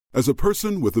As a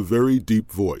person with a very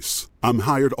deep voice, I'm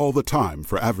hired all the time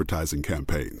for advertising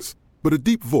campaigns. But a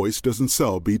deep voice doesn't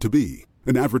sell B2B,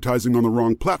 and advertising on the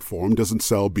wrong platform doesn't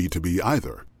sell B2B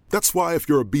either. That's why if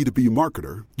you're a B2B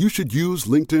marketer, you should use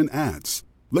LinkedIn ads.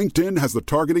 LinkedIn has the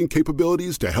targeting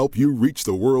capabilities to help you reach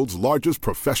the world's largest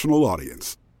professional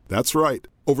audience. That's right,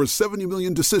 over 70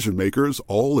 million decision makers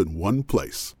all in one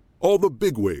place. All the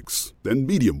big wigs, then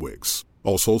medium wigs,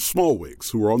 also small wigs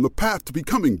who are on the path to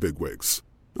becoming big wigs.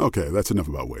 Okay, that's enough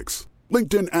about wigs.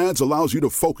 LinkedIn ads allows you to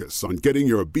focus on getting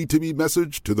your B2B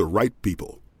message to the right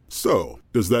people. So,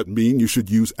 does that mean you should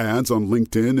use ads on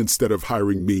LinkedIn instead of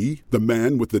hiring me, the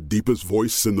man with the deepest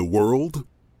voice in the world?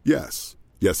 Yes.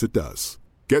 Yes, it does.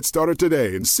 Get started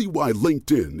today and see why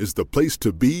LinkedIn is the place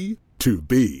to be to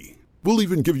be. We'll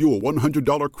even give you a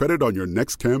 $100 credit on your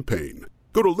next campaign.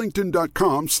 Go to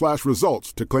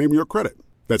linkedin.com/results to claim your credit.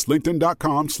 That's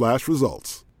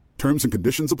linkedin.com/results. Terms and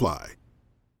conditions apply.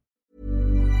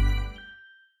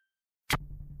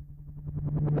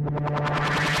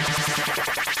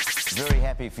 Very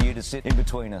happy for you to sit in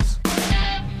between us.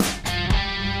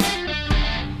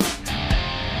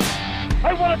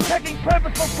 I want attacking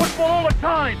purposeful football all the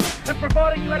time. And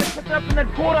providing you had it set up in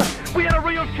that quarter, we had a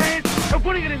real chance of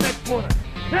winning it in that quarter.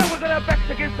 Now we've got our backs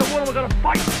against the wall and we've got to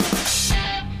fight.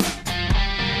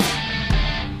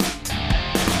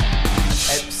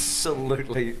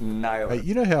 Absolutely nailed it. Hey,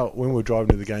 you know how when we were driving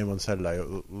to the game on Saturday,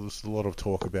 there was a lot of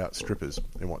talk about strippers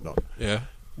and whatnot. Yeah.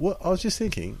 What I was just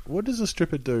thinking, what does a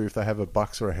stripper do if they have a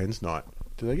Bucks or a Hens night?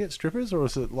 Do they get strippers, or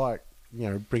is it like,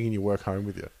 bringing your work home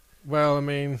with you? Well, I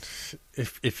mean,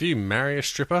 if you marry a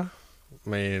stripper, I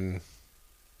mean,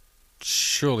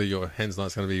 surely your hens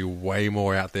night's going to be way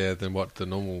more out there than what the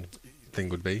normal thing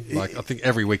would be. Like, I think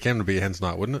every weekend would be a hens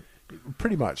night, wouldn't it?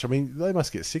 Pretty much. I mean, they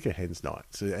must get sick of Hens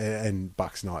nights and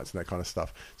Bucks nights and that kind of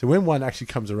stuff. So when one actually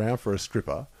comes around for a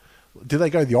stripper, do they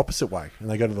go the opposite way and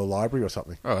they go to the library or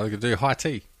something? Oh, they could do high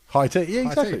tea. High tea, yeah,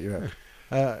 exactly.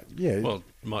 Tea. Yeah. Well,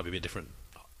 it might be a bit different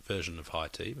version of high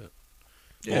tea, but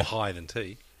Yeah. more high than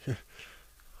tea. Yeah.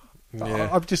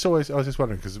 I was just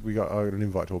wondering because I got an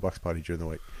invite to a Bucks party during the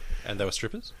week. And they were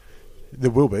strippers?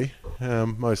 There will be,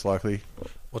 most likely.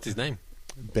 What's his name?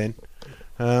 Ben.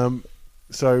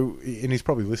 So, and he's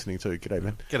probably listening too. G'day,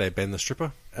 Ben. G'day, Ben the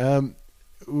stripper.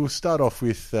 We'll start off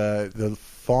with the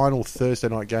final Thursday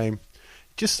night game.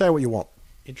 Just say what you want.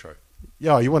 Intro.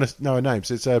 Yeah, you want to know our names.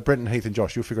 It's Brenton, Heath and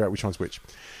Josh. You'll figure out which one's which.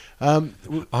 I'm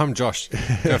Josh.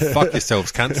 Go fuck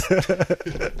yourselves, cunts.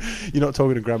 You're not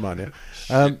talking to Grandma now.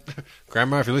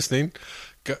 Grandma, if you're listening,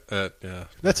 go, yeah.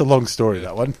 That's a long story,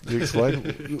 that one. You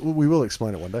explain. We will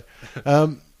explain it one day.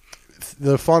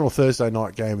 The final Thursday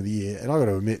night game of the year, and I've got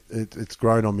to admit, it's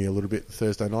grown on me a little bit, the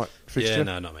Thursday night fixture. Yeah,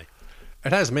 no, not me.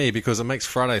 It has me because it makes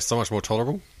Friday so much more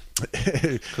tolerable.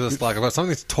 Because it's like I've got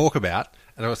something to talk about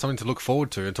and I've got something to look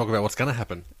forward to and talk about what's going to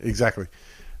happen. Exactly.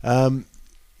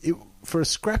 For a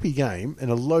scrappy game and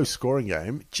a low-scoring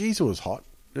game, geez, it was hot.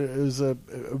 It was a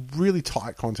really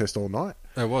tight contest all night.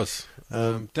 It was.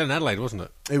 Down in Adelaide, wasn't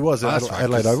it? It was at That's right,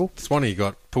 Adelaide 'cause Oval. Swanee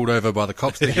got pulled over by the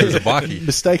cops thinking he was a bikie.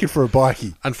 Mistaken for a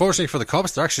bikie. Unfortunately for the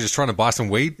cops, they're actually just trying to buy some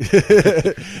weed.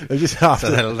 They're just after.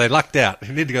 So they lucked out.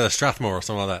 You need to go to Strathmore or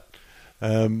something like that.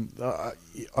 I'm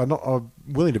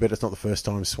willing to bet it's not the first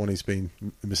time Swanee's been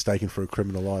mistaken for a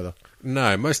criminal either.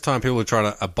 No, most time people are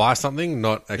trying to buy something,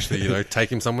 not actually, take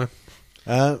him somewhere.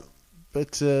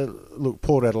 But look,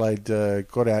 Port Adelaide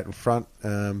got out in front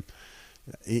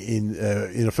in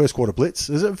a first quarter blitz.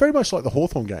 It was very much like the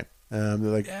Hawthorn game. Yeah,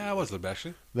 it was a little bit,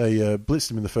 actually. They blitzed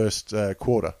them in the first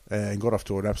quarter and got off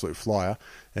to an absolute flyer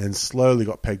and slowly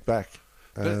got pegged back.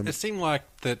 But it seemed like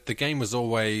that the game was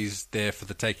always there for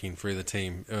the taking for either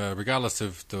team, regardless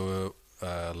of the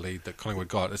lead that Collingwood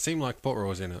got. It seemed like Port Royal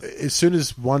was in it. As soon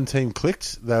as one team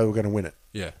clicked, they were going to win it.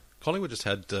 Yeah. Collingwood just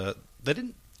had... they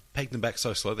didn't peg them back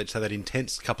so slow. They just had that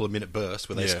intense couple of minute burst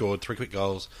where they scored 3 quick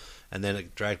goals and then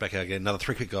it dragged back out again, another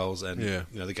 3 quick goals and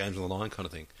the game's on the line kind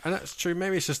of thing. And that's true.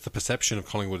 Maybe it's just the perception of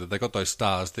Collingwood that they got those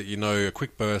stars that, a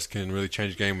quick burst can really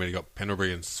change the game when you got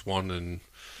Pendlebury and Swan and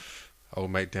old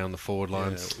mate down the forward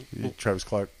lines. Yeah, Travis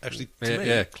Cloak. Actually, to me...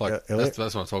 Yeah, Cloak. Elliot.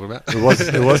 That's what I'm talking about.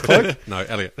 It was Cloak? No,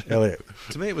 Elliot.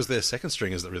 To me, it was their second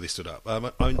stringers that really stood up.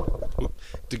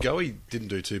 DeGoey didn't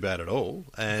do too bad at all.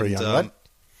 And, for a young lad.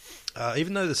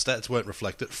 Even though the stats weren't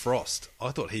reflected, Frost,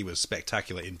 I thought he was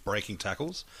spectacular in breaking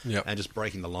tackles and just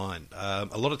breaking the line.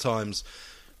 A lot of times,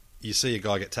 you see a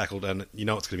guy get tackled and you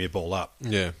know it's going to be a ball up.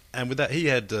 Yeah. And with that, he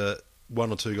had one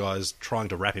or two guys trying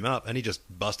to wrap him up, and he just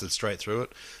busted straight through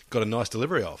it, got a nice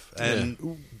delivery off.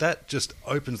 And that just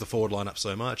opens the forward line up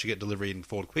so much. You get delivery in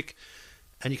forward quick,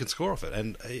 and you can score off it.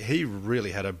 And he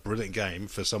really had a brilliant game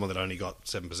for someone that only got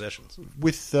 7 possessions.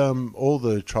 With all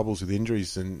the troubles with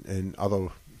injuries and other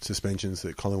suspensions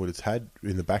that Collingwood has had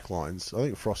in the back lines, I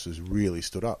think Frost has really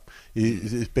stood up.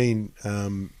 It's been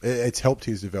it's helped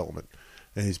his development,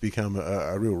 and he's become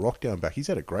a real rock down back. He's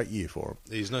had a great year for him.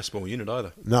 He's no small unit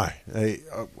either. No,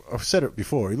 I've said it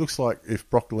before. He looks like if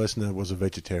Brock Lesnar was a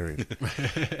vegetarian.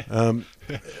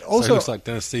 Also, So he looks like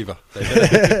Dennis Seaver.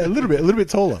 a little bit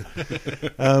taller.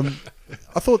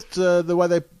 I thought the way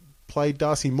they played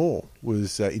Darcy Moore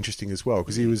was interesting as well,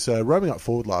 because he was roaming up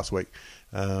forward last week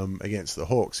against the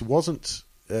Hawks. He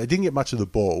didn't get much of the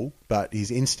ball, but his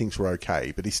instincts were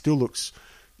okay. But he still looks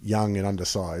young and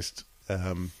undersized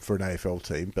for an AFL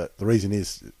team. But the reason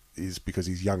is because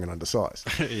he's young and undersized.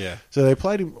 Yeah. So they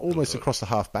played him almost across the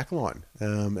half back line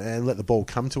and let the ball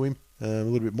come to him a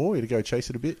little bit more. He had to go chase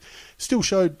it a bit. Still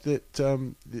showed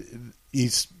that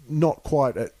he's not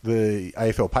quite at the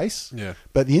AFL pace. Yeah.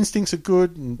 But the instincts are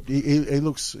good, and he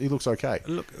looks okay.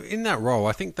 Look, in that role,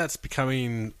 I think that's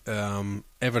becoming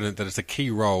evident that it's a key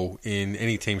role in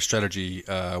any team strategy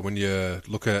when you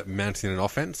look at mounting an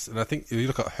offense. And I think if you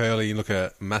look at Hurley, you look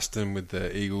at Maston with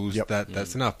the Eagles, Yep.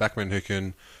 that's enough backmen who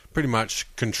can pretty much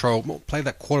play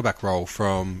that quarterback role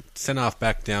from centre-half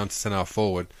back down to centre-half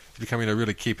forward. It's becoming a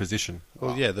really key position.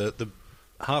 Well, yeah, the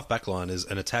half back line is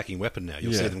an attacking weapon now.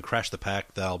 You'll see them crash the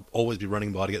pack. They'll always be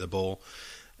running by to get the ball.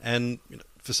 And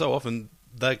for so often,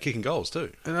 they're kicking goals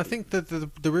too. And I think that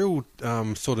the real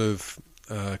sort of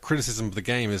criticism of the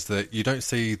game is that you don't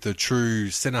see the true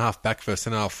centre-half back versus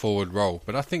centre-half forward role.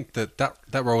 But I think that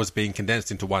role is being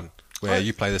condensed into one, where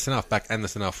you play the centre-half back and the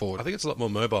centre-half forward. I think it's a lot more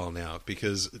mobile now,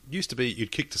 because it used to be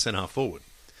you'd kick to centre-half forward.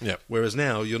 Yeah. Whereas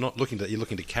now you're looking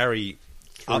to carry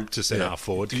up to centre-half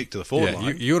forward, kick to the forward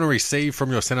line. You want to receive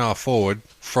from your centre-half forward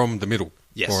from the middle,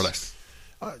 Yes. more or less.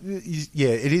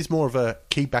 It is more of a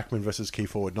key backman versus key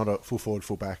forward, not a full forward,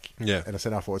 full back, Yeah. and a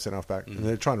centre half forward, centre half back. And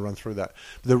they're trying to run through that.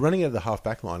 But they're running out of the half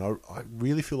back line. I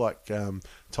really feel like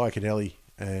Ty Cannelli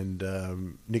and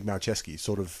Nick Malcheski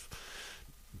sort of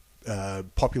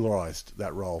popularised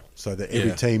that role, so that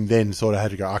every team then sort of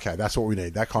had to go, okay, that's what we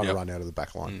need, that kind of run out of the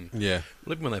back line. Yeah.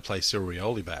 Look, when they play Cyril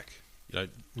Rioli back,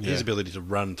 his ability to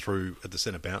run through at the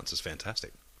centre bounce is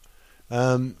fantastic.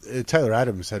 Taylor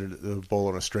Adams had the ball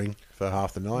on a string for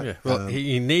half the night. Yeah. Well,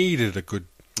 he needed a good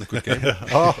game.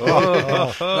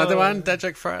 Another one,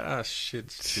 Dajak Friday. Oh, shit.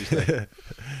 Tuesday.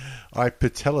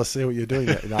 Patella, see what you're doing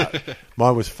there. No,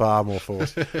 mine was far more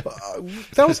forced.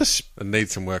 That was It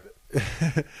needs some work.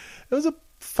 it was a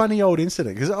funny old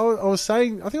incident, because I was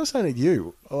saying, I think I was saying it to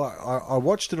you. I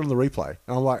watched it on the replay,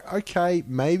 and I'm like, okay,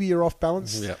 maybe you're off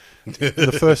balance. Yeah.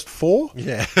 The first 4,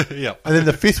 Yeah. Yeah. and then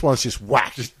the 5th one's just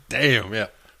whack. Damn, yeah.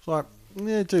 It's like,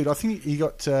 yeah, dude, I think he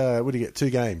got what did he get? 2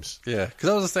 games. Yeah, because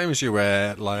I was the same as you,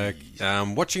 where like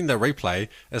watching the replay,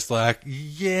 it's like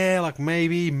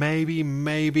maybe,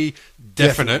 definite.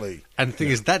 Definitely. And the thing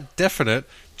is, that definite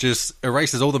just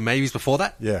erases all the maybes before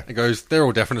that. Yeah. It goes, they're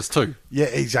all definites too. Yeah,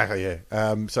 exactly.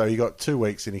 Yeah. So he got 2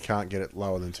 weeks, and he can't get it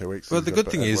lower than 2 weeks. Well, He's the got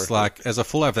good thing to is, work like, as a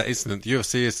fallout of that incident, the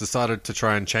UFC has decided to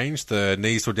try and change the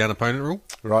knees to a down opponent rule.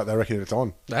 right. They reckon it's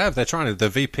on. They have. They're trying to. The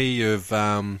VP of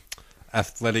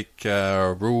athletic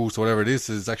rules, or whatever it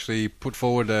is actually put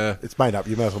forward. It's made up.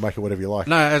 You may as well make it whatever you like.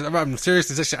 No, I'm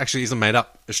serious. It actually isn't made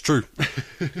up. It's true.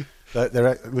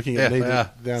 They're looking Yeah, at knee they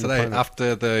are. down Today, opponent.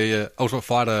 after the Ultimate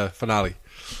Fighter finale.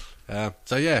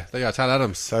 So yeah, there you go. Taylor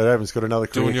Adams So Adams got another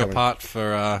career doing your coming. part for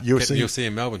UFC. UFC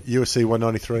in Melbourne. UFC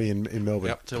 193 in Melbourne.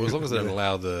 Yep. So as long as they don't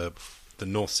allow the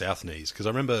north-south knees, because I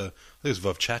remember, I think it was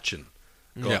Vovchachin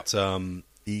got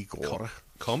Igor.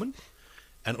 common,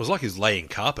 and it was like he was laying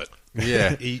carpet.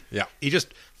 Yeah, He yeah. he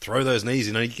just throw those knees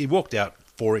in, and he walked out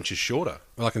 4 inches shorter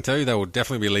Well, I can tell you they will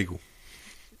definitely be legal.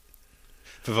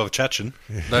 for Vovchachin.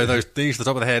 Those knees to the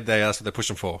top of the head, that's what they're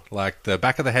pushing for. Like the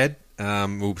back of the head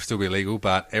will still be legal,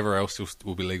 but everywhere else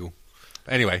will be legal.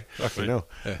 Anyway, Fucking hell.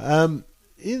 Yeah.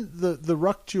 In the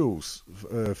ruck duels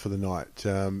for the night,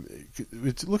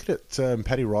 looking at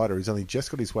Paddy Ryder, he's only just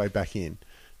got his way back in.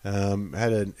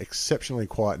 Had an exceptionally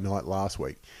quiet night last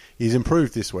week. He's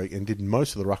improved this week and did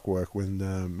most of the ruck work when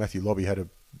Matthew Lobby had a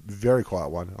very quiet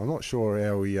one. I'm not sure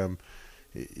how he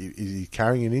is he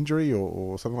carrying an injury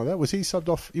or something like that. Was he subbed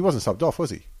off? He wasn't subbed off, was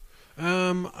he?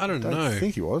 I don't know. I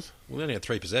think he was. Well, he only had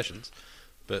 3 possessions,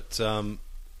 but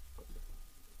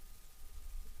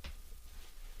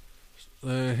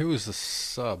Who was the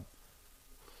sub?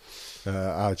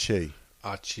 Archie.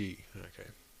 Archie. Okay.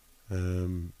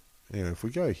 If we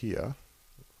go here,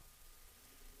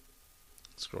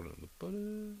 scroll down to the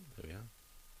bottom. There we are.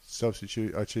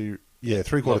 substitute Archie. Yeah,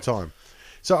 3/4 time.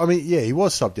 So, I mean, yeah, he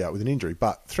was subbed out with an injury,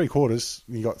 but 3/4,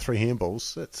 you got 3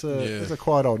 handballs. That's a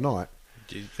quiet old night.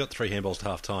 You've got 3 handballs to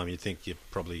half time. You'd think you're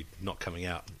probably not coming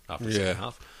out after the second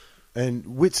half.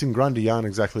 And Witts and Grundy aren't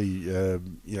exactly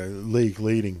league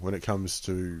leading when it comes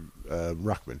to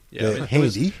ruckman. Yeah, They're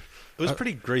handy. It was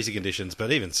pretty greasy conditions,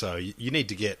 but even so, you need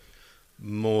to get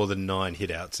more than 9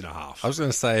 hit-outs in a half. I was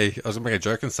going to make a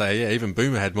joke and say, yeah, even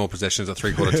Boomer had more possessions at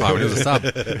 3/4 time when he was a sub,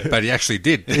 but he actually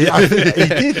did. Yeah, he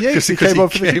did, yeah, because he came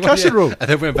off for the concussion rule. And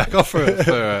then went back off for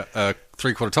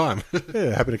 3/4 time. Yeah,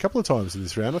 it happened a couple of times in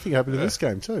this round. I think it happened in this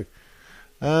game too.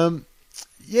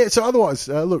 So otherwise,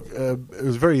 look, it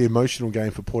was a very emotional game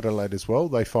for Port Adelaide as well.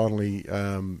 They finally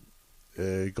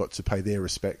got to pay their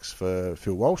respects for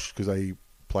Phil Walsh because they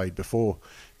played before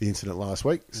the incident last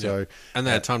week. So and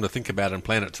they had time to think about it and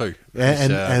plan it too.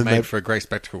 And made for a great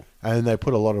spectacle. And they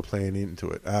put a lot of plan into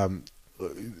it.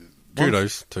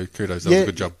 Kudos. That was a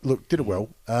good job. Look, did it well.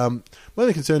 One of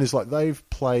the concern is they've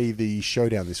played the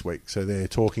showdown this week, so they're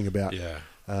talking about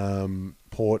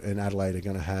Port and Adelaide are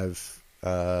going to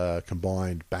have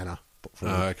combined banner.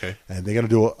 Okay. And they're going to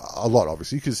do a lot,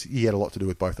 obviously, because he had a lot to do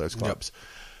with both those clubs.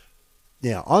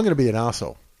 Yep. Now, I'm going to be an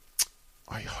arsehole.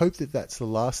 I hope that that's the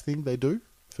last thing they do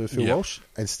for Phil Walsh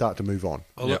and start to move on.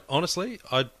 Honestly,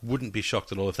 I wouldn't be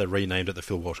shocked at all if they renamed it the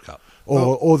Phil Walsh Cup.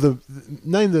 Or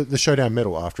name the Showdown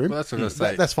medal after him. Well, that's what I was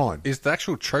going to say. That's fine. Is the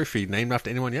actual trophy named after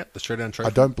anyone yet? The Showdown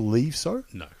trophy? I don't believe so.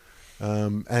 No.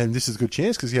 And this is a good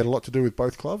chance because he had a lot to do with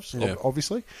both clubs,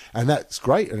 obviously. And that's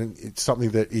great. And it's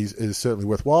something that is certainly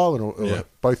worthwhile and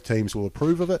both teams will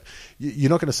approve of it. You're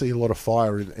not going to see a lot of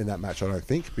fire in that match, I don't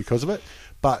think, because of it.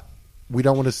 But we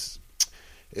don't want to...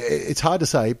 It's hard to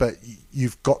say, but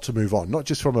you've got to move on, not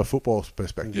just from a football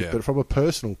perspective, but from a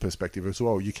personal perspective as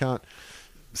well. You can't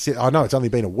sit. I know it's only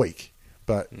been a week,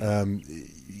 but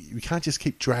you can't just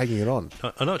keep dragging it on.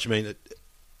 I know what you mean.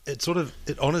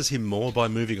 It honours him more by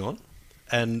moving on,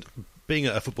 and being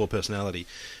a football personality,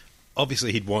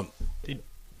 obviously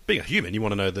being a human, you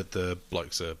want to know that the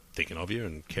blokes are thinking of you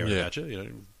and caring about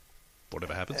you.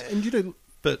 Whatever happens, And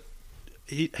but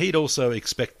he'd also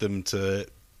expect them to.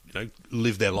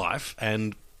 Live their life,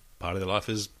 and part of their life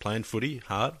is playing footy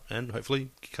hard and hopefully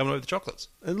coming over the chocolates.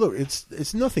 And look,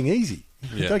 it's nothing easy.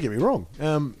 Don't get me wrong.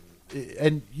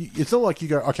 And it's not like you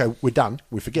go, okay, we're done,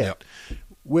 we forget.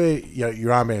 We're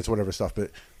your armbands, whatever stuff,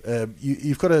 but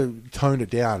you've got to tone it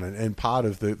down. And part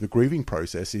of the grieving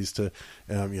process is to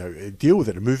deal with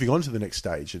it and moving on to the next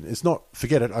stage. And it's not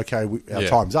forget it. Okay, our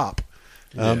time's up.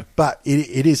 But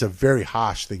it is a very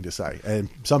harsh thing to say, and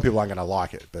some people aren't going to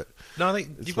like it. But no, I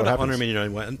think you've got to honour him in your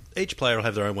own way, and each player will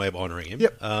have their own way of honouring him.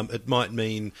 Yep. It might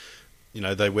mean,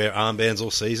 they wear armbands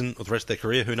all season or the rest of their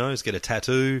career. Who knows? Get a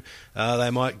tattoo. They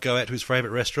might go out to his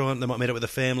favourite restaurant. They might meet up with a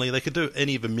family. They could do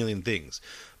any of a million things.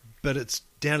 But it's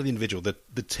down to the individual.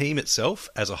 The team itself,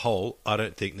 as a whole, I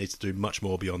don't think needs to do much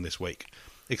more beyond this week,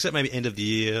 except maybe end of the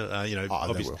year.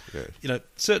 Obviously,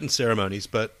 certain ceremonies,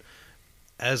 but.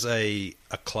 As a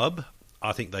club,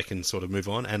 I think they can sort of move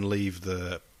on and leave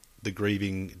the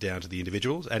grieving down to the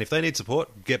individuals. And if they need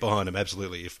support, get behind them,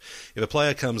 absolutely. If a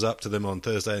player comes up to them on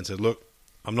Thursday and says, look,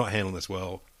 I'm not handling this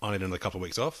well, I need another couple of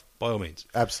weeks off, by all means.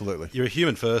 Absolutely. You're a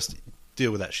human first,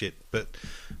 deal with that shit. But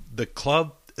the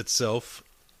club itself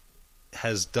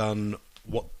has done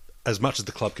as much as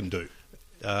the club can do.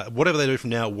 Whatever they do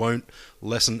from now won't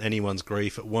lessen anyone's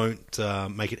grief. It won't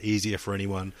make it easier for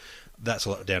anyone. That's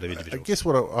a lot down to individuals. I guess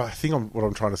what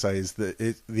I'm trying to say is that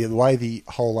the way the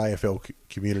whole AFL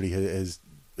community has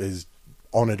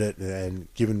honoured it and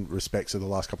given respects over the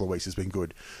last couple of weeks has been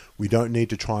good. We don't need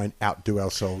to try and outdo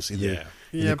ourselves in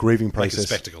the grieving process make a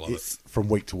spectacle of it. From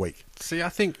week to week. See, I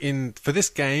think for this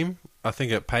game, I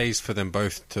think it pays for them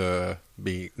both to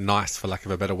be nice, for lack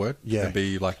of a better word, and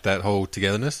be like that whole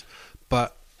togetherness.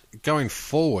 But going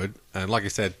forward, and like I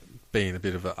said, being a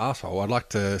bit of an arsehole, I'd like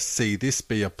to see this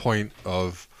be a point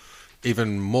of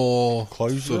even more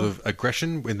closure, sort of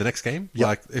aggression in the next game.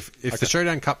 Like if the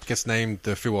Showdown Cup gets named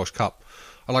the Phil Walsh Cup,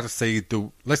 I'd like to see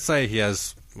let's say he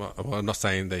has, well, I'm not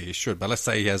saying that he should, but let's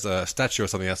say he has a statue or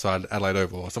something outside Adelaide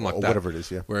Oval or something like that. Whatever it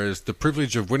is, Whereas the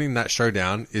privilege of winning that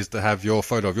showdown is to have your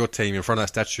photo of your team in front of that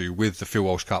statue with the Phil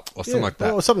Walsh Cup or something like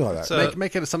that. Or something like that. So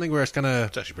make it something where it's going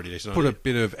to actually pretty decent put idea. a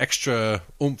bit of extra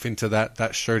oomph into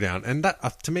that showdown. And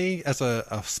that, to me, as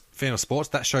a fan of sports,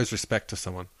 that shows respect to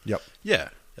someone. Yep. Yeah.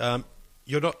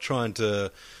 You're not trying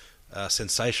to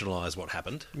sensationalise what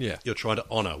happened. Yeah. You're trying to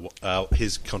honour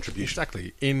his contribution.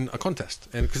 Exactly, in a contest.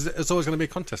 And because it's always going to be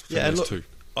a contest between those two.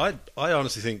 I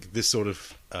honestly think this sort of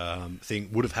thing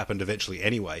would have happened eventually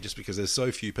anyway, just because there's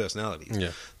so few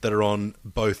personalities that are on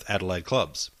both Adelaide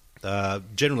clubs.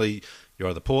 Generally, You're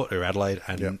either Port or Adelaide,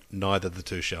 and neither of the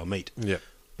two shall meet. Yep.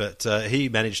 But he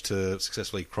managed to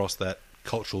successfully cross that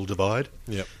cultural divide.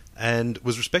 Yep. And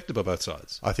was respected by both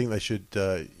sides. I think they should,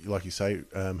 like you say,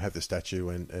 have the statue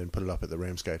and put it up at the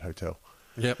Ramsgate Hotel.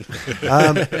 Yep.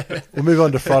 We'll move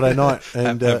on to Friday night.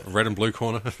 And red and blue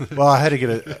corner. well, I had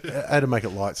to make it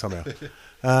light somehow.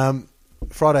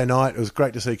 Friday night, it was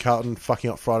great to see Carlton fucking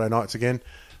up Friday nights again.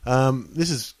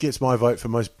 This gets my vote for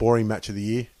most boring match of the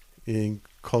year in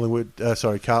Carlton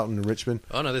and Richmond.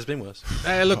 Oh no, there's been worse.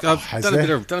 Hey, look, I've done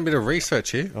a bit of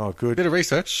research here. Oh, good. Bit of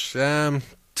research.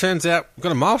 Turns out we've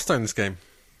got a milestone this game.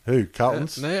 Who?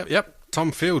 Carlton's? Yep.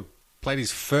 Tom Field played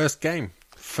his first game.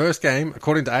 First game,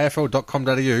 according to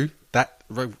AFL.com.au,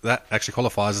 that actually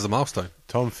qualifies as a milestone.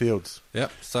 Tom Fields.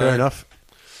 Yep. So, fair enough.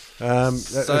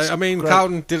 Great.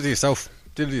 Carlton did it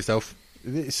yourself.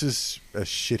 This is a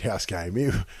shithouse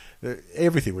game.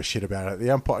 Everything was shit about it.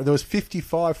 The umpire, there was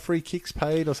 55 free kicks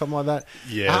paid or something like that.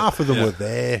 Yeah, half of them were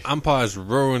there. Umpires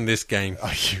ruined this game.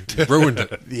 Ruined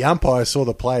it. The umpires saw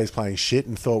the players playing shit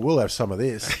and thought, "We'll have some of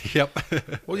this." Yep.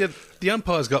 Well, yeah, the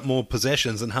umpires got more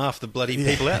possessions than half the bloody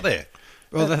people out there.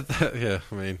 Well, I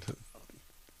mean,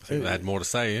 I think they had more to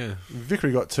say. Yeah.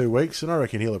 Vickery got 2 weeks, and I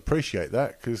reckon he'll appreciate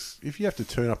that, because if you have to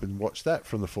turn up and watch that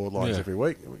from the forward lines every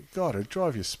week, God, it'd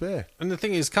drive you spare. And the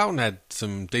thing is, Carlton had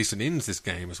some decent ins this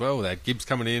game as well. They had Gibbs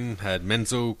coming in, had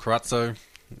Menzel, Carazzo.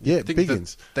 Yeah, big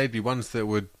ins. They'd be ones that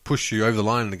would push you over the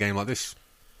line in a game like this.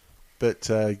 But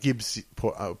Gibbs,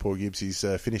 poor Gibbs, he's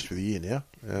finished for the year now.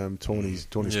 Torn his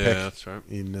pec that's right.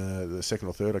 in the second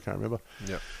or third, I can't remember.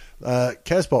 Yep.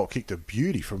 Casbolt kicked a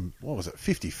beauty from,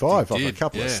 55 off a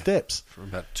couple of steps. From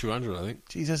about 200, I think.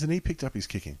 Jeez, hasn't he picked up his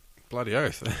kicking? Bloody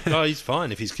oath. Oh, he's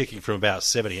fine if he's kicking from about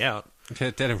 70 out.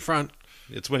 Dead in front.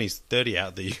 It's when he's 30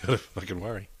 out that you got to fucking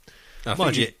worry.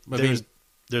 Mind you,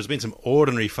 there's been some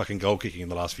ordinary fucking goal kicking in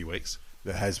the last few weeks.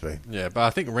 There has been. Yeah, but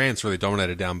I think Rance really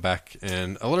dominated down back,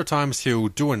 and a lot of times he'll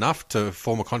do enough to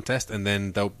form a contest, and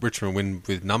then Richmond win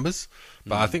with numbers.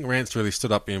 But I think Rance really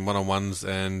stood up in one-on-ones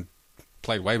and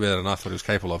played way better than I thought he was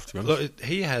capable of, to be honest. Look,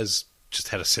 he has just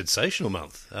had a sensational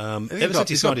month. Ever since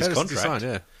he signed his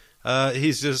contract,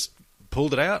 he's just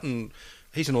pulled it out, and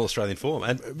he's in all-Australian form.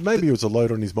 And maybe it was a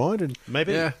load on his mind. And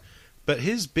maybe. Yeah. But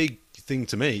his big thing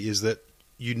to me is that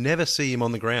you never see him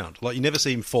on the ground. Like, you never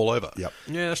see him fall over. Yep.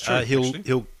 Yeah, that's true.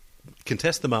 He'll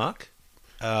contest the mark,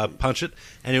 punch it,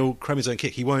 and he'll cram his own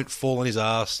kick. He won't fall on his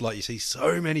ass like you see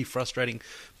so many frustrating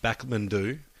backmen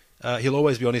do. He'll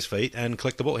always be on his feet and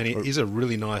collect the ball. And he is a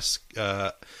really nice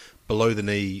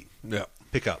below-the-knee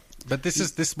pickup. But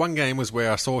this one game was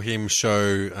where I saw him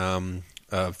show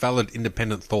valid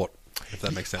independent thought, if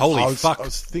that makes sense. Holy fuck. I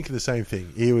was thinking the same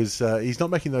thing. He's not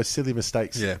making those silly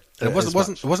mistakes. Yeah. And it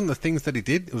wasn't the things that he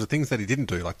did, it was the things that he didn't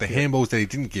do, like the handballs that he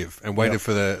didn't give and waited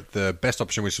for the best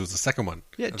option, which was the second one.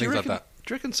 Yeah, do you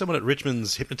reckon someone at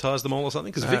Richmond's hypnotised them all or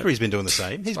something? Because Vickery's been doing the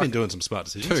same. He's been doing some smart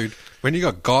decisions. Dude, when you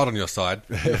got God on your side,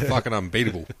 you're fucking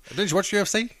unbeatable. Didn't you watch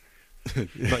UFC?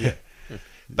 Not yet.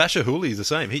 Basher Hooley's the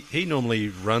same. He normally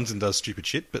runs and does stupid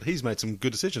shit, but he's made some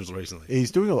good decisions recently.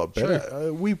 He's doing a lot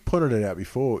better. We pointed it out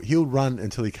before. He'll run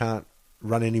until he can't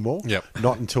run anymore. Yep.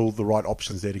 Not until the right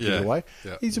option's there to give it away.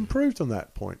 Yep. He's improved on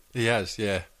that point. He has,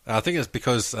 yeah. I think it's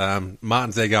because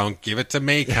Martin's there going, give it to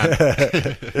me,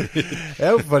 cunt.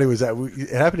 How funny was that? It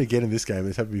happened again in this game.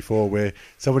 It's happened before where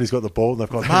somebody's got the ball and they've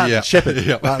gone, Martin, shepherd.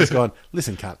 Yep. Martin's gone,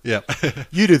 listen, cunt. Yep.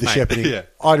 You do the shepherding.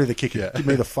 I do the kicking. Give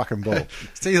me the fucking ball.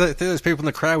 See those people in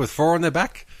the crowd with 4 on their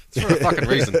back? It's for a fucking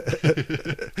reason.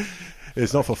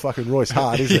 It's not for fucking Royce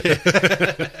Hart, is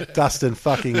it? Dustin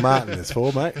fucking Martin it's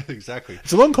for, mate. Exactly.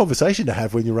 It's a long conversation to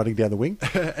have when you're running down the wing.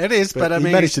 It is, but I mean...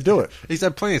 he managed to do it. He's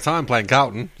had plenty of time playing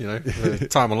Carlton,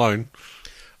 time alone.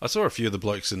 I saw a few of the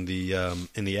blokes in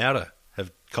the outer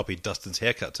have copied Dustin's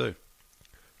haircut too.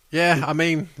 Yeah, I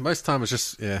mean, most of the time it's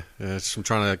just, just from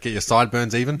trying to get your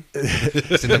sideburns even.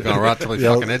 It's end up going right till his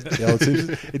fucking head.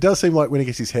 It does seem like when he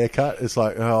gets his hair cut, it's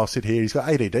like, I'll sit here. He's got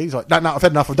ADD. He's like, no, I've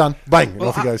had enough. I'm done. Bang. And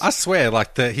off he goes. I swear,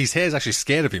 like, his hair's actually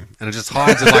scared of him. And it just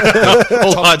hides in, like,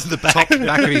 all hides in the back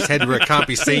of his head where it can't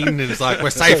be seen. And it's like, we're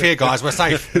safe here, guys. We're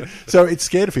safe. So it's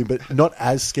scared of him, but not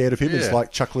as scared of him as,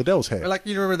 like, Chuck Liddell's hair. Like,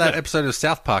 you remember that episode of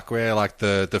South Park where, like,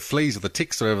 the fleas or the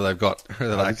ticks or whatever they've got? They're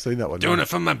like, I've seen that one. Doing it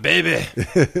for my baby.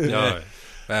 No.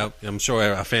 Well, I'm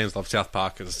sure our fans love South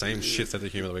Park. It's the same shit set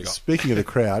of humour that we got. Speaking of the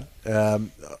crowd,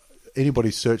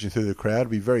 anybody searching through the crowd would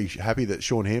be very happy that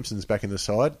Sean Hampson's back in the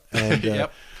side and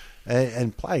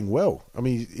and playing well. I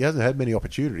mean, he hasn't had many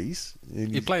opportunities.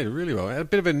 He played really well. A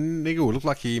bit of a niggle. It looked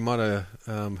like he might have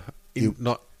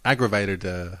not aggravated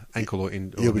ankle or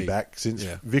knee. He'll be back since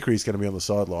Vickery's going to be on the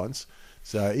sidelines.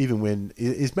 So even when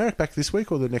is Marek back this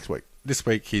week or the next week? This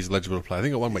week he's eligible to play. I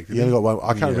think he got 1 week. He only got one.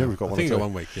 I can't remember if he got one. I think he or got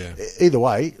two. 1 week. Yeah. Either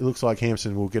way, it looks like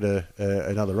Hampson will get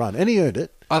another run, and he earned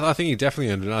it. I think he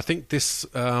definitely earned it. And I think this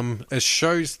it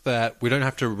shows that we don't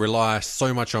have to rely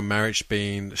so much on Marich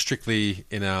being strictly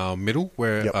in our middle,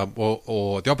 where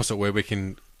or the opposite, where we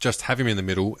can just have him in the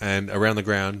middle and around the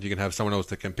ground you can have someone else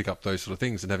that can pick up those sort of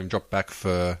things and have him drop back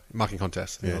for marking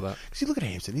contests. Things like that. Because you look at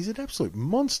Hampson, he's an absolute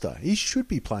monster. He should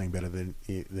be playing better than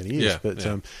he is. Yeah, but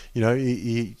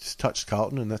he's touched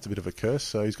Carlton, and that's a bit of a curse.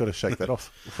 So he's got to shake that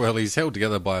off. Well, he's held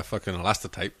together by a fucking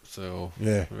elastotape. So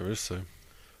yeah, whatever it is. So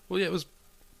well, yeah, it was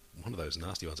one of those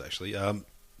nasty ones actually.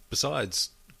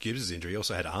 Besides Gibbs' injury, he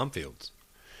also had Armfield's.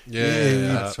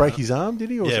 Yeah, break his arm,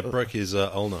 did he? Or broke his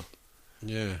ulnar.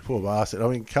 Yeah, poor bastard. I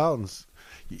mean, Carlton's.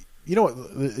 You know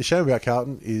what? The shame about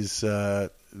Carlton is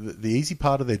the easy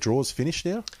part of their draws finished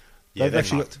now. Yeah, They've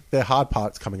actually got their hard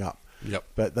parts coming up. Yep.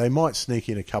 But they might sneak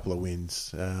in a couple of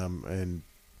wins, and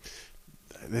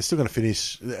they're still going to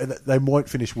finish. They won't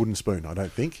finish wooden spoon, I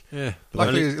don't think. Yeah,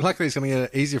 luckily it's going to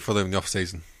get easier for them in the off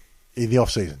season. In the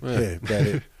off season, yeah,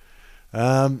 about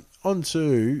it. On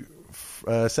to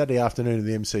Saturday afternoon at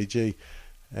the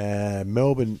MCG.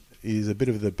 Melbourne is a bit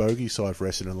of the bogey side for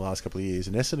Essendon in the last couple of years,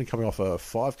 and Essendon coming off a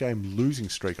 5-game losing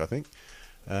streak, I think,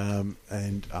 and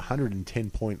a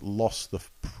 110-point loss the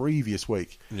previous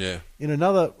week. Yeah. In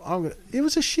another, it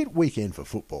was a shit weekend for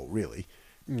football, really.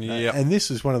 Yeah. And this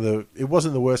is it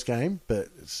wasn't the worst game, but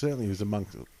it certainly was among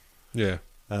them. Yeah.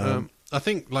 I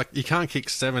think you can't kick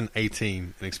 7-18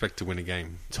 and expect to win a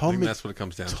game. I think that's what it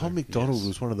comes down to. Tom McDonald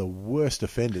was one of the worst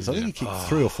offenders. I think he kicked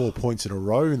 3 or 4 points in a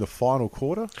row in the final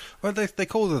quarter. Well, they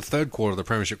call it the third quarter, the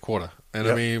premiership quarter. And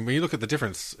I mean, when you look at the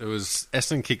difference, it was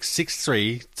Essendon kicked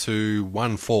 6-3 to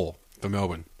 1-4 for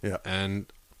Melbourne. Yeah. And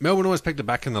Melbourne always picked it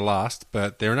back in the last,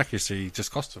 but their inaccuracy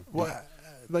just cost them. Well,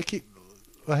 they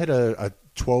had a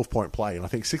 12-point play, and I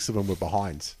think 6 of them were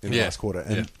behinds in the last quarter.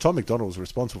 And Tom McDonald was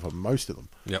responsible for most of them.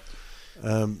 Yep.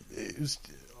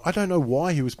 I don't know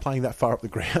why he was playing that far up the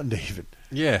ground even.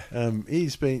 Yeah.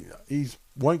 He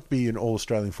won't be an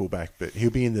All-Australian fullback, but he'll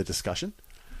be in the discussion.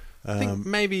 I think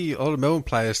maybe a lot of Melbourne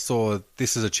players saw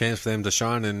this as a chance for them to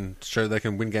shine and show they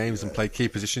can win games and play key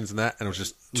positions and that, and it was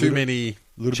just too many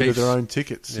little Chiefs. Bit of their own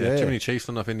tickets. Yeah, too many Chiefs,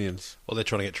 not enough Indians. Well, they're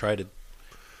trying to get traded.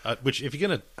 Which, if you're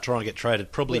going to try and get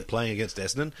traded, probably playing against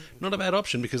Essendon, not a bad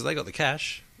option because they got the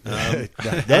cash. No,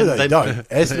 they don't.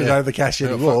 Essendon don't have the cash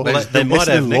anymore. Well, they might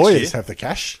have next lawyers year. have the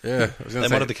cash. Yeah, they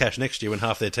might have the cash next year when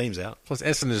half their team's out. Plus,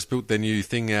 Essendon just built their new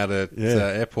thing out at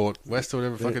Airport West or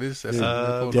whatever the fuck it is.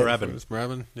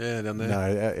 Moorabbin. Yeah, down there. No,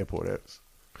 Airport Outs.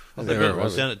 It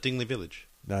was down at Dingley Village.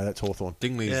 No, that's Hawthorn.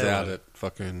 Dingley's out at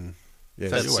fucking... Yeah,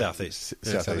 that's southeast.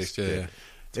 Southeast, yeah.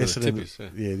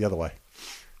 Essendon, the other way.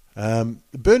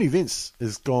 Bernie Vince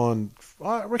has gone...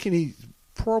 I reckon he's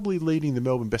probably leading the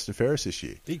Melbourne best and fairest this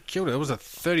year. He killed it. It was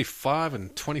 35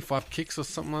 and 25 kicks or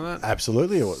something like that.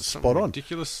 Absolutely, it was spot on.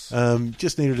 Ridiculous.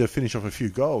 Just needed to finish off a few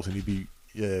goals, and he'd be,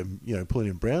 pulling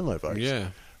in Brownlow votes. Yeah.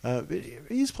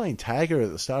 He's playing Tagger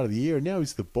at the start of the year, and now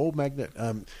he's the ball magnet.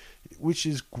 Which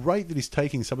is great that he's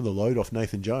taking some of the load off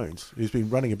Nathan Jones, who's been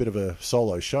running a bit of a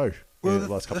solo show the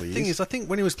last couple of years. The thing is, I think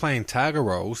when he was playing tagger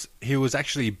roles, he was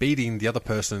actually beating the other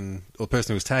person, or the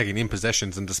person who was tagging, in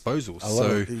possessions and disposals.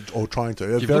 Or trying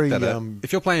to.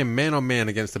 If you're playing man-on-man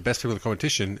against the best people in the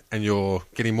competition and you're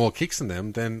getting more kicks than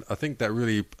them, then I think that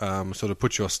really sort of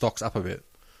puts your stocks up a bit.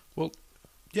 Well,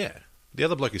 yeah. The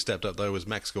other bloke who stepped up, though, was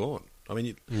Max Gawn. I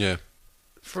mean,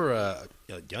 for a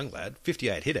young lad,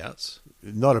 58 hitouts.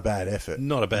 Not a bad effort.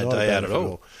 Not a bad day out at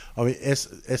all. I mean,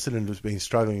 Essendon has been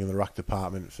struggling in the ruck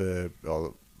department for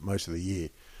most of the year.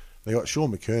 They got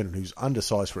Sean McKernan, who's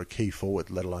undersized for a key forward,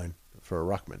 let alone for a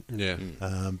ruckman. Yeah.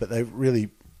 But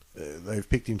they've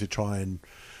picked him to try and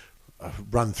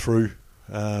run through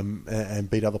and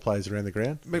beat other players around the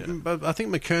ground. But I think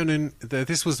McKernan,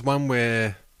 this was one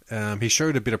where he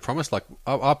showed a bit of promise. Like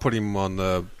I put him on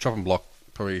the chopping block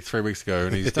probably 3 weeks ago,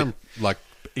 and he's done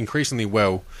increasingly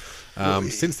well.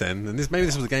 Since then, and maybe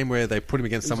this was a game where they put him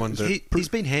against someone that... He's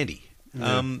been handy.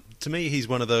 Yeah. To me, he's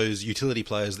one of those utility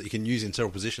players that you can use in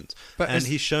several positions. And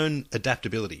he's shown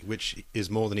adaptability, which is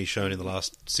more than he's shown in the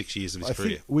last 6 years of his career.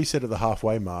 Think we said at the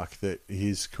halfway mark that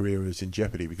his career is in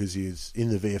jeopardy because he is in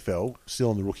the VFL, still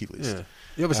on the rookie list. Yeah.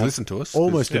 He obviously listened to us.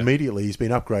 Almost immediately, he's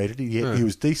been upgraded. He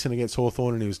was decent against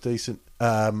Hawthorn and he was decent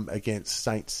against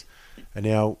Saints. And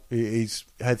now he's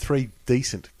had 3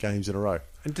 decent games in a row.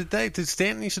 And did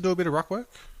Stanton used to do a bit of ruck work?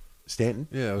 Stanton?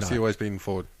 Yeah, or has he always been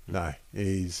forward? No,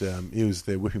 he was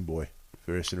their whipping boy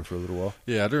for Essendon for a little while.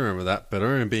 Yeah, I do remember that, but I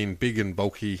remember being big and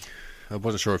bulky I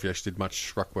wasn't sure if he actually did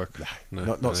much ruck work. No,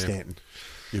 not Stanton.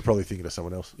 You're probably thinking of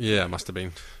someone else. Yeah, it must have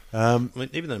been. I mean,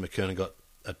 even though McKernan got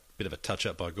a bit of a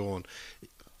touch-up by Gawn,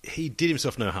 he did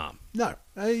himself no harm. No,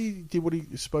 he did what he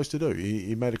was supposed to do.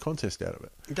 He made a contest out of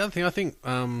it. The other thing, I think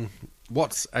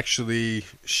Watts actually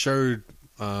showed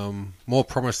more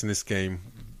promise in this game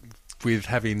with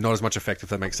having not as much effect, if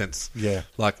that makes sense. Yeah.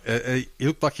 Like, he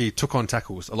looked like he took on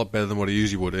tackles a lot better than what he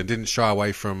usually would and didn't shy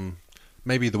away from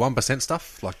maybe the 1%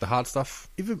 stuff, like the hard stuff.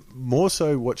 Even more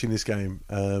so watching this game,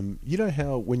 you know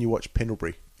how when you watch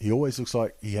Pendlebury, he always looks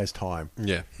like he has time.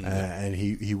 Yeah. And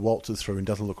he waltzes through and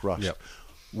doesn't look rushed. Yep.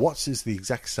 Watts is the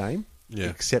exact same, Yeah.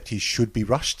 except he should be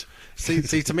rushed. See,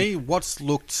 to me, Watts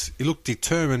looked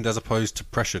determined as opposed to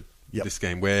pressured this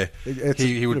game, where It's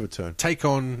he a would bit of a turn. take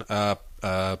on a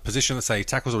position, let's say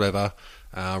tackles or whatever,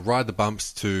 ride the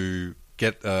bumps to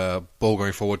get a ball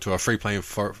going forward to a free playing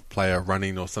player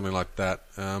running or something like that.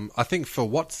 I think for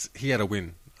Watts, he had a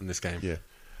win in this game.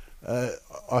 Yeah.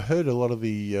 I heard a lot of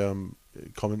the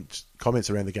comments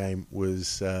around the game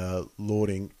was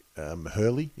lauding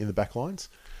Hurley in the back lines.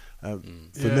 For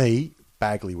me,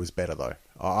 Bagley was better, though.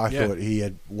 I thought he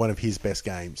had one of his best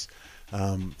games,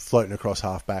 floating across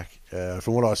half-back.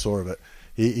 From what I saw of it,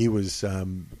 he was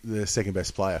the second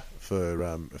best player for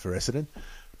Essendon.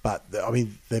 But, I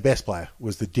mean, their best player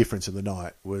was the difference in the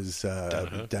night, was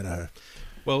Danaher.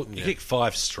 Well, he kicked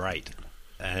 5 straight,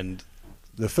 and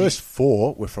the first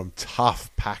 4 were from tough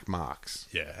pack marks.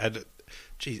 yeah, and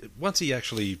geez, once he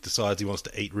actually decides he wants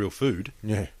to eat real food,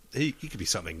 Yeah. he could be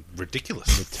something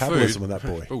ridiculous. Metabolism of that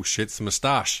boy. Bullshit, it's a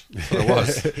moustache. That's what it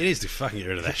was. He needs to fucking get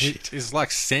rid of that shit. It's like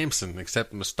Samson,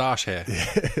 except moustache hair.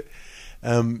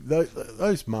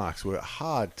 Those marks were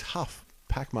hard, tough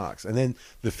pack marks. And then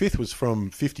the 5th was from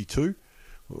 52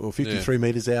 or 53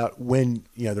 metres out when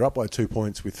they're up by 2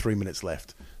 points with 3 minutes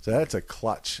left. So that's a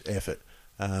clutch effort.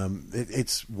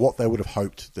 It's what they would have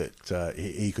hoped that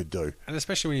he could do. And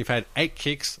especially when you've had 8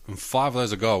 kicks and 5 of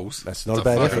those are goals. That's not it's a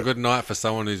bad fucking effort. good night for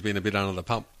someone who's been a bit under the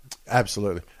pump.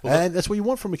 Absolutely. And that's what you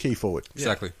want from a key forward. Yeah.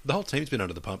 Exactly. The whole team's been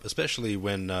under the pump, especially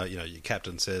when your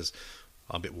captain says,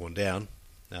 "I'm a bit worn down."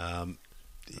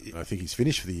 I think he's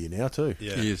finished for the year now too.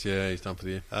 Yeah. He is, he's done for the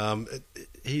year.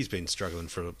 He's been struggling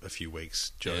for a few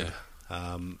weeks, Joe.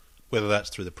 Yeah. Whether that's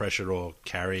through the pressure or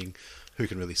carrying, who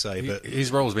can really say? But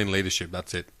His role's been leadership,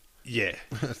 that's it. yeah,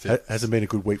 That's it. Hasn't been a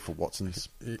good week for Watson's.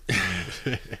 Both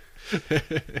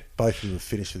of them have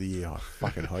finished for the year. I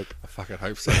fucking hope. I fucking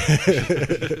hope so. I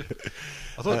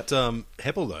thought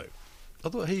Heppel though. I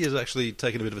thought he has actually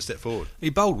taken a bit of a step forward. He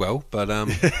bowled well, but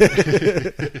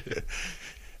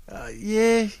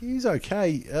Yeah, he's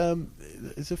okay.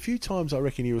 There's a few times I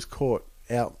reckon he was caught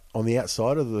out on the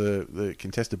outside of the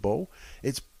contested ball.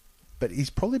 But he's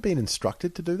probably been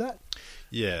instructed to do that.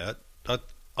 Yeah,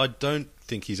 I don't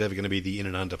think he's ever going to be the in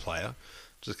and under player,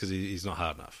 just because he's not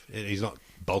hard enough. He's not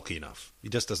bulky enough. He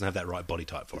just doesn't have that right body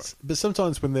type for it. But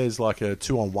sometimes when there's like a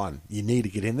 2-on-1, you need to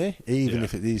get in there, even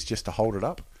if it is just to hold it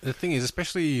up. the thing is,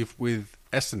 especially with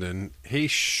Essendon, he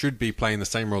should be playing the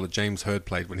same role that James Hird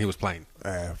played when he was playing.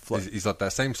 He's like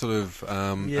that same sort of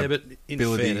But in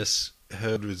ability. fairness,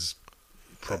 Hird was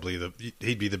probably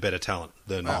he'd be the better talent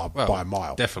than By a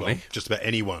mile. Definitely. well, just about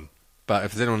anyone. But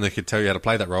if there's anyone that could tell you how to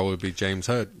play that role, it would be James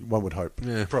Hird. One would hope.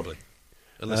 Yeah. Probably.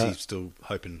 Unless he's still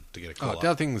hoping to get a call The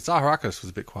other thing, Zaharakis was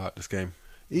a bit quiet this game.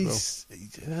 He's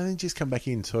just come back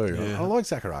in too. Yeah. I like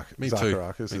Zacharakis. Me too.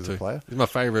 Zacharakis Me as too. a player. He's my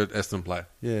favourite Essendon player.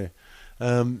 Yeah.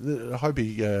 I hope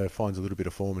he finds a little bit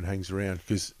of form and hangs around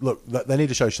because look, they need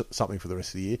to show something for the rest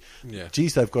of the year. Yeah.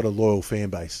 Geez, they've got a loyal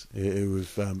fan base. It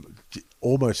was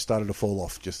almost started to fall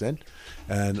off just then,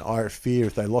 and I fear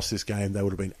if they lost this game, they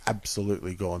would have been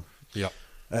absolutely gone. Yep.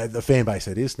 The fan base,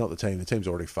 that is, not the team. The team's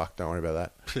already fucked. Don't worry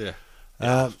about that. Yeah.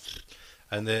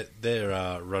 And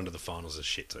their run to the finals is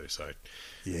shit too. So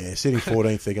Yeah, sitting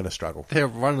 14th, they're going to struggle. Their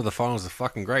run to the finals is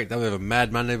fucking great. They would have a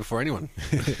mad Monday before anyone.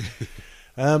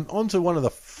 On to one of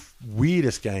the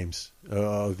weirdest games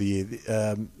of the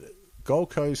year. Gold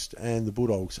Coast and the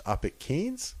Bulldogs up at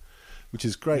Cairns, which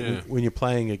is great when you're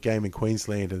playing a game in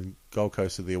Queensland and Gold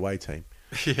Coast are the away team.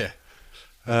 Yeah.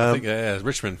 I think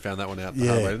Richmond found that one out the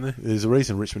hard way, didn't they? There's a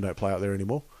reason Richmond don't play out there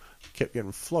anymore. Kept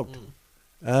getting flogged.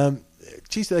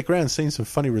 Geez, that ground's seen some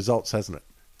funny results, hasn't it?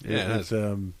 Yeah, it has.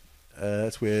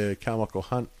 That's where Carmichael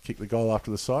Hunt kicked the goal after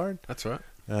the siren. That's right.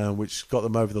 Which got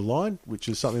them over the line, which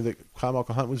is something that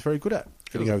Carmichael Hunt was very good at,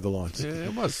 getting over the lines. Yeah,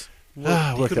 it was. he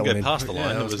worked couldn't that go one past in. the line.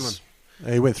 Yeah, It that was was,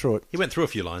 He went through it. he went through a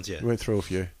few lines, yeah. He went through a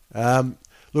few.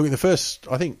 Look, in the first,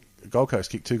 I think Gold Coast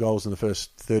kicked 2 goals in the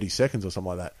first 30 seconds or something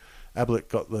like that. Ablett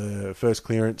got the first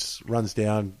clearance, runs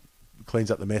down, cleans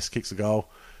up the mess, kicks a goal.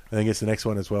 and then gets the next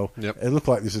one as well. Yep. It looked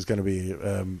like this is going to be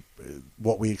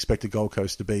what we expected Gold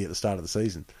Coast to be at the start of the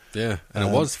season. Yeah, and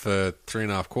it was for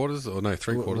 3.5 quarters, or no,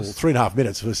 3 quarters. Well, 3.5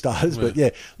 minutes for starters, but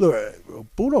yeah,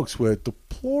 look, Bulldogs were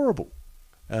deplorable.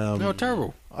 They were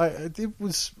terrible. It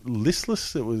was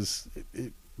listless.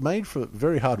 It made for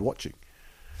very hard watching.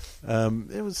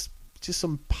 There was just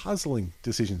some puzzling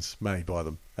decisions made by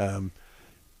them. And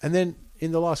then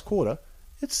in the last quarter,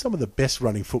 it's some of the best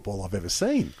running football I've ever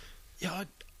seen. Yeah,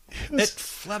 it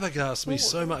flabbergasts me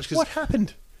so much. 'Cause what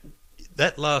happened?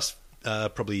 that last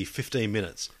probably 15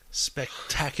 minutes,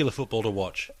 spectacular football to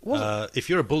watch. Was If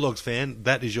you're a Bulldogs fan,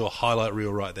 that is your highlight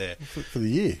reel right there. For the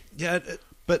year. Yeah,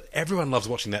 but everyone loves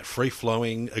watching that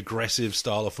free-flowing, aggressive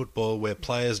style of football where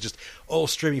players just all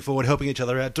streaming forward, helping each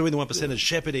other out, doing the 1%ers,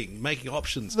 shepherding, making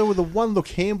options. There were the one-look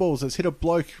handballs that's hit a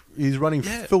bloke. He's running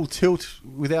full tilt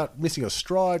without missing a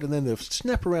stride, and then the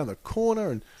snap around the corner.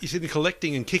 And You see them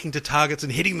collecting and kicking to targets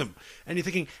and hitting them. And you're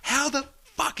thinking, how the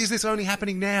fuck is this only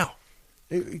happening now?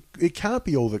 it can't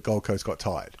be all that Gold Coast got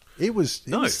tired. It was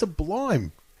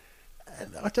sublime.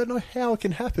 And I don't know how it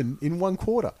can happen in one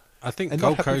quarter. I think And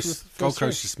Gold not happen Coast for the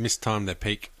first just mistimed their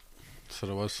peak. That's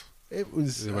what it was. It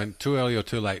was. They went too early or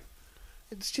too late.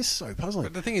 It's just so puzzling.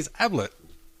 But the thing is, Ablett,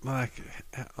 I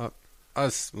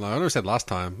never said last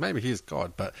time, maybe he's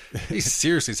God, but he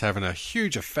seriously is having a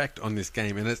huge effect on this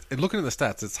game. And looking at the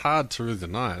stats, it's hard to really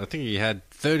deny it. I think he had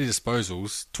 30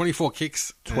 disposals, 24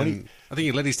 kicks, 20. And I think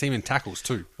he led his team in tackles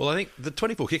too. Well, I think the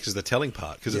 24 kicks is the telling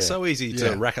part because it's so easy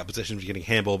to rack up possessions. You're getting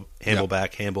handball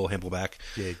back, handball back.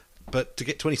 Yeah. But to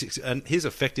get 26, and his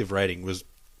effective rating was,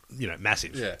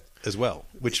 massive as well,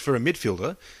 which for a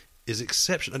midfielder is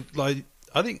exceptional. Like,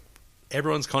 I think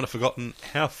everyone's kind of forgotten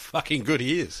how fucking good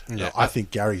he is. Yeah, I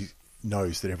think Gary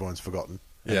knows that everyone's forgotten.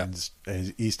 Yeah.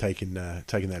 And he's taken that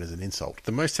as an insult.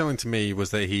 The most telling to me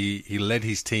was that he led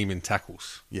his team in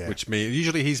tackles. Yeah. Which means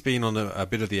usually he's been on a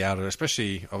bit of the outer,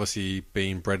 especially obviously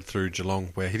being bred through Geelong,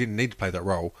 where he didn't need to play that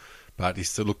role, but he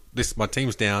still my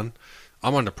team's down.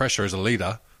 I'm under pressure as a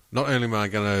leader. Not only am I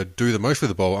going to do the most with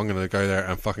the ball, I'm going to go there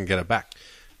and fucking get it back.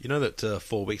 You know that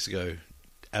 4 weeks ago,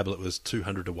 Ablett was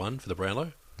 200 to 1 for the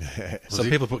Brownlow. Some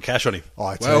people put cash on him. Oh,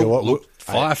 I tell you what, look,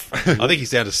 Fife. I think he's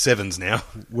down to 7s now.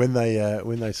 When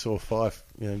they saw Fife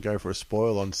go for a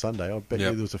spoil on Sunday, I bet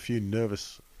you there was a few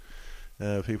nervous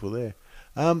people there.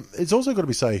 It's also got to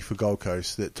be said for Gold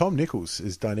Coast that Tom Nichols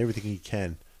has done everything he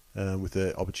can with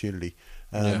the opportunity.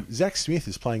 Zach Smith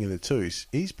is playing in the twos.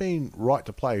 He's been right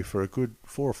to play for a good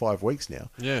 4 or 5 weeks now.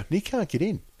 Yeah. And he can't get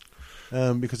in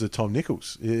because of Tom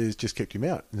Nichols. It's just kept him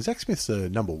out. And Zach Smith's a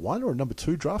number 1 or a number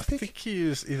 2 draft pick? I think he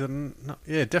is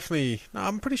definitely. No,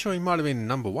 I'm pretty sure he might have been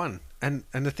number 1. And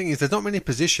the thing is, there's not many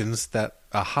positions that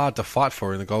are hard to fight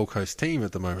for in the Gold Coast team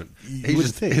at the moment. He's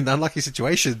just in an unlucky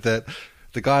situation that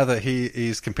the guy that he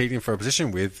is competing for a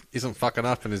position with isn't fucking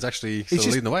up and is actually sort of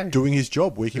leading the way. Doing his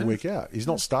job week in, week out. He's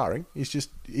not starring.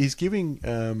 He's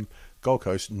giving Gold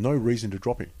Coast no reason to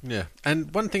drop him. Yeah.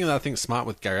 And one thing that I think is smart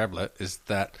with Gary Ablett is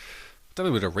that I've done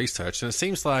a bit of research, and it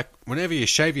seems like whenever you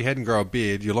shave your head and grow a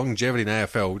beard, your longevity in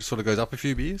AFL just sort of goes up a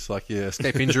few years. Like you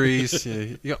escape injuries.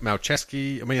 you got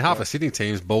Malcheski. I mean, half a Sydney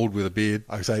team's bald with a beard.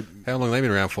 I would say, how long have they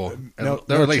been around for?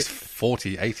 They're at least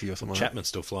 40, 80 or something. Chapman's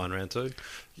still flying around too.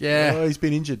 Yeah. He's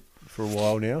been injured for a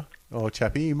while now. Oh,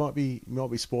 Chappie, you might be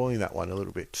spoiling that one a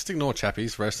little bit. Just ignore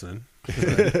Chappie's for Essendon.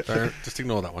 Just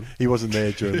ignore that one. He wasn't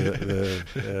there during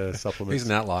the supplements. He's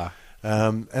an outlier.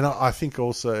 And I think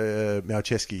also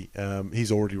Malcheski,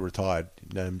 he's already retired.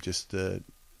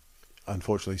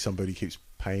 Unfortunately, somebody keeps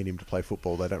paying him to play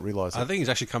football. They don't realise that. I think he's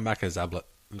actually come back as Ablett.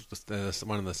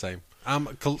 One and the same.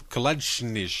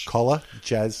 Kolajnish. Collar,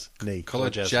 Jazz, Knee.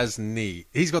 Jazz Knee.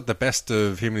 He's got the best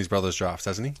of him and his brother's drafts,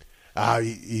 hasn't he?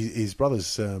 His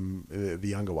brother's the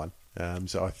younger one.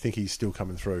 So I think he's still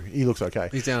coming through. He looks okay.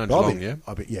 He's down in Geelong,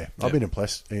 I've been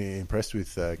impressed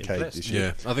with Cade this year.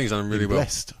 Yeah, I think he's done really well.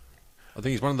 Blessed. I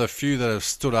think he's one of the few that have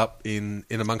stood up in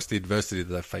amongst the adversity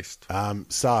that they've faced.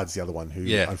 Sard's the other one who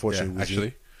unfortunately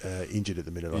was injured at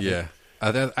the minute.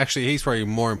 I think. Actually, he's probably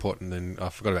more important than... I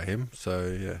forgot about him. So,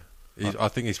 yeah. I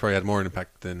think he's probably had more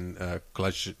impact than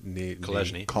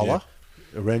Kolajny. Collar,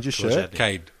 around your shirt.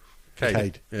 Cade.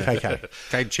 KK.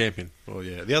 Cade champion. Well,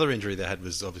 yeah. The other injury they had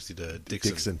was obviously to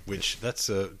Dixon. Which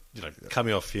that's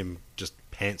coming off him just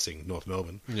pantsing North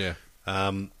Melbourne. Yeah.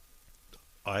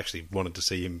 I actually wanted to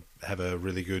see him have a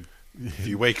really good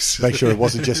few weeks. Make sure it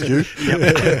wasn't just you.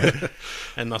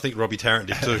 And I think Robbie Tarrant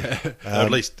did too. Or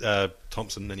at least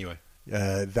Thompson, anyway.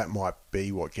 that might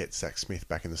be what gets Zach Smith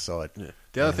back in the side. Yeah.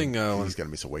 The other thing he's going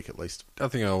to miss a week at least. The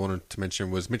other thing I wanted to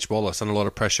mention was Mitch Wallace under a lot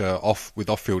of pressure with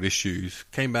off-field issues.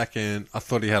 Came back and I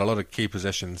thought he had a lot of key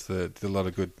possessions that did a lot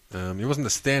of good. He wasn't a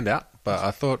standout, but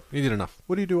I thought he did enough.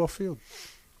 What do you do off-field?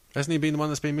 Hasn't he been the one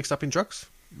that's been mixed up in drugs?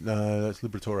 No, that's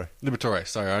Liberatore. Liberatore,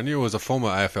 sorry. I knew it was a former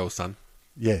AFL son.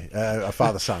 Yeah, a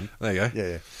father-son. There you go.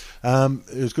 Yeah.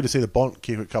 It was good to see the Bont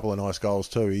kick a couple of nice goals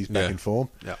too. He's back in form.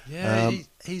 Yeah,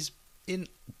 he's in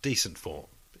decent form.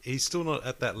 He's still not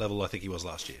at that level I think he was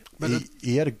last year. But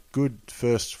he had a good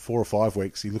first 4 or 5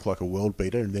 weeks. He looked like a world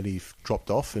beater, and then he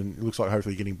dropped off, and it looks like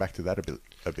hopefully getting back to that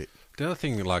a bit. The other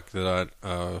thing that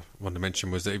I wanted to mention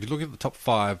was that if you look at the top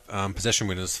 5 possession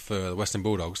winners for the Western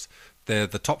Bulldogs, they're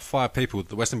the top 5 people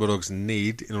the Western Bulldogs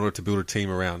need in order to build a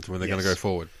team around when they're going to go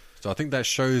forward. So I think that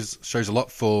shows a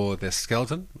lot for their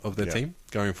skeleton of their team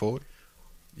going forward.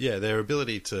 Yeah, their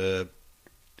ability to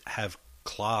have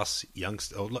class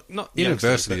youngsters, or not in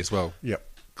adversity as well. Yep,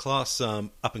 class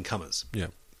up and comers. Yeah,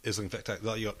 is in fact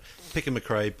like you got Picken,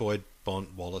 McRae, Boyd,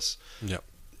 Bont, Wallace. Yep,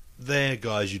 they're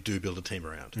guys you do build a team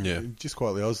around. Yeah, just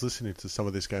quietly, I was listening to some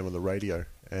of this game on the radio,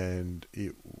 and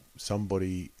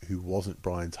somebody who wasn't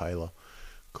Brian Taylor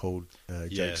called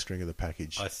Jake Stringer the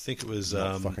package. I think it was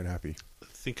not fucking happy.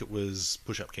 I think it was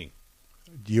Push Up King.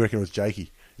 Do you reckon it was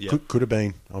Jakey? Yeah. Could have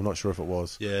been. I'm not sure if it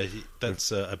was. Yeah,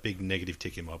 that's a big negative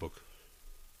tick in my book.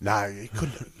 No, it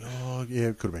couldn't. Oh, yeah,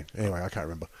 it could have been. Anyway, I can't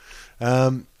remember.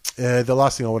 The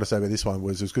last thing I want to say about this one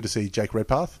was it was good to see Jake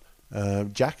Redpath,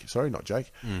 kick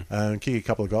a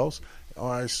couple of goals.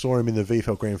 I saw him in the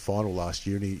VFL Grand Final last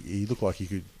year, and he looked like he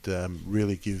could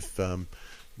really give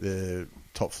the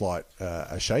top flight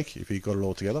a shake if he got it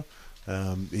all together.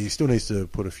 He still needs to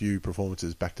put a few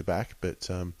performances back to back, but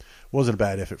wasn't a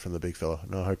bad effort from the big fella.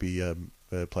 And I hope he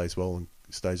plays well and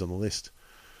stays on the list.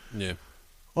 Yeah.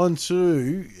 On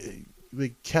to the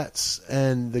Cats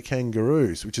and the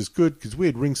Kangaroos, which is good because we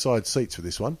had ringside seats for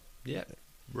this one. Yeah,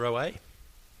 row A.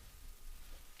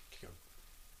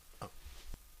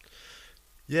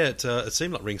 Yeah, it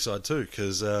seemed like ringside too,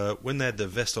 because when they had the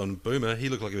vest on Boomer, he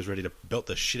looked like he was ready to belt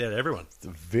the shit out of everyone. It's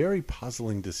a very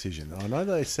puzzling decision. I know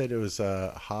they said it was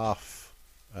a half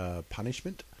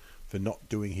punishment for not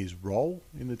doing his role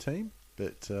in the team,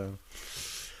 but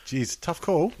geez, tough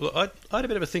call. Well, I had a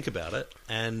bit of a think about it,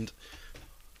 and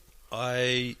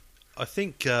I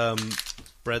think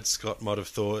Brad Scott might have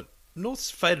thought North's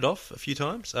faded off a few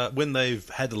times. When they've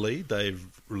had the lead, they've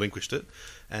relinquished it.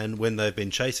 And when they've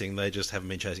been chasing, they just haven't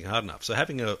been chasing hard enough. So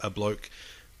having a bloke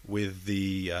with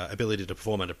the ability to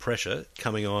perform under pressure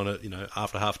coming on at,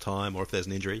 after half time or if there's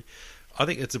an injury, I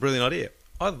think it's a brilliant idea.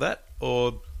 Either that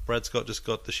or Brad Scott just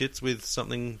got the shits with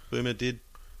something Boomer did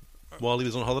while he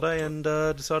was on holiday and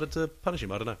decided to punish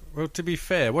him. I don't know. Well, to be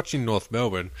fair, watching North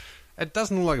Melbourne, it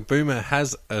doesn't look like Boomer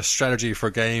has a strategy for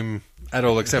a game at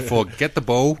all, except for get the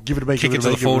ball, give it to me, kick it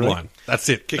to the forward line. That's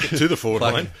it. Kick it to the forward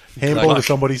line. Handball to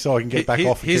somebody so I can get back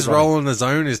off. His role in the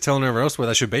zone is telling everyone else where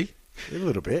they should be. A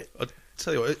little bit. I'll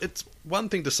tell you what, it's one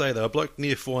thing to say, though, a bloke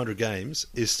near 400 games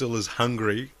is still as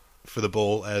hungry for the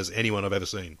ball as anyone I've ever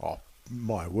seen. Oh,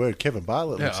 my word. Kevin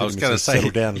Bartlett. Yeah, I was going to say,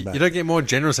 you don't get more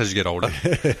generous as you get older.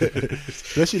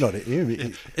 Especially not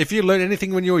him. If you learn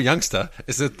anything when you're a youngster,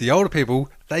 it's that the older people,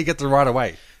 they get the right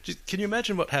away. Can you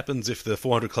imagine what happens if the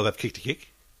 400 club have kick to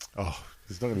kick? Oh,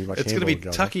 there's not going to be much. It's going to be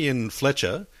Tucky and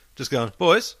Fletcher just going,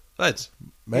 boys, lads,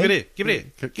 give it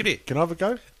here. Can I have a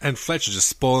go? And Fletcher just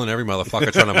spoiling every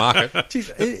motherfucker trying to mark it.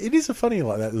 Jeez, it is a funny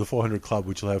like that, the 400 club,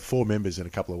 which will have 4 members in a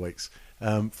couple of weeks.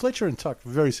 Fletcher and Tuck,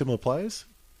 very similar players.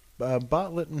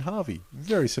 Bartlett and Harvey,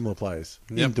 very similar players.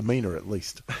 In demeanour, at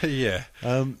least. Yeah.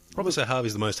 Probably say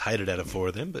Harvey's the most hated out of 4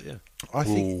 of them, but yeah. I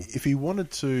think if he wanted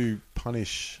to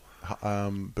punish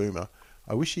Boomer,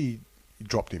 I wish he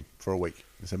dropped him for a week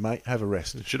and said, mate, have a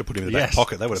rest. Should have put him in the back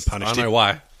pocket. They would have punished him. I know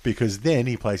why. Because then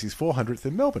he plays his 400th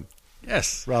in Melbourne.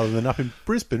 Yes. Rather than up in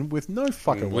Brisbane with no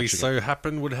fucker we so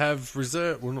happen would have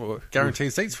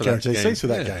guaranteed seats for that game. Guaranteed seats for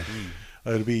that game.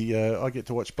 It'll be. I get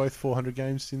to watch both 400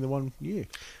 games in the 1 year.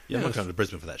 Yeah, I'm not going to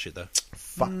Brisbane for that shit, though.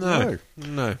 Fuck no.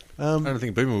 I don't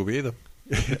think Boomer will be either.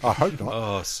 I hope not.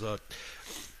 Oh, so...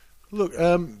 Look,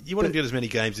 you want to get as many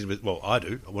games in. Well, I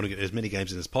do. I want to get as many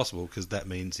games in as possible because that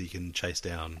means he can chase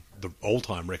down the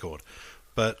all-time record.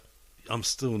 But I'm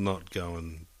still not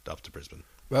going up to Brisbane.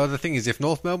 Well, the thing is, if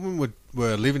North Melbourne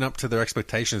were living up to their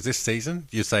expectations this season,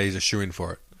 you'd say he's a shoo-in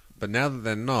for it. But now that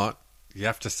they're not, you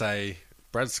have to say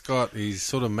Brad Scott. He's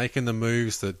sort of making the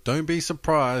moves that don't be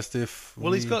surprised if.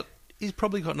 Well, he's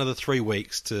probably got another 3 or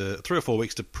 4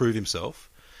 weeks to prove himself,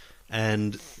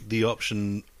 and the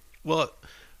option. Well,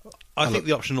 I think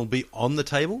the option will be on the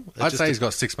table. I'd say he's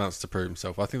got 6 months to prove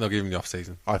himself. I think they'll give him the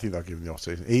off-season. I think they'll give him the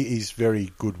off-season. He's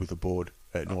very good with the board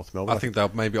at North Melbourne. I think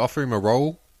they'll maybe offer him a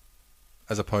role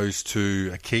as opposed to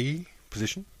a key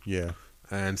position. Yeah.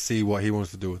 And see what he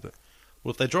wants to do with it.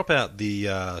 Well, if they drop out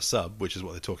the sub, which is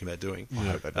what they're talking about doing,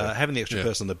 having the extra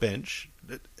person on the bench,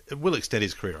 it will extend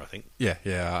his career, I think. Yeah,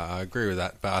 I agree with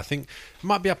that. But I think it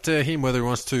might be up to him whether he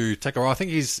wants to take a role. I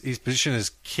think his position as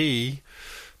key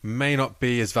may not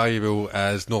be as valuable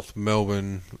as North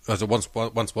Melbourne, as it once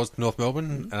was North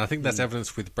Melbourne. And I think that's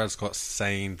evidence with Brad Scott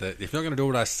saying that if you're not going to do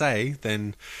what I say,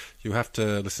 then you have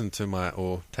to listen to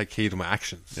or take heed of my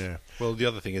actions. Yeah. Well, the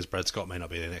other thing is Brad Scott may not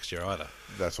be there next year either.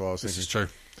 That's what I was thinking. This is true.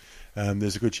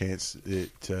 There's a good chance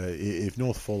that if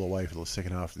North fall away for the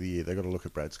second half of the year, they've got to look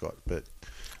at Brad Scott. But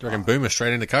I reckon Boomer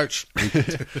straight into coach.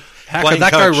 How could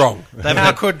that go wrong?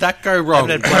 How could that go wrong?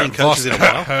 Haven't had playing coaches in a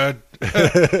while.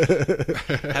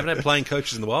 Haven't had playing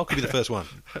coaches in a while. Could be the first one.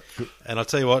 And I'll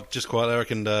tell you what, just quietly, I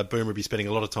reckon Boomer would be spending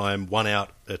a lot of time one out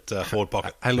at forward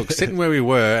pocket. Hey, look, sitting where we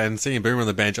were and seeing Boomer on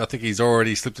the bench, I think he's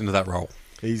already slipped into that role.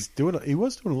 He was doing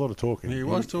a lot of talking. He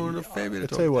was doing a fair bit of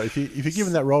talking. I tell you what, if you're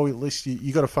given that role, at least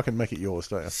you got to fucking make it yours,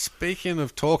 don't you? Speaking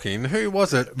of talking, who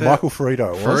was it? Michael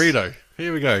Ferrito. Ferrito.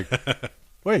 Here we go.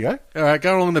 There you go. All right,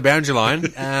 going along the boundary line.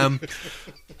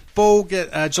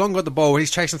 Geelong got the ball.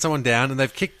 He's chasing someone down, and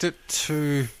they've kicked it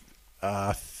to.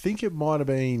 I think it might have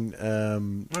been.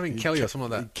 Kelly or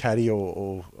something like that. Caddy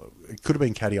or it could have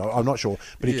been Caddy. I'm not sure,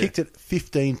 but he kicked it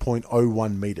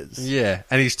 15.01 meters. Yeah,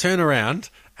 and he's turned around,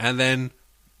 and then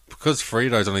because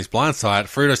Frito's on his blind side,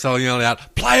 Frito's started yelling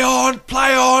out, "Play on,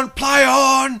 play on, play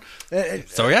on!"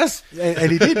 So he has, and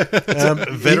he did.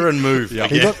 Veteran move. He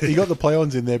got the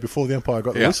play-ons in there before the umpire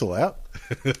got the whistle out,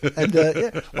 and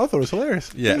I thought it was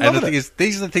hilarious. Yeah, and the thing is,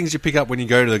 these are the things you pick up when you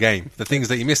go to the game. The things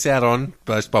that you miss out on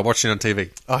by watching on TV.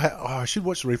 I should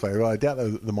watch the replay. I doubt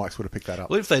the mics would have picked that up.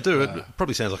 Well, if they do, it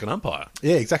probably sounds like an umpire.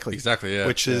 Yeah, exactly. Exactly, yeah.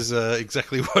 Which is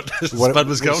exactly what Spud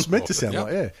was going for. It's meant to sound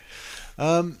like,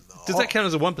 yeah. Does that count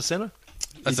as a 1%er?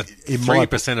 That's a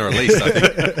 3%er at least, I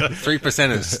think.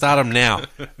 3%ers. Start them now.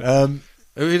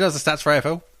 Who does the stats for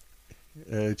AFL?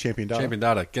 Champion Data. Champion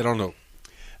Data. Get on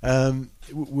it.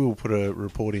 We'll put a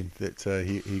report in that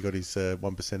he got his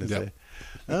 1%ers there.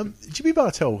 Jimmy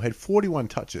Bartell had 41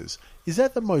 touches. Is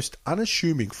that the most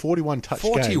unassuming 41 touch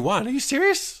 41? Are you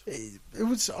serious? It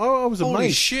was. I was amazed.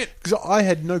 Holy shit. Because I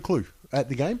had no clue at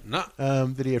the game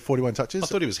that he had 41 touches. I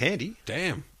thought he was handy.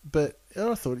 Damn. But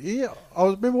I thought, I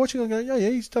remember watching and going,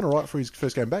 he's done all right for his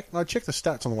first game back. And I checked the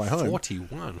stats on the way home.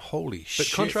 41, holy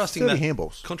shit. But contrasting 30 that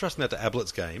handballs. Contrasting that to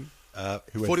Ablett's game, Who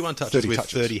had 41 touches 30 with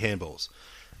touches. 30 handballs.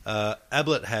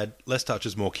 Ablett had less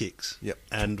touches, more kicks,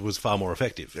 and was far more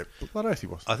effective. Yep. Blood oath he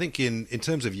was. I think in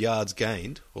terms of yards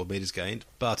gained, or metres gained,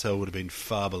 Bartel would have been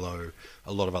far below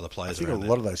a lot of other players I think around a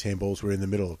lot of those handballs were in the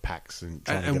middle of packs.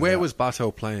 And where was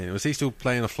Bartel playing? Was he still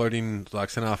playing a floating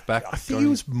centre-half back? I think he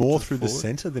was more through the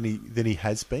centre than he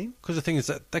has been. Because the thing is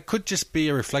that could just be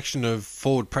a reflection of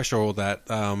forward pressure or that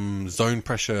zone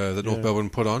pressure that North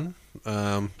Melbourne put on.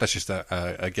 That's just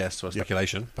a guess or a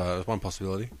speculation, but it's one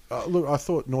possibility. Look, I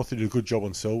thought North did a good job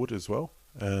on Selwood as well.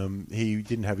 He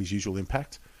didn't have his usual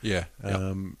impact. Yeah.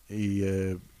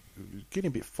 He getting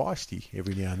a bit feisty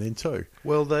every now and then too.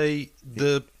 Well, there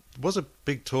was a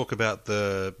big talk about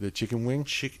the chicken wing.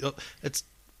 It's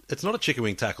not a chicken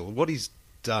wing tackle. What he's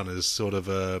done is sort of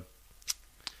a...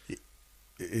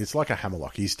 It's like a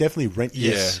hammerlock. He's definitely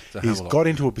He's got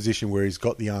into a position where he's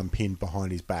got the arm pinned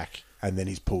behind his back, and then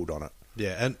he's pulled on it.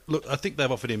 Yeah, and look, I think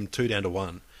they've offered him 2 down to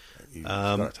 1. You've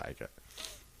got to take it.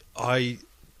 I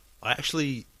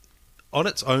actually, on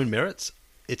its own merits,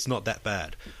 it's not that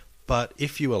bad. But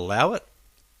if you allow it,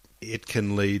 it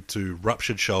can lead to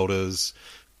ruptured shoulders,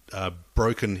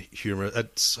 broken humerus,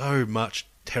 so much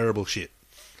terrible shit.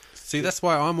 See, that's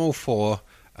why I'm all for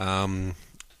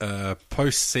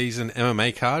post-season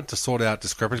MMA card to sort out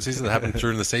discrepancies that happen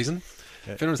during the season.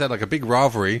 If anyone's had like a big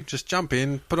rivalry, just jump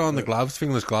in, put on the gloves,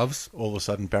 fingerless gloves. All of a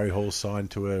sudden, Barry Hall's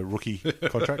signed to a rookie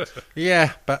contract.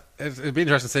 Yeah, but it'd be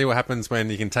interesting to see what happens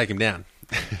when you can take him down.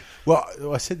 Well,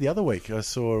 I said the other week, I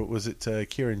saw, was it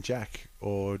Kieran Jack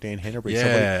or Dan Hennery? Yes.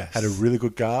 Somebody had a really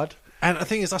good guard. And the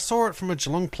thing is, I saw it from a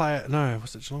Geelong player. No,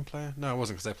 was it Geelong player? No, it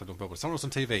wasn't because they played on Melbourne. Someone was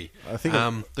on TV. I think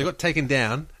they got taken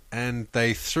down and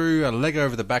they threw a leg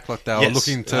over the back like they were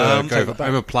looking to go for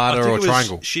omoplata or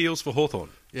triangle. Shields for Hawthorn.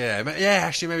 Yeah,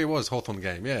 actually maybe it was Hawthorn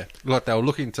game, yeah. Like they were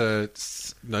looking to,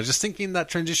 just sink in that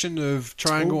transition of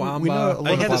triangle, armbar.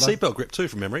 They had a seatbelt grip too,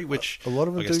 from memory, which a lot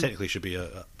of them I guess technically should be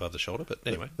above the shoulder, but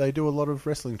anyway. They do a lot of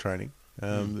wrestling training.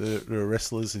 There are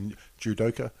wrestlers and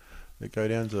judoka that go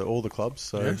down to all the clubs,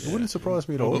 so it wouldn't surprise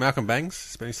me at all. Malcolm Banks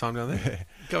spent his time down there.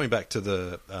 Going back to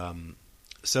the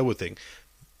Selwood thing,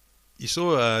 you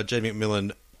saw Jamie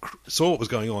McMillan saw what was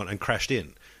going on and crashed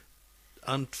in.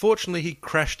 Unfortunately, he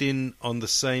crashed in on the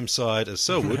same side as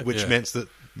Selwood, which meant that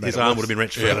his arm would have been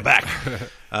wrenched further back.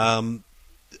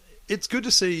 It's good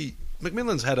to see.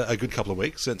 McMillan's had a good couple of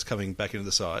weeks since coming back into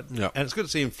the side, and it's good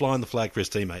to see him flying the flag for his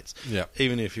teammates,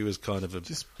 even if he was kind of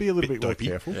just be a little bit more dopey.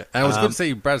 careful. And it was good to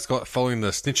see Brad Scott following the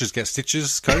snitches get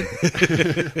stitches code.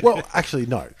 Well, actually,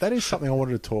 no, that is something I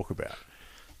wanted to talk about.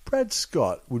 Brad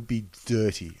Scott would be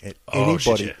dirty at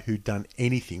anybody who'd done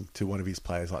anything to one of his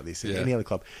players like this in any other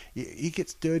club. He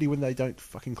gets dirty when they don't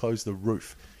fucking close the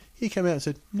roof. He came out and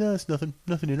said, "No, it's nothing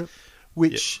in it."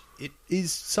 Which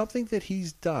is something that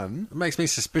he's done. It makes me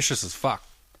suspicious as fuck.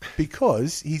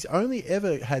 Because he's only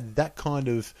ever had that kind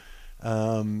of,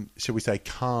 shall we say,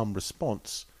 calm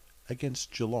response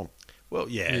against Geelong. Well,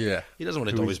 he doesn't want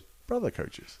to do his brother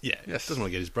coaches. Yeah, doesn't want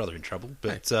to get his brother in trouble.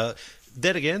 But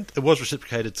then again, it was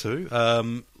reciprocated too.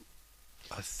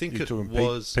 I think it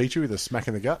was Petrie with a smack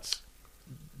in the guts.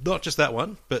 Not just that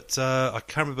one, but I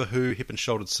can't remember who hip and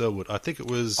shouldered Selwood. I think it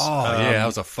was... that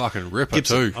was a fucking ripper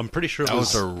Gibson. too. I'm pretty sure that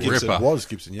was a Gibson. ripper. It was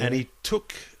Gibson, yeah. And he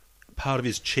took part of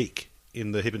his cheek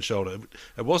in the hip and shoulder.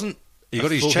 It wasn't... He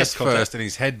got his chest first and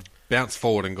his head bounced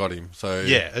forward and got him. So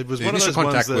it was the one of initial those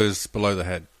contact ones that, was below the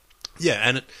head. Yeah,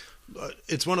 and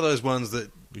it's one of those ones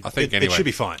that... I think it should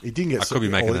be fine. He didn't get I could be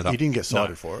making that up. He didn't get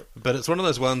cited for it. But it's one of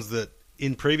those ones that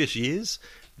in previous years,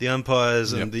 the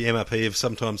umpires and the MRP have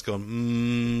sometimes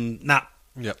gone, nah.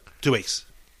 Yep. 2 weeks.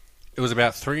 It was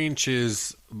about 3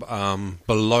 inches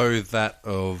below that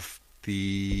of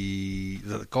the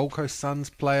Gold Coast Suns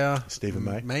player. Stephen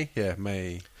May?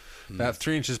 May. About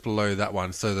 3 inches below that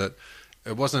one, so that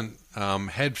it wasn't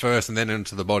head first and then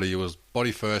into the body. It was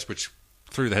body first, which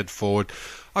threw the head forward.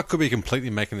 I could be completely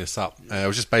making this up. It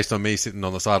was just based on me sitting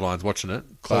on the sidelines watching it.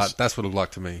 But that's what it looked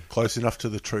like to me. Close enough to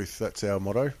the truth. That's our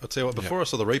motto. I'll tell you what, before I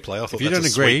saw the replay, I thought if you that's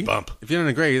don't a agree, sweet bump. If you don't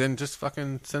agree, then just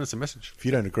fucking send us a message. If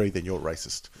you don't agree, then you're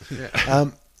racist.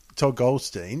 Todd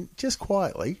Goldstein, just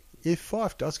quietly, if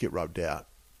Fife does get rubbed out,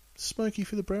 Smokey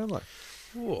for the Brownlow.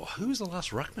 Oh, who was the last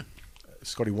ruckman?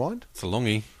 Scotty Wind? It's a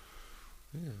longie.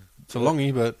 Yeah. It's a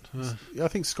longie, but... I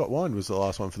think Scott Wind was the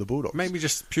last one for the Bulldogs. Maybe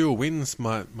just pure wins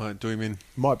might do him in.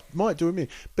 Might do him in.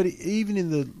 But even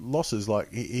in the losses,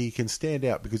 like he can stand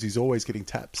out because he's always getting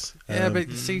taps. Yeah,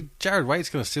 but see, Jared Waite's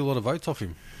going to steal a lot of votes off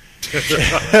him.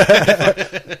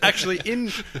 Actually,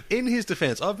 in his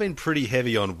defence, I've been pretty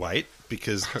heavy on Waite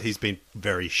because he's been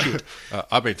very shit.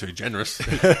 I've been too generous.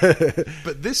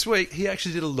 But this week, he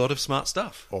actually did a lot of smart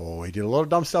stuff. Oh, he did a lot of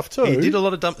dumb stuff too. He did a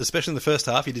lot of dumb, especially in the first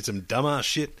half. He did some dumb-ass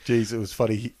shit. Jeez, it was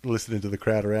funny listening to the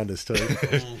crowd around us too.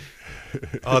 There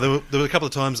were a couple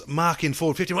of times, Mark in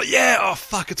forward 50, I'm like, yeah, oh,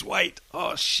 fuck, it's Waite.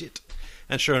 Oh, shit.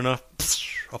 And sure enough,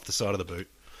 off the side of the boot.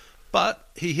 But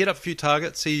he hit up a few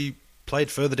targets. He played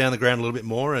further down the ground a little bit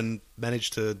more and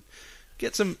managed to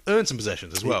earn some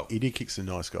possessions as well. He did kick some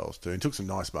nice goals too and took some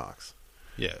nice marks.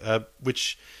 Yeah,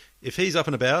 which, if he's up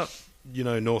and about,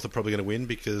 North are probably going to win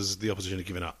because the opposition have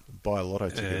given up. Buy a lotto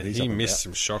ticket. He missed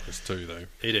some shockers too, though.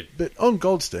 He did. But on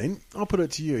Goldstein, I'll put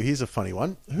it to you. Here's a funny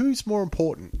one. Who's more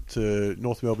important to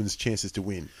North Melbourne's chances to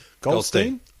win?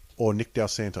 Goldstein or Nick Del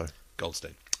Santo?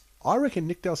 Goldstein. I reckon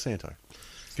Nick Del Santo.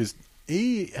 Because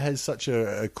he has such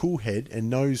a cool head and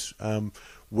knows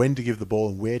when to give the ball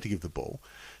and where to give the ball.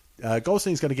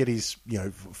 Goldstein's going to get his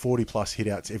 40-plus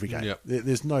hit-outs every game. Yep.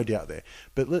 There's no doubt there.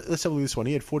 But let's have a look at this one.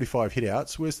 He had 45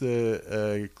 hit-outs. Where's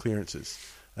the clearances?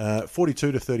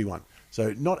 42 to 31.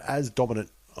 So not as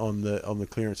dominant on the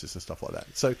clearances and stuff like that.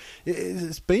 So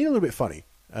it's been a little bit funny.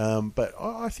 But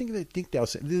I think that Nick Dale,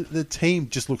 the team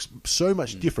just looks so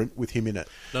much different with him in it.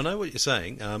 I know what you're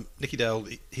saying. Nicky Dale,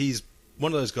 he's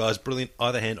one of those guys, brilliant,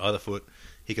 either hand, either foot,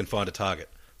 he can find a target.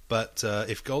 But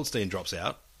if Goldstein drops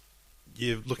out,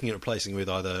 you're looking at replacing with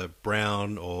either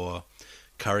Brown or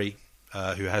Curry,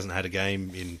 who hasn't had a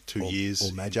game in 2 years.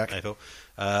 Or Majak.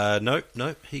 AFL.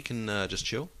 No, he can just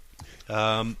chill.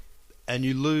 And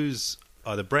you lose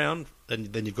either Brown,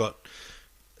 and then you've got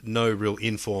no real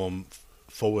inform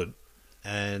forward,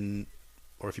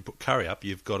 or if you put Curry up,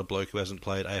 you've got a bloke who hasn't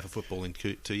played AFL football in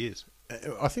 2 years.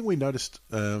 I think we noticed,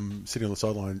 sitting on the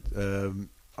sideline,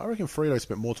 I reckon Frito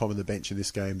spent more time on the bench in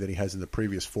this game than he has in the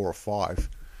previous 4 or 5.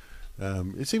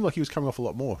 It seemed like he was coming off a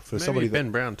lot more for somebody.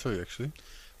 Ben Brown too, actually.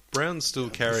 Brown's still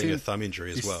carrying a thumb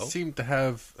injury as well. He seemed to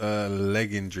have a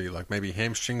leg injury, like maybe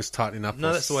hamstrings tightening up.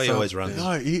 No, that's the way he always runs.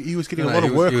 No, he was getting a lot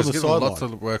of work on the sideline. Lots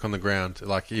of work on the ground.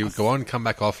 Like he would go on, come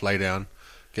back off, lay down,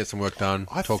 get some work done,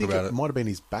 I talk think about it. might have been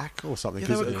his back or something. Yeah,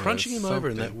 they were 'cause, crunching him over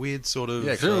in something. that weird sort of...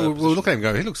 Yeah, 'cause we'll look at him and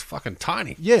go, he looks fucking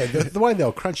tiny. yeah, the way they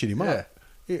were crunching him Yeah. up,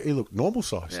 he looked normal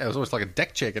size. Yeah, it was almost like a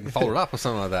deck chair getting folded up or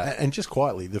something like that. And just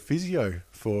quietly, the physio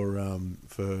for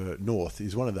North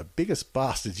is one of the biggest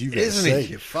bastards you've ever Isn't seen.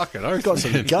 he? You fucking He's oath, got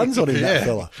some man. guns on him, that Yeah.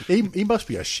 fella. He must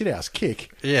be a shithouse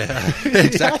kick. Yeah, He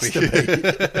exactly. has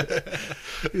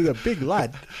to be. He's a big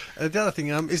lad. The other thing,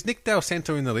 is Nick Dal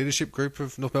Santo in the leadership group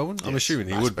of North Melbourne? I'm assuming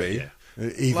he would be.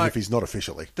 Even Like- if he's not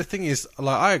officially. The thing is,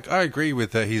 like, I agree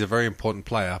with that he's a very important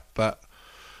player, but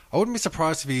I wouldn't be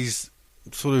surprised if he's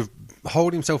sort of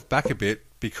holding himself back a bit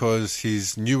because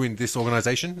he's new in this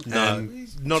organisation. No,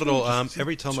 and not at all.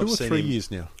 Every time 2 I've or seen 3 him...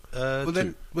 years now. well,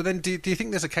 then, do you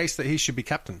think there's a case that he should be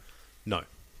captain? No.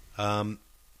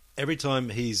 Every time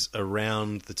he's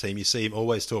around the team, you see him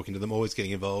always talking to them, always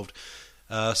getting involved.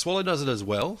 Swallow does it as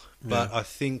well, but I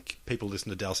think people listen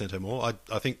to Dal Santo more.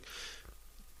 I think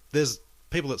there's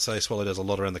people that say Swallow does a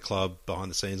lot around the club,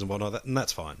 behind the scenes and whatnot, and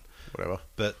that's fine. Whatever.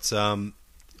 But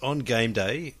on game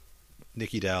day,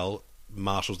 Nicky Dal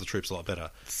marshals the troops a lot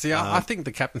better. See, I think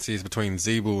the captaincy is between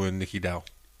Zeeble and Nicky Dal.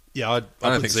 Yeah, I don't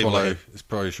put think Zeeble Swallow ahead.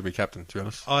 probably should be captain, to be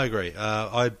honest. I agree.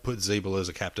 I'd put Zeeble as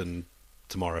a captain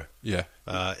tomorrow. Yeah.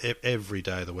 Every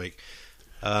day of the week.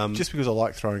 Just because I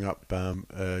like throwing up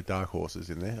dark horses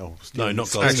in there. Oh, No, not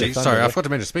stealing Actually, the thunder sorry, I there. forgot to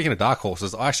mention, speaking of dark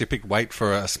horses, I actually picked weight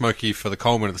for a Smoky for the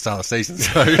Coleman at the start of the season.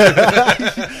 So,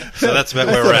 So that's about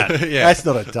where we're at. yeah. That's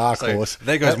not a dark So horse.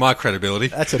 there goes my credibility.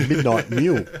 That's a midnight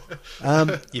mule.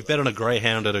 You bet on a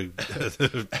greyhound at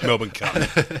a Melbourne Cup.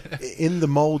 In the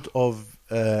mould of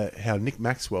how Nick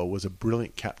Maxwell was a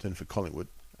brilliant captain for Collingwood,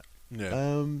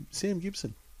 Yeah. Sam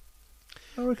Gibson,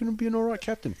 I reckon would be an all right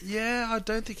captain. Yeah, I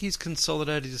don't think he's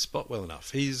consolidated his spot well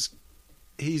enough. He's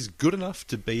good enough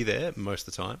to be there most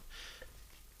of the time,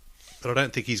 but I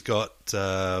don't think he's got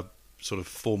sort of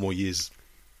 4 more years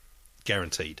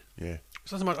guaranteed. Yeah.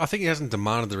 So much, I think he hasn't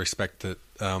demanded the respect that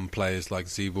players like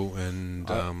Zeeble and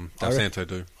Dal Santo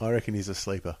do. I reckon he's a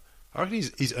sleeper. I reckon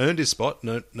he's earned his spot,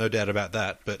 no doubt about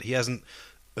that, but he hasn't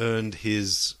earned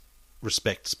his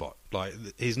respect spot. Like,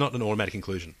 he's not an automatic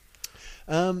inclusion.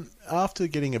 After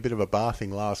getting a bit of a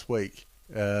bathing last week,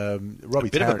 Robbie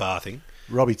Bit Tarrant, of a bathing.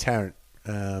 Robbie Tarrant,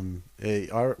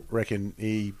 I reckon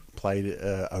he played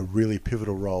a really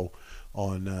pivotal role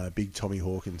on Big Tommy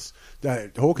Hawkins.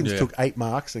 Hawkins Yeah. took 8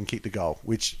 marks and kicked a goal,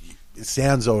 which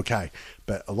sounds okay,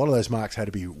 but a lot of those marks had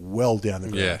to be well down the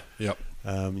ground. Yeah,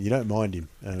 yep. You don't mind him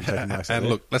taking marks. like And that.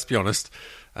 look, let's be honest,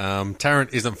 Tarrant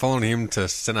isn't following him to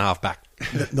centre half back.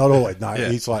 Not always. No, Yeah.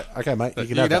 he's like, okay, mate, you You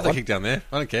can can have that the one. kick down there.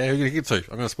 I don't care. Who are you going to kick it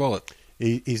to? I'm going to spoil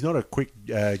it. He's not a quick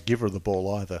giver of the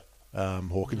ball either,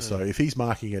 Hawkins. So if he's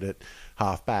marking it at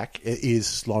half back, it is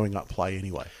slowing up play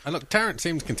anyway. And look, Tarrant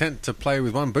seems content to play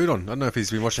with one boot on. I don't know if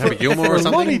he's been watching Happy Gilmore for or a lot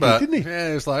something, he did, but didn't he? yeah,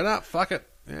 it's like, nah, fuck it.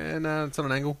 Yeah, no, it's on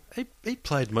an angle. He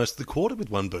played most of the quarter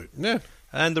with one boot. Yeah.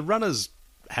 And the runners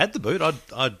had the boot.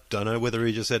 I don't know whether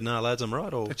he just said, "Nah, lads, I'm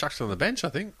right," or They chucked it on the bench, I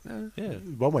think. Yeah. yeah,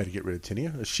 One way to get rid of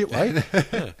Tinia, a shit way,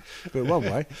 but one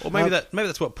way. or maybe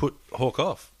that's what put Hawk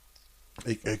off.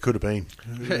 It could have been.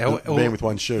 Yeah, or- Man with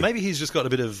one shoe. Maybe he's just got a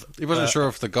bit of. He wasn't sure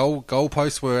if the goal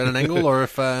posts were at an angle or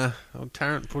if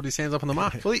Tarrant put his hands up on the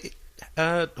mark. Well,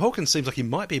 Hawkins seems like he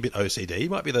might be a bit OCD. He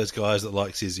might be those guys that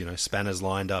likes his spanners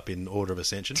lined up in order of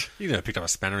ascension. He never picked up a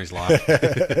spanner in his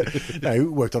life. No, he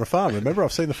worked on a farm. Remember,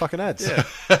 I've seen the fucking ads. Yeah,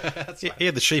 he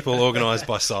had the sheep all organised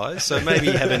by size. So maybe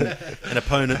having an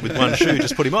opponent with one shoe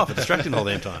just put him off and distract him the whole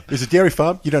damn time. It's a dairy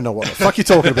farm. You don't know what the fuck you're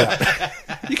talking about.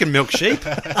 You can milk sheep.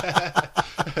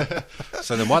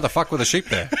 So then why the fuck were the sheep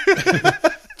there?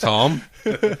 Tom?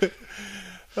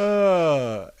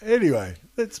 Anyway,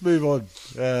 let's move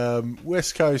on.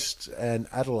 West Coast and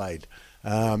Adelaide.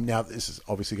 Now, this is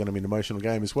obviously going to be an emotional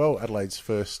game as well. Adelaide's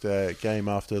first game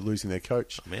after losing their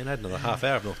coach. Man, I had another half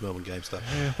hour of North Melbourne game stuff.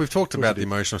 We've talked about the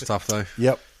emotional stuff, though.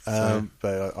 Yep.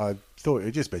 But I thought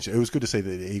it just mentioned it was good to see that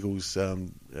the Eagles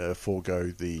forego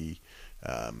the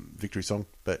victory song.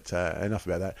 But enough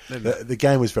about that. The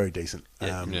game was very decent,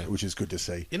 which is good to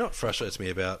see. You know what frustrates me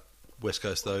about West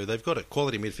Coast, though? They've got a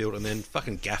quality midfield and then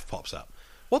fucking Gaff pops up.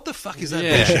 What the fuck is that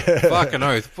bullshit? Yeah, fucking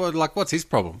oath. Well, like, what's his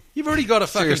problem? You've already got a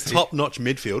fucking Seriously. top-notch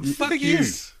midfield. Fuck He you.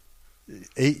 is.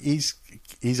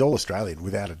 He's all Australian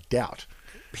without a doubt.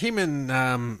 Him and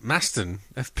Maston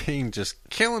have been just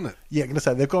killing it. Yeah, I'm going to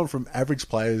say they've gone from average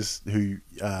players who,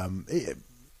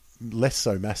 less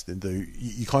so Maston, do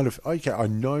you kind of, okay, I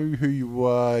know who you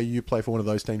are, you play for one of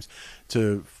those teams,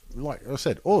 to, like I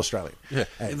said, all Australian. Yeah.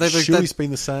 And They've- Shuey's been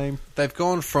the same. They've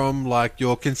gone from, like,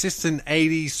 your consistent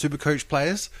 80s Supercoach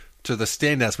players to the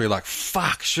standouts where you're like,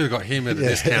 fuck, should have got him at a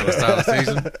discount at the start of the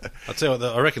season. I'll tell you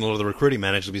what, I reckon a lot of the recruiting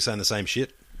managers will be saying the same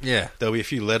shit. Yeah. There'll be a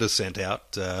few letters sent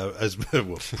out as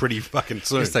well, pretty fucking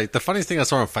soon. The funniest thing I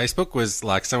saw on Facebook was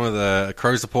like some of the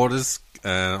Crow supporters.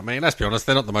 I mean, let's be honest,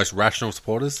 they're not the most rational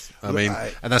supporters. I mean,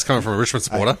 and that's coming from a Richmond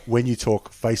supporter. When you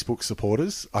talk Facebook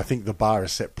supporters, I think the bar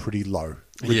is set pretty low,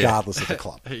 regardless of the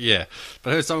club. Yeah. But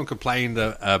I heard someone complained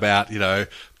about,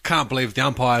 can't believe the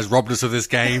umpires robbed us of this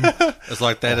game. It's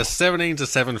like they had a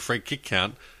 17-7 free kick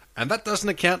count, and that doesn't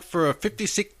account for a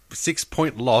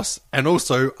 56-point loss and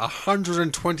also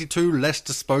 122 less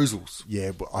disposals.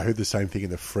 Yeah, but I heard the same thing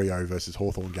in the Freo versus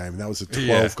Hawthorn game, and that was a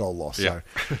 12-goal loss, Yeah.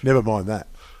 so never mind that.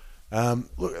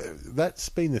 Look, that's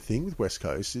been the thing with West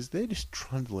Coast, is they're just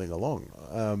trundling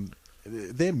along.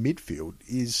 Their midfield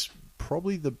is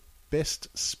probably the best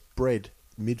spread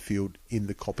midfield in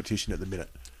the competition at the minute.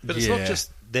 But it's not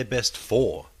just their best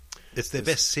 4. It's their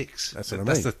best 6. That's what I mean.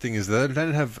 That's the thing, is they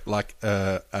don't have like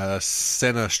a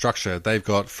centre structure. They've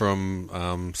got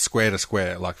from square to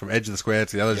square, like from edge of the square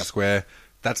to the other edge of the square.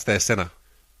 That's their centre.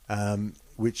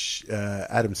 Which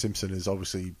Adam Simpson has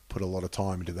obviously put a lot of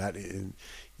time into that.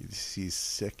 This is his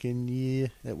second year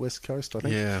at West Coast, I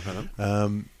think. Yeah, I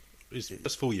know.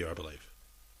 It's full year, I believe.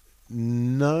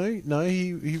 No,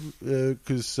 he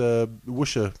because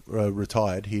Woosha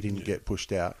retired, he didn't get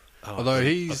pushed out. Although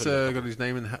he's got his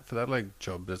name in the hat for the Adelaide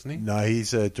job, doesn't he? No,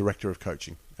 he's a director of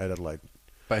coaching at Adelaide.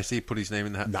 But has he put his name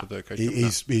in the hat for the coaching job?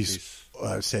 He's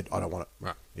said, I don't want it.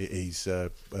 Right. He's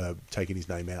taken his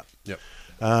name out. Yep.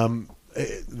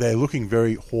 They're looking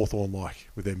very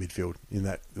Hawthorn-like with their midfield in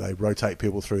that they rotate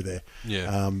people through there.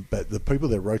 Yeah. But the people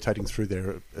they're rotating through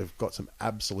there have got some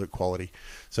absolute quality.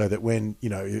 So that when,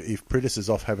 if Pritis is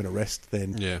off having a rest,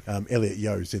 then Elliot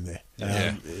Yeo's in there.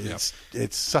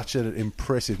 It's such an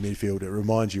impressive midfield. It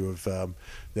reminds you of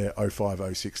their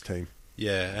 05-06 team.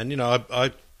 Yeah, and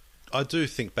I do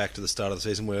think back to the start of the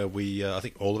season where I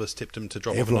think all of us tipped them to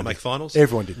drop off and not make finals.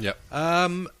 Everyone did. Yep.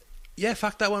 Yeah,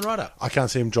 fuck that one right up. I can't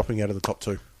see him dropping out of the top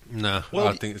 2. No, Well,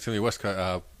 I think it's going to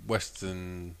be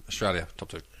Western Australia, top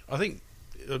 2. I think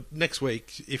next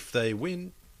week, if they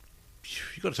win,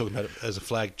 you've got to talk about it as a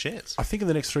flag chance. I think in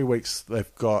the next 3 weeks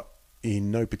they've got,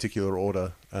 in no particular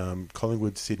order,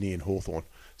 Collingwood, Sydney and Hawthorn.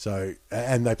 So,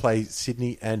 and they play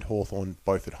Sydney and Hawthorn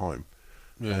both at home.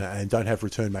 Yeah. And don't have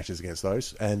return matches against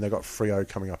those. And they've got Freo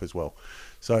coming up as well.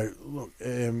 So, look,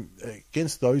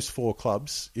 against those 4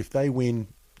 clubs, if they win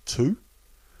 2,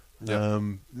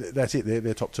 that's it.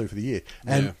 They're top 2 for the year.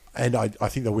 And I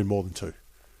think they'll win more than 2.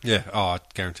 Yeah,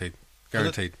 guaranteed.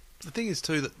 Guaranteed. The thing is,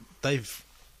 too, that they've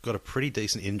got a pretty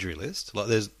decent injury list. Like,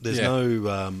 there's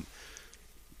no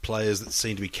players that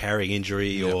seem to be carrying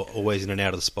injury or always in and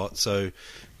out of the spot. So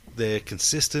they're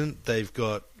consistent. They've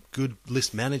got good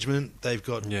list management. They've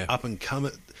got up and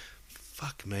coming.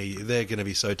 Fuck me, they're going to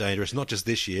be so dangerous. Not just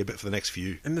this year, but for the next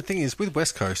few. And the thing is, with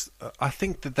West Coast, I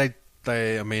think that they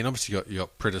I mean, obviously you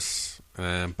got Pritis,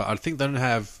 but I think they don't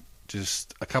have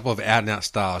just a couple of out-and-out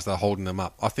stars that are holding them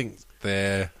up. I think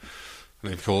they're,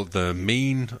 they call it the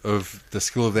mean of the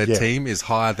skill of their team is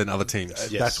higher than other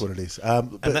teams. Yes. That's what it is.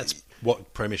 And that's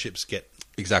what premierships get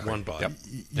won by. Yep.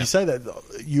 You say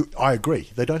that, I agree.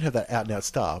 They don't have that out-and-out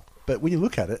star, but when you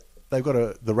look at it, they've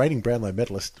got the reigning Brownlow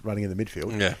medalist running in the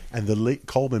midfield, and the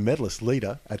Coleman medalist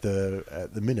leader at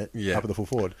the minute up at the full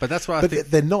forward. But that's why I think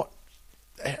they're not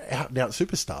out-and-out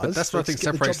superstars. But that's what I think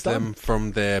separates them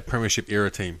from their premiership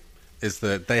era team, is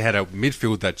that they had a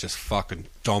midfield that just fucking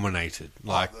dominated.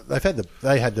 Like they had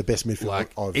the best midfield.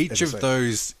 Like I've each ever of seen.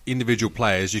 Those individual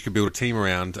players, you could build a team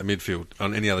around a midfield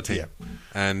on any other team. Yeah.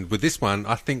 And with this one,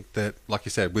 I think that, like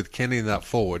you said, with Kennedy up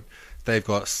forward, they've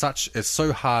got it's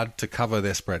so hard to cover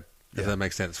their spread. If that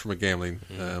makes sense from a gambling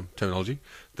terminology,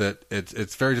 that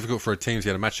it's very difficult for a team to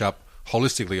get a match up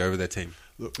holistically over their team.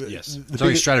 Look, yes. It's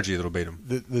only strategy that'll beat them.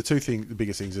 The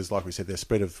biggest things is, like we said, their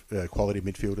spread of quality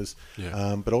midfielders.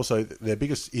 Yeah. But also, their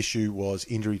biggest issue was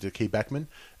injury to Key Backman,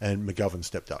 and McGovern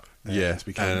stepped up. And it's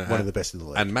become one of the best in the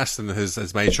league. And Maston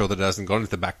has made sure that it hasn't gone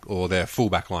into the back or their full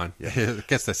back line. It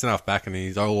gets their centre half back, and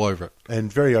he's all over it.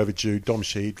 And very overdue, Dom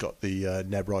Sheed got the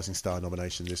NAB Rising Star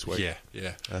nomination this week.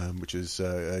 Yeah. Which is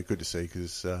good to see,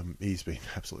 because he's been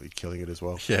absolutely killing it as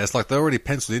well. Yeah, it's like they already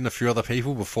penciled in a few other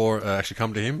people before actually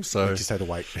come to him. So We just had to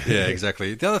wait. Yeah,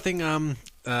 exactly. The other thing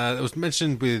that was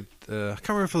mentioned with, I can't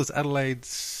remember if it was Adelaide's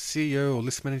CEO or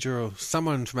list manager or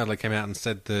someone from Adelaide came out and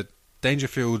said that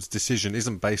Dangerfield's decision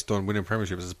isn't based on winning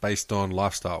premierships, it's based on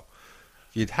lifestyle.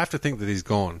 You'd have to think that he's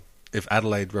gone if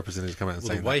Adelaide representatives come out and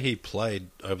say that. The way he played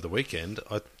over the weekend,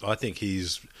 I think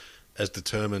he's as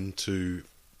determined to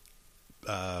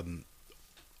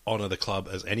honour the club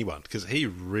as anyone because he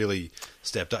really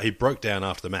stepped up. He broke down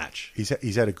after the match. He's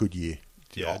had a good year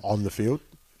on the field.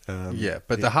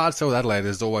 But the hard sell with Adelaide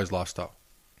is always lifestyle.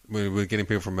 We're getting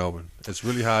people from Melbourne. It's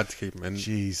really hard to keep them. And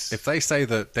if they say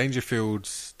that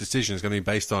Dangerfield's decision is going to be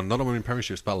based on not on winning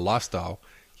premierships but lifestyle,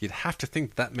 you'd have to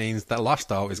think that means that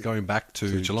lifestyle is going back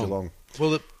to Geelong.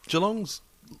 Well, Geelong's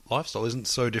lifestyle isn't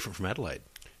so different from Adelaide.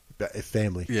 But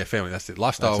family. Yeah, family. That's it.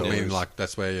 Lifestyle That's means like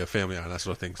that's where your family are and that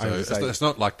sort of thing. So it's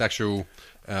not like the actual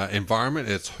environment.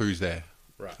 It's who's there,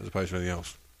 right, as opposed to anything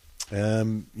else.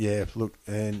 Look,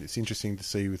 and it's interesting to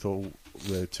see with all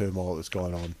the turmoil that's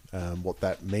going on, what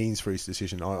that means for his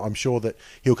decision. I'm sure that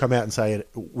he'll come out and say it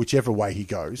whichever way he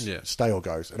goes, stay or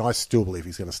goes, and I still believe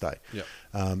he's going to stay.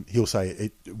 He'll say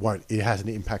it hasn't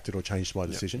impacted or changed my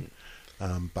decision,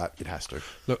 but it has to.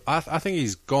 Look, I think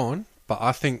he's gone, but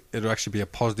I think it'll actually be a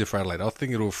positive for Adelaide. I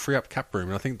think it'll free up cap room,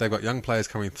 and I think they've got young players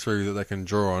coming through that they can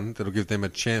draw on that'll give them a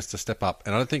chance to step up.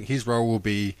 And I don't think his role will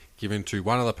be given to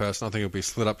one other person. I think it'll be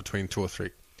split up between 2 or 3.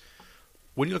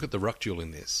 When you look at the ruck duel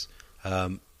in this,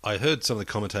 I heard some of the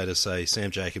commentators say Sam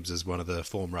Jacobs is one of the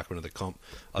former ruckmen of the comp.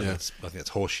 I think that's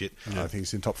horse shit. I think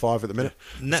he's in top 5 at the minute.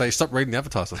 So you stop reading the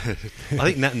advertiser. I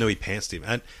think Natanui pantsed him.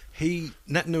 And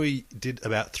Natanui did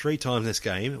about 3 times this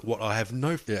game what I have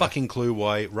no fucking clue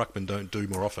why ruckmen don't do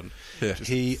more often.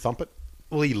 He thump it?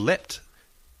 Well, he leapt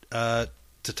to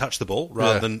touch the ball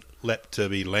rather than leapt to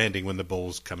be landing when the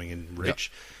ball's coming in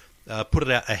reach. Put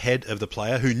it out ahead of the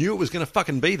player who knew it was going to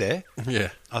fucking be there. Yeah.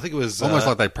 I think it was... almost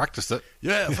like they practiced it.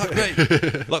 Yeah, fuck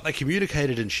me. Like they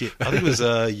communicated and shit. I think it was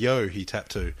Yo he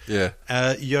tapped to.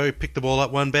 Yeah. Yo picked the ball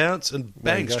up one bounce and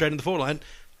bang, straight into the forward line.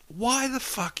 Why the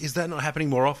fuck is that not happening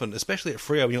more often? Especially at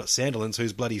Freo when you've got Sandilands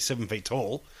who's bloody 7 feet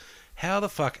tall. How the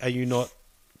fuck are you not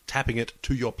tapping it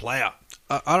to your player?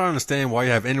 I don't understand why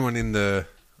you have anyone in the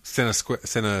centre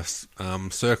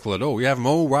circle at all. You have them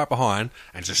all right behind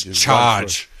and just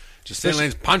charge. Just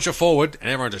punch it forward and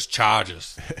everyone just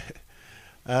charges.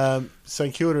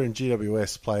 St Kilda and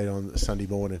GWS played on Sunday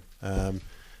morning.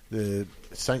 The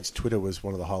Saints' Twitter was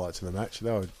one of the highlights of the match. They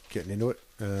were getting into it,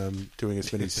 doing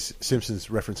as many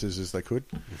Simpsons references as they could.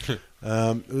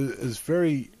 It was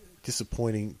very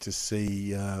disappointing to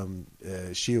see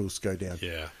Shields go down.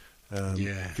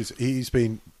 Because he's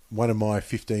been one of my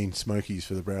 15 smokies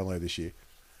for the Brownlow this year.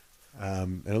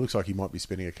 And it looks like he might be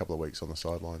spending a couple of weeks on the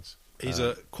sidelines. He's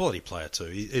a quality player too.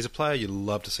 He's a player you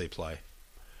love to see play.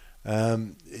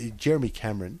 Jeremy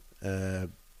Cameron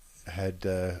had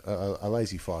a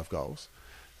lazy 5 goals.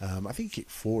 I think he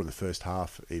kicked 4 in the first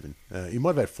half even. He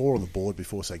might have had 4 on the board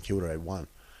before St Kilda had 1.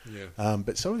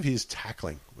 But some of his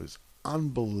tackling was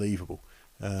unbelievable.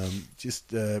 It's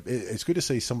good to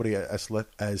see somebody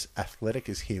as athletic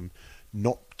as him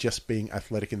not just being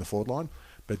athletic in the forward line,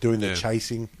 but doing the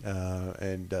chasing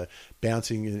and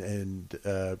bouncing and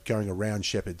going around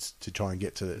Shepherds to try and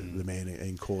get to the man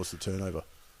and cause the turnover.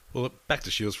 Well, back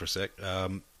to Shields for a sec.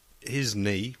 His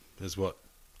knee is what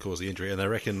caused the injury, and they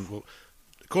reckon, well,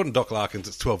 according to Doc Larkins,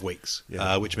 it's 12 weeks,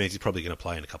 which means he's probably going to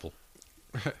play in a couple.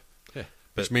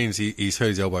 Which means he's hurt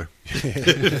his elbow.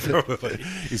 Probably.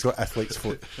 He's got athlete's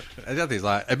foot. And the other thing is,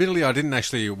 admittedly, I didn't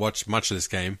actually watch much of this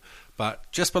game,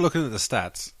 but just by looking at the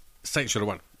stats, Saints should have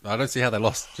won. I don't see how they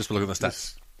lost just by looking at the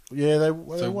stats.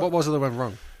 What was it that went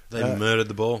wrong? They murdered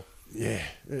the ball. Yeah,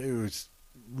 it was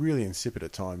really insipid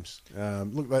at times.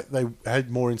 Look, they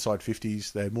had more inside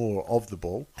 50s. They had more of the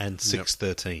ball. And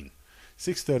 6-13.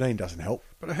 6-13 doesn't help.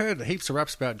 But I heard heaps of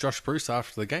raps about Josh Bruce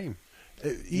after the game.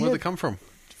 Where'd they come from?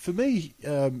 For me,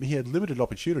 he had limited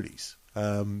opportunities.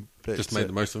 But just made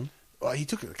the most of them. Well, he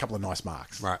took a couple of nice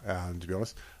marks, right? To be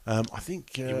honest, I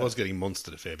think he was getting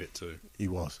monstered a fair bit too. He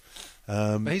was.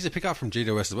 But he's a pick-up from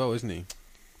GWS as well, isn't he?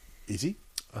 Is he?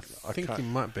 I think he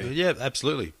might be. Yeah,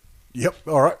 absolutely. Yep.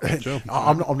 All right. Sure.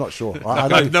 I'm not sure. I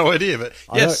have no idea, but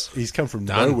yes, he's come from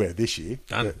nowhere this year.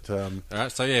 Done. But, all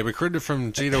right. So recruited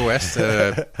from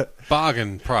GWS,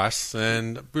 bargain price,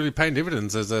 and really paying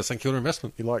dividends as a St Kilda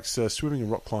investment. He likes swimming and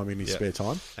rock climbing in his spare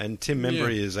time. And Tim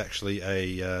Membry is actually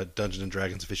a Dungeons and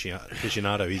Dragons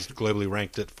aficionado. He's globally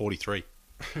ranked at 43.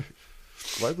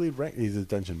 Globally ranked. He's a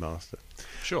dungeon master.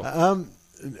 Sure.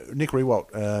 Nick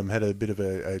Rewalt had a bit of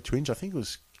a twinge. I think it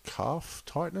was calf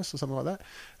tightness or something like that,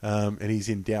 and he's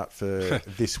in doubt for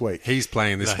this week. He's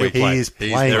playing this week. He's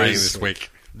playing this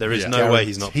week. There is no way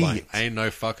he's not playing. Ain't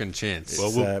no fucking chance.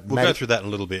 Well, we'll go through that in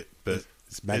a little bit, but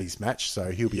it's Matty's match,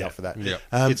 so he'll be up for that. Yeah,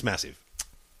 it's massive.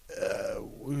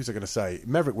 What was I going to say?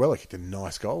 Maverick Weller kicked a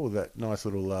nice goal with that nice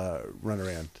little run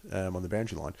around on the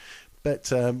boundary line.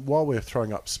 But while we're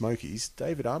throwing up smokies,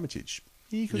 David Armitage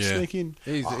He could sneak in.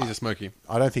 He's a smoky.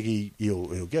 I don't think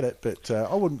he'll get it, but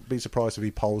I wouldn't be surprised if he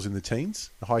polls in the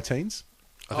high teens.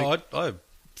 I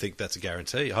think that's a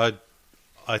guarantee.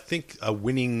 I think a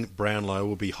winning Brownlow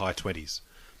will be high 20s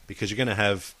because you're going to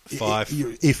have Fife.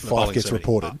 If Fife gets 70.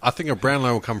 reported. I think a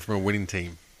Brownlow will come from a winning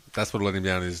team. That's what will let him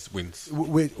down is wins.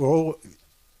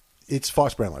 It's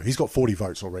Fife's Brownlow. He's got 40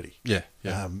 votes already. Yeah.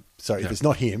 So if it's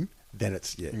not him, then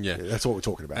it's that's what we're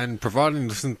talking about. And providing you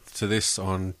listen to this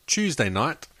on Tuesday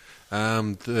night,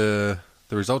 the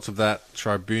results of that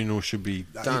tribunal should be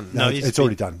done. No, it's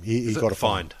already done. He got a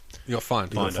fine. You got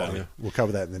fined. Yeah. We'll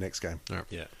cover that in the next game. Right.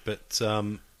 Yeah, but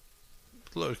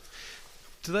look,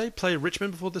 do they play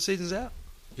Richmond before the season's out?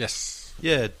 Yes.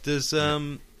 Yeah. Does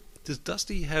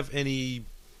Dusty have any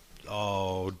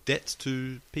debts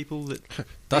to people that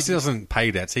Dusty doesn't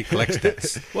pay debts; he collects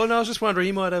debts. Well, no, I was just wondering.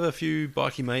 He might have a few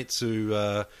bikie mates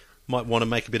who might want to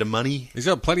make a bit of money. He's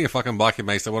got plenty of fucking bikie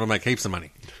mates that want to make heaps of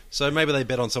money. So maybe they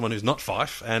bet on someone who's not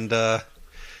Fife, and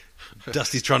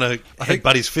Dusty's trying to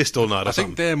headbutt his fist all night. I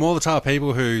think they're more the type of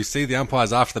people who see the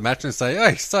umpires after the match and say,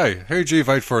 "Hey, so who'd you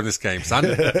vote for in this game, son?"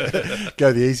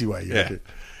 Go the easy way. Yeah.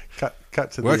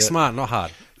 Cut to Work the smart, not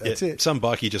hard. That's it. Some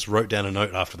bikie just wrote down a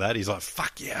note after that. He's like,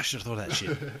 "Fuck yeah, I should have thought of that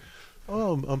shit."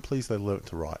 Oh, I'm pleased they learnt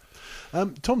to write.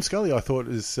 Tom Scully, I thought,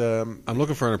 is... I'm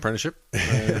looking for an apprenticeship.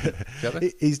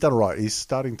 He's done all right. He's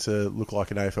starting to look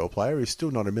like an AFL player. He's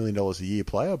still not $1 million a year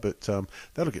player, but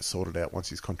that'll get sorted out once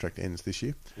his contract ends this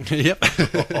year. Yep.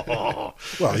 Well,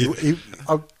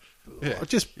 I'll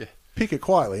just pick it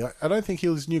quietly. I don't think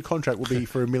his new contract will be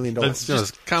for $1 million.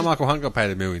 Carmichael Hunt got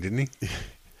paid $1 million, didn't he?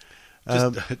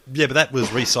 Yeah, but that was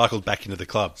recycled back into the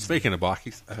club. Speaking of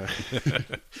bikies.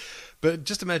 But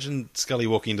just imagine Scully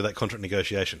walking into that contract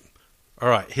negotiation. All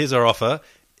right, here's our offer.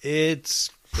 It's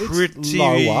pretty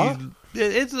lower.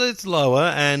 It's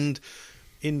lower, and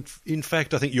in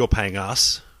fact, I think you're paying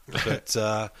us. But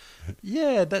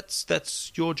yeah,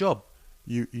 that's your job.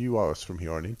 You owe us from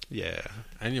here on in. Yeah,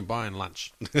 and you're buying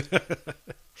lunch.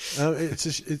 It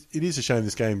is a shame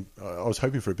this game. I was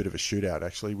hoping for a bit of a shootout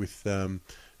actually with Cam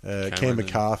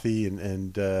McCarthy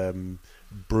and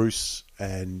Bruce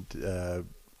and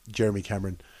Jeremy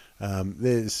Cameron.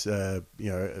 There's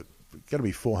going to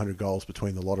be 400 goals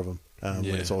between the lot of them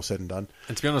when it's all said and done.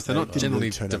 And to be honest, they're not generally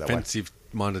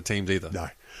defensive-minded teams either. No.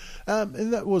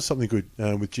 And that was something good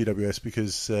with GWS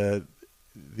because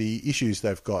the issues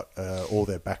they've got, all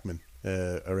their backmen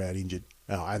are out injured,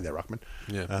 and their ruckmen.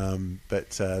 Yeah. But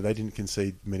they didn't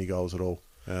concede many goals at all,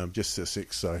 just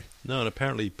 6. So no, and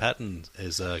apparently Patton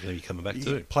is going to be coming back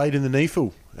too. He played in the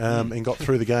NEFL and got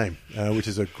through the game, which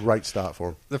is a great start for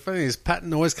him. The funny thing is,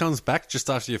 Patton always comes back just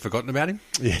after you've forgotten about him.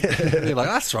 Yeah. You're like,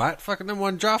 that's right, fucking number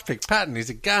 1 draft pick. Patton, he's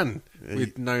a gun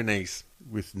with no knees.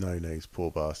 With no knees, poor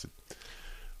bastard.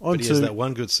 But he has that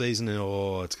one good season,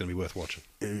 it's going to be worth watching.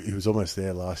 He was almost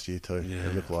there last year too. Yeah.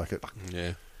 It looked like it.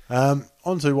 Yeah.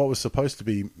 On to what was supposed to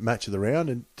be match of the round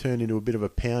and turned into a bit of a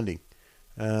pounding.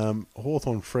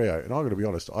 Hawthorn Freo, and I've got to be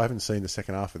honest, I haven't seen the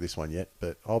second half of this one yet,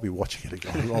 but I'll be watching it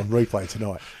again on replay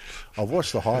tonight. I've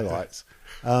watched the highlights.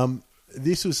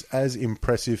 This was as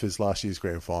impressive as last year's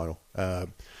grand final.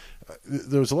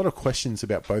 There was a lot of questions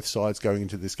about both sides going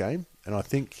into this game, and I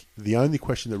think the only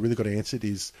question that really got answered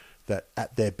is that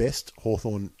at their best,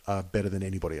 Hawthorn are better than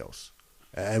anybody else.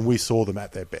 And we saw them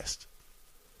at their best.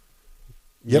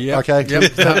 Yep. Okay.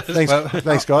 Yep.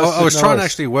 Thanks, guys. I was trying to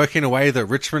actually work in a way that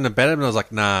Richmond are better, but I was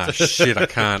like, nah, shit, I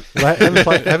can't.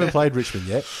 haven't played Richmond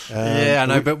yet. Yeah, I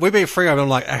know, but we beat Freo, and I'm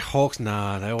like, hey, Hawks,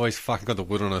 nah, they always fucking got the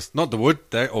wood on us. Not the wood,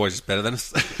 they're always just better than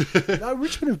us. No,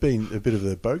 Richmond have been a bit of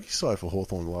the bogey side for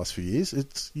Hawthorn the last few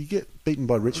years. You get beaten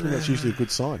by Richmond, that's usually a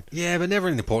good sign. Yeah, but never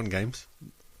in important games.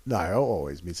 No,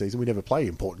 always mid-season. We never play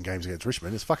important games against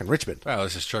Richmond. It's fucking Richmond. Well,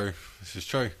 this is true.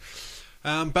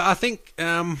 But I think...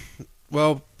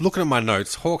 well, looking at my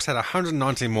notes, Hawks had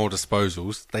 119 more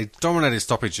disposals. They dominated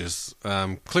stoppages.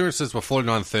 Clearances were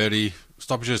 49-30,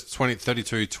 stoppages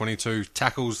 32-22,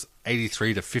 tackles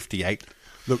 83-58.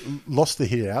 Look, lost the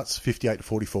hit-outs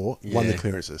 58-44, won the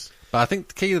clearances. But I think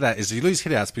the key to that is you lose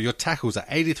hit-outs, but your tackles are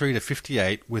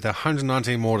 83-58 with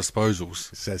 119 more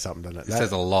disposals. It says something, doesn't it? It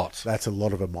says a lot. That's a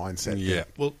lot of a mindset. Yeah.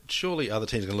 Well, surely other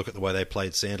teams are going to look at the way they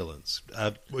played Sandilands,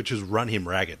 which has run him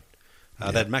ragged.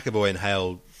 They had McAvoy and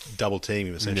Hale double team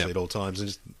him essentially at all times and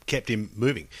just kept him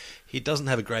moving. He doesn't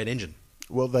have a great engine.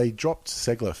 Well, they dropped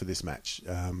Segler for this match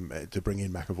to bring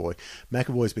in McAvoy.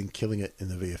 McAvoy's been killing it in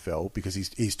the VFL because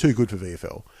he's too good for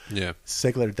VFL. Yeah.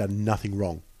 Segler had done nothing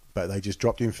wrong, but they just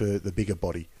dropped him for the bigger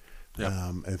body. Yep.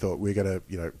 And thought we're going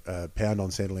to pound on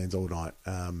Sandilands all night.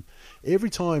 Every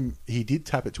time he did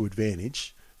tap it to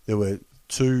advantage, there were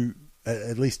 2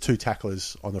 at least 2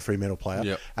 tacklers on the Fremantle player,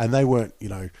 Yep. and they weren't,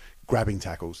 grabbing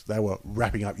tackles. They were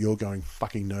wrapping up, you're going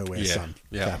fucking nowhere, son.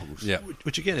 Yeah. Tackles. Yeah.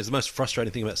 Which again is the most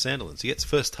frustrating thing about Sandilands. He gets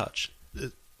first touch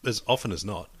as often as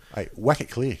not. Hey, whack it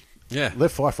clear. Yeah.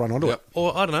 Let Fife run onto it.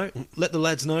 Or, I don't know, let the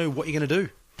lads know what you're going to do.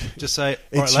 Just say,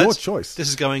 all It's right, your lads, choice. This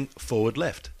is going forward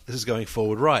left. This is going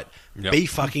forward right. Yep. Be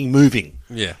fucking moving.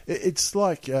 Yeah. It's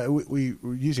like we're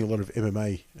using a lot of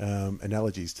MMA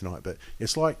analogies tonight, but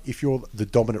it's like if you're the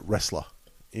dominant wrestler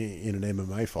in an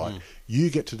MMA fight, you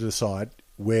get to decide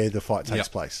where the fight takes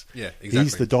Yep. place. Yeah, exactly.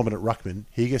 He's the dominant ruckman.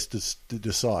 He gets to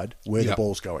decide where the Yep.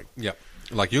 ball's going. Yep.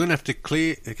 Like, you're going to have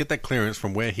to get that clearance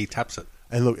from where he taps it.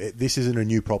 And look, this isn't a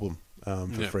new problem for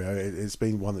Yeah. Freo. It's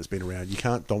been one that's been around. You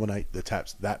can't dominate the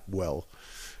taps that well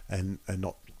and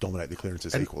not dominate the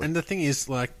clearances equally. And the thing is,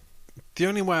 like, the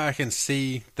only way I can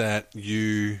see that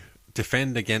you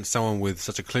defend against someone with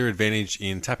such a clear advantage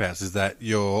in tap outs is that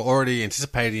you're already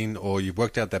anticipating, or you've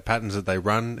worked out their patterns that they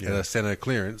run at a centre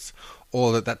clearance,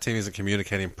 or that team isn't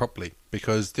communicating properly.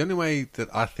 Because the only way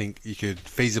that I think you could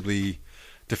feasibly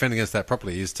defend against that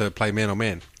properly is to play man on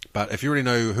man. But if you already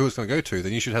know who it's going to go to,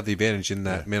 then you should have the advantage in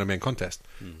that man on man contest.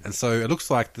 And so it looks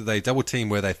like that they double team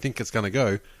where they think it's going to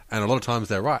go, and a lot of times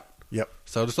they're right. Yep.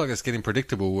 So it looks like it's getting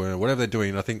predictable. Whatever they're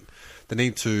doing, I think they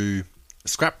need to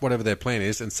scrap whatever their plan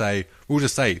is and say, we'll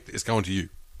just say it's going to you.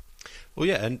 Well,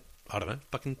 yeah, and I don't know,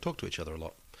 fucking talk to each other a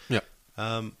lot. Yeah.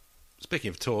 Speaking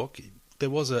of talk, there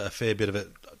was a fair bit of it.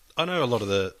 I know a lot of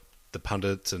the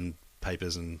pundits and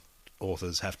papers and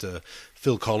authors have to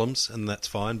fill columns, and that's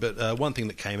fine. But one thing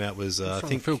that came out was, I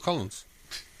think Phil Collins.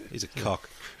 he's a cock.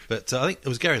 But I think it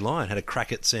was Gary Lyon had a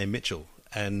crack at Sam Mitchell.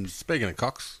 And Speaking of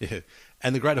cocks. yeah,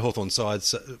 and the Greater Hawthorn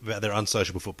sides about their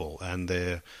unsociable football and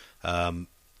their,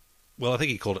 well, I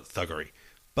think he called it thuggery.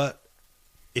 But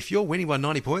if you're winning by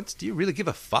 90 points, do you really give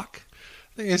a fuck?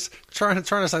 The thing is, trying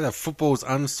to say that football's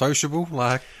unsociable,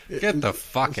 like, get the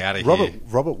fuck out of here.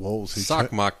 Robert Walls,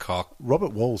 Suck my cock.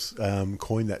 Robert Walls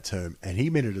coined that term, and he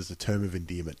meant it as a term of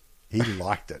endearment. He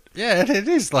liked it. Yeah, it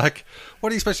is. Like,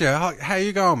 what are you supposed to go? How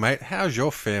you going, mate? How's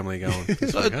your family going?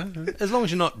 This week, huh? As long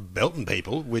as you're not belting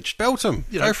people, which Belt them.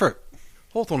 Go for it.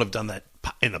 Hawthorn have done that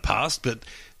in the past, but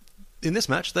in this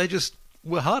match they just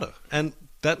were harder, and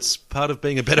that's part of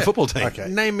being a better football team. Okay.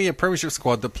 Name me a premiership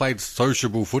squad that played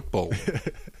sociable football.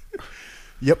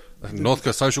 Yep. North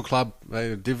Coast Social Club,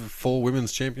 Div 4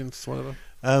 women's champions, whatever.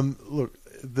 Look,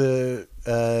 the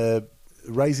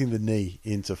raising the knee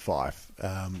into Fife,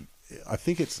 I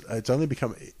think it's only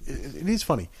become. It is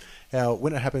funny how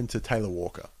when it happened to Taylor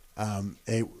Walker,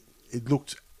 it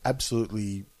looked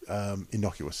absolutely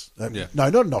innocuous. Yeah. No,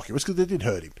 not innocuous, because it did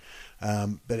hurt him.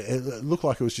 But it looked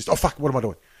like it was just, oh fuck, what am I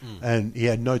doing? And he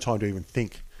had no time to even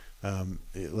think,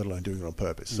 let alone doing it on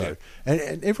purpose. So,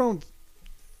 and everyone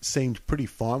seemed pretty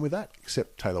fine with that,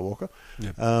 except Taylor Walker.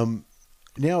 Yeah.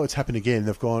 Now it's happened again.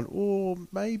 They've gone, oh,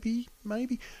 maybe.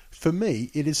 For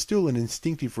me, it is still an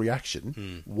instinctive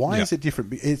reaction. Why is it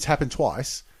different? It's happened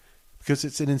twice because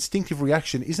it's an instinctive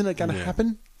reaction. Isn't it going to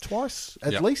happen twice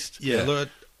at least? Yeah, look,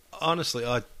 honestly,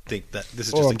 I think that this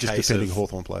is Or just I'm a just case defending of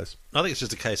Hawthorn players. I think it's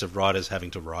just a case of writers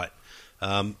having to write.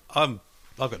 I've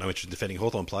got no interest in defending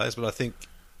Hawthorn players, but I think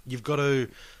you've got to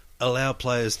allow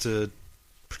players to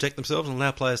protect themselves and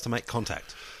allow players to make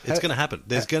contact. It's going to happen.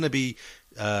 There's going to be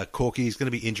corkies, there's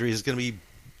going to be injuries, there's going to be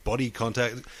body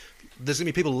contact. There's going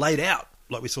to be people laid out,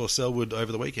 like we saw Selwood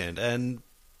over the weekend, and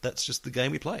that's just the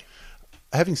game we play.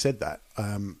 Having said that,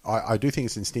 I do think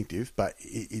it's instinctive, but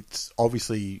it's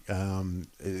obviously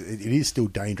it is still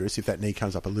dangerous if that knee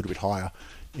comes up a little bit higher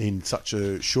in such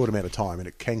a short amount of time, and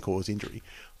it can cause injury.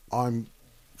 I'm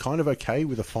kind of okay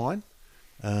with a fine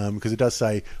because it does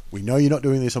say we know you're not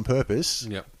doing this on purpose,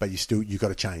 but you've got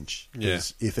to change.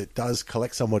 Because if it does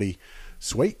collect somebody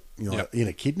sweet, in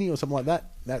a kidney or something like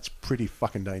that, that's pretty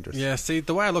fucking dangerous. Yeah, see,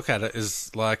 the way I look at it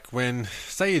is like when,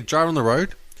 say, you drive on the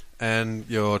road and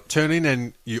you're turning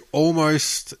and you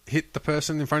almost hit the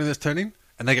person in front of you that's turning,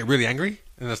 and they get really angry,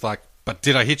 and it's like, but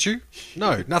did I hit you?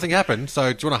 No, nothing happened,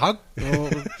 so do you want a hug?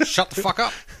 Or shut the fuck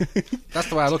up. That's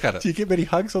the way I look at it. Do you get many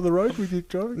hugs on the road when you're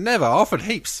driving? Never. I offered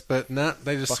heaps, but nah,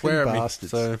 they just Fucking swear at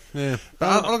bastards. me. So, yeah.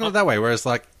 But I look at it that way, whereas,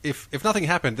 like, if nothing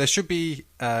happened, there should be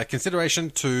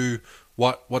consideration to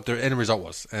what the end result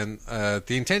was. And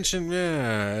the intention,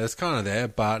 it's kind of there,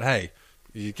 but hey,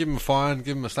 you give them a fine,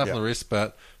 give them a slap on the wrist,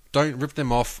 but don't rip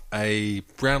them off a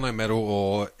Brownlow medal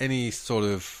or any sort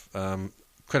of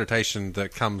accreditation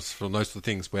that comes from those sort of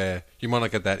things where you might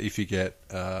not get that if you get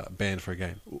banned for a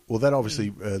game. Well, that obviously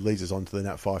leads us on to the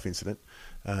Nat Fife incident,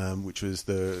 which was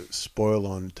the spoil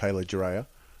on Taylor Girea.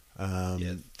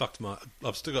 Fucked my...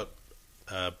 I've still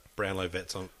got Brownlow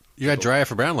vets on. You had Drea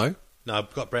for Brownlow? No,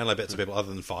 I've got Brownlow bets of people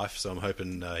other than Fife, so I'm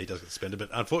hoping he does get suspended. But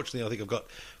unfortunately, I think I've got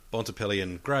Bontempelli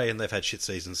and Gray, and they've had shit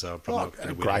seasons, so I'm probably not going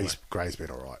to win. Gray's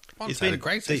been all right. He's been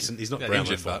decent. He's not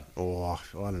Brownlow far. Oh,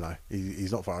 I don't know.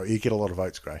 He's not far. You get a lot of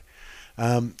votes, Gray.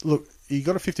 Look, he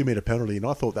got a 50-metre penalty, and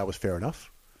I thought that was fair enough.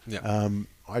 Yeah.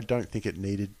 I don't think it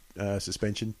needed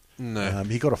suspension. No.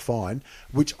 He got a fine,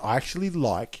 which I actually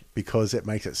like because it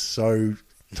makes it so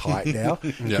tight now.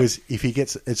 Because if he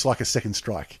gets, it's like a second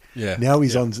strike. Yeah. Now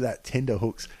he's on that tender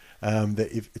hooks.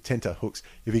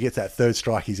 If he gets that third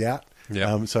strike, he's out.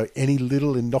 Yeah. So any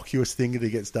little innocuous thing that he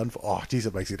gets done for, geez,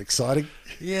 it makes it exciting.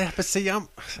 Yeah, but see, I'm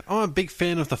a big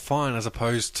fan of the fine as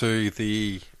opposed to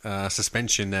the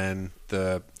suspension and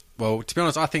the. Well, to be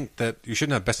honest, I think that you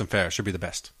shouldn't have best and fair. It should be the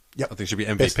best. Yep. I think it should be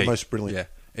MVP. Best and most brilliant. Yeah.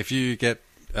 If you get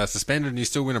suspended and you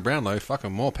still win a Brownlow,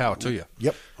 fucking more power to you.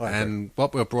 Yep. And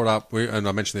what we brought up, and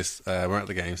I mentioned this we're at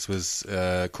the games, was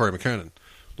Corey McKernan.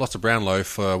 Lost a Brownlow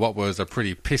for what was a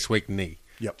pretty piss weak knee.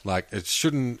 Yep. Like, it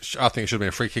shouldn't. I think it should have been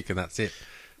a free kick and that's it.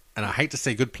 And I hate to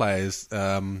see good players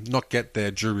not get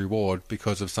their due reward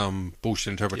because of some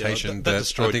bullshit interpretation that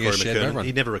destroyed Corey McKernan.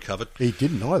 He never recovered. He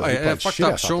didn't either. It fucked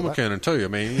up Sean McKernan too. I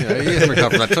mean, he hasn't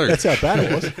recovered that too. That's how bad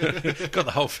it was. Got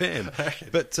the whole fan.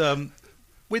 But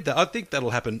with that, I think that'll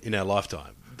happen in our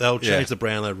lifetime. They'll change the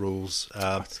Brownlow rules,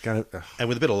 and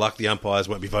with a bit of luck, the umpires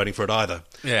won't be voting for it either.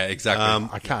 Yeah, exactly.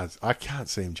 I can't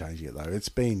see him changing it though. It's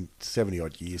been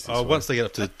 70-odd years. Once they get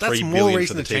up to that's $3 more billion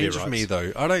reason for the to TV change rights. it for me,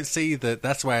 though. I don't see that.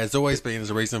 That's why it's always been as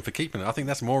a reason for keeping it. I think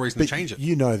that's more reason to change it.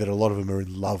 You know that a lot of them are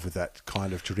in love with that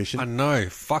kind of tradition. I know.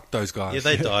 Fuck those guys. Yeah,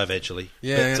 they die eventually.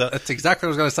 Yeah, But, that's exactly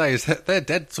what I was going to say. Is that they're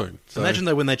dead soon. So. Imagine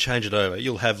though when they change it over,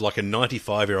 you'll have like a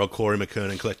 95-year-old Corey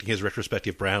McKernan collecting his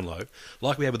retrospective Brownlow,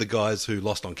 like we had with the guys who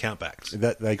lost on countbacks.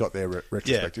 That they got their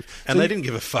retrospective, and they didn't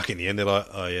give a fuck in the end. They're like,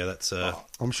 "Oh yeah, that's."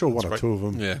 I'm sure one or two of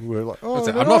them were like,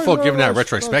 I'm not for giving out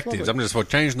retrospectives. I'm just for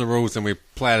changing the rules and we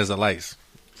play it as it lays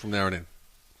from there on in.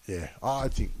 Yeah, I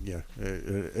think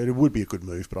it would be a good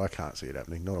move, but I can't see it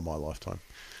happening. Not in my lifetime.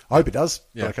 I hope it does,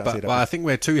 but I can't see it happening. I think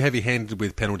we're too heavy-handed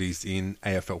with penalties in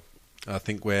AFL. I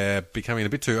think we're becoming a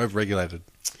bit too overregulated.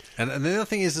 And the other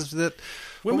thing is that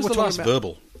when was the last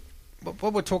verbal?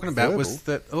 What we're talking about was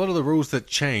that a lot of the rules that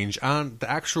change aren't the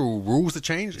actual rules that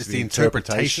change, it's the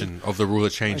interpretation of the rule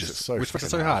that changes, which makes it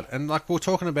so hard. And like we were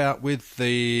talking about with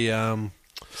the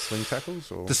sling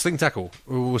tackles? Or? The sling tackle,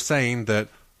 we were saying that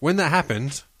when that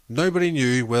happened, nobody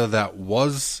knew whether that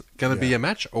was going to be a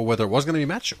match or whether it was going to be a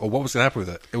match or what was going to happen with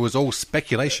it. It was all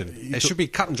speculation. It should be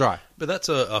cut and dry. But that's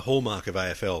a hallmark of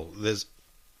AFL.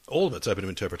 All of it's open to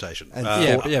interpretation.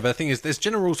 But the thing is, there's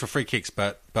general rules for free kicks,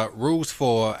 but rules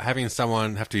for having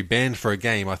someone have to be banned for a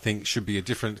game, I think, should be a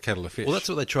different kettle of fish. Well, that's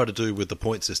what they try to do with the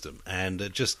point system, and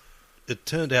it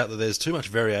turned out that there's too much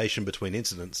variation between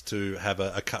incidents to have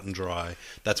a cut and dry.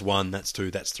 That's one, that's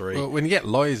two, that's three. Well, when you get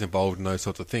lawyers involved in those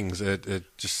sorts of things, it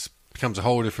just becomes a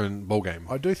whole different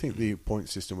ballgame. I do think the point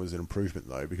system was an improvement,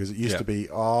 though, because it used to be,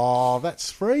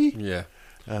 that's free? Yeah.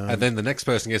 And then the next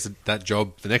person gets that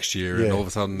job the next year, and all of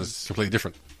a sudden it's completely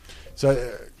different. So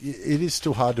it is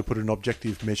still hard to put an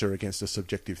objective measure against a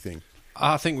subjective thing.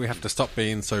 I think we have to stop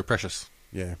being so precious.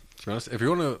 Yeah. To be honest, if you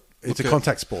want to... It's a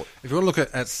contact sport. If you want to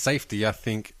look at safety, I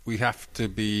think we have to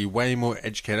be way more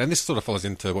educated. And this sort of falls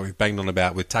into what we've banged on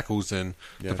about with tackles, and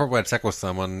the proper way to tackle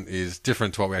someone is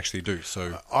different to what we actually do.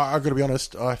 So I've got to be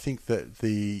honest, I think that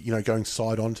going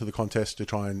side on to the contest to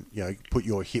try and put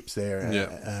your hips there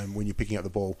when you're picking up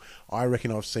the ball, I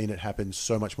reckon I've seen it happen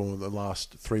so much more in the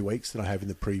last 3 weeks than I have in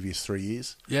the previous 3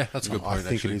 years. Yeah, that's a good point, I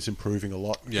think it is improving a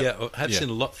lot. Yeah, I've seen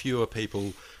a lot fewer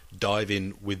people dive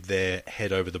in with their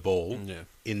head over the ball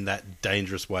in that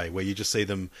dangerous way, where you just see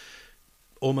them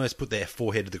almost put their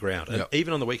forehead to the ground. And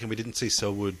even on the weekend, we didn't see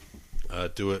Selwood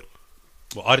do it.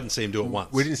 Well, I didn't see him do it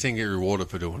once. We didn't see him get rewarded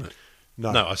for doing it. No,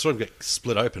 I saw him get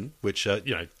split open, which,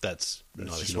 that's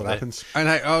just what happens. And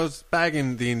hey, I was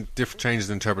bagging the different changes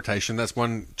in interpretation. That's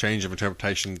one change of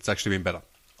interpretation that's actually been better.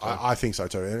 I think so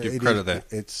too. Give credit there.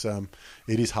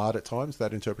 It is hard at times,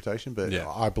 that interpretation, but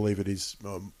I believe it is...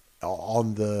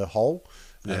 on the whole,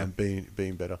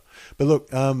 being better. But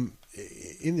look,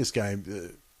 in this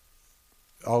game,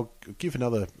 I'll give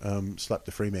another slap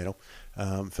to Fremantle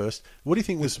first. What do you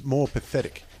think was more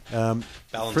pathetic?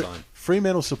 Ballantyne.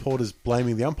 Fremantle supporters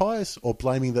blaming the umpires or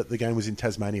blaming that the game was in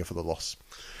Tasmania for the loss?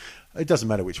 It doesn't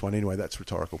matter which one, anyway, that's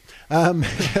rhetorical.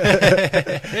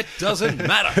 It doesn't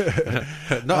matter.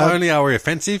 Not only are we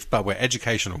offensive, but we're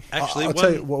educational. Actually, I'll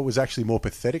tell you what was actually more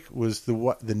pathetic was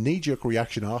the knee-jerk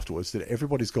reaction afterwards that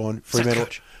everybody's gone,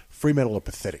 Fremantle are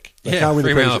pathetic. They can't win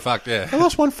Fremantle the are fucked, They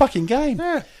lost one fucking game.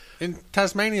 Yeah, in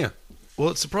Tasmania.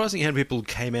 Well, it's surprising how many people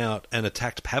came out and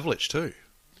attacked Pavlich too.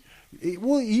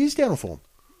 He is down on form.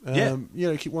 Yeah.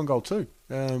 He kicked 1 goal too.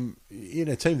 In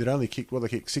a team that only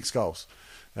kicked 6 goals.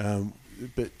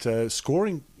 But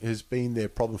scoring has been their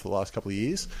problem for the last couple of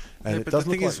years, and it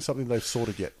doesn't look like something they've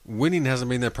sorted yet. Winning hasn't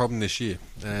been their problem this year,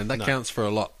 and that counts for a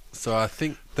lot. So I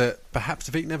think that perhaps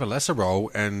if he can have a lesser role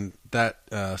and that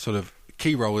sort of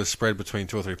key role is spread between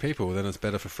 2 or 3 people, then it's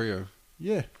better for Freo.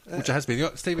 Yeah. Which it has been. You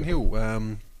got Stephen Hill.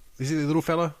 Is he the little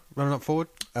fella running up forward?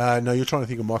 No, you're trying to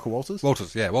think of Michael Walters?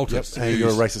 Walters. Yep. And you're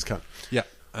a racist cunt. Yeah.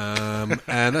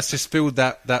 And that's just filled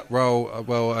that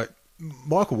role.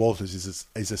 Michael Walters is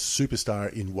a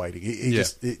superstar in waiting.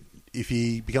 If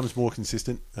he becomes more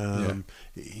consistent,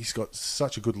 he's got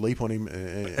such a good leap on him.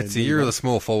 It's the year of the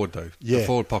small forward, though. Yeah. The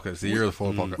forward pocket. It's the year of the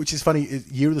forward pocket. Which is funny.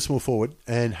 Year of the small forward,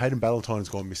 and Hayden Ballantyne has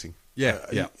gone missing.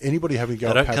 Yeah. Anybody having a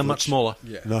go They at don't come Pavlich- much smaller.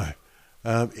 Yeah. No.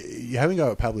 You're having a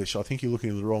go at Pavlich, I think you're looking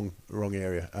in the wrong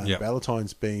area.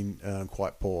 Ballantyne's been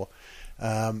quite poor.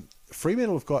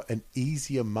 Fremantle have got an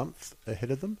easier month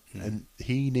ahead of them, and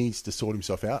he needs to sort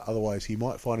himself out. Otherwise, he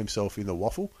might find himself in the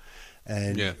waffle.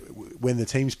 And when the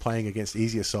team's playing against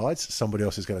easier sides, somebody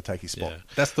else is going to take his spot. Yeah.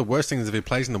 That's the worst thing is if he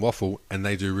plays in the waffle and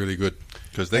they do really good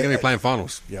because they're going to be playing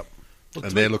finals. Yep.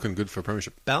 And they're looking good for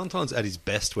premiership. Ballantyne's at his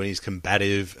best when he's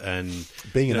combative and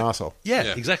being an arsehole.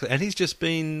 Yeah, exactly. And he's just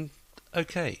been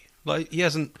okay. Like he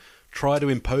hasn't tried to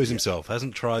impose himself.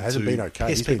 Hasn't been okay.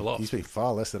 Piss people off. He's been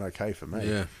far less than okay for me.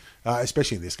 Yeah.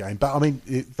 Especially in this game. But, I mean,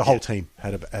 the whole team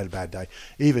had a bad day.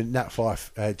 Even Nat Fyfe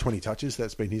had 20 touches.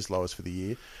 That's been his lowest for the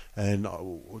year. And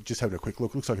just having a quick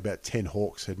look, looks like about 10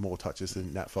 Hawks had more touches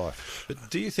than Nat Fyfe.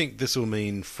 But do you think this will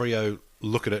mean Freo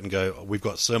look at it and go, we've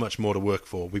got so much more to work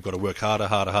for. We've got to work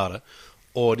harder.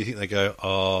 Or do you think they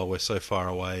go, we're so far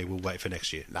away, we'll wait for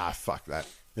next year? Nah, fuck that.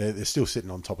 They're still sitting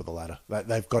on top of the ladder.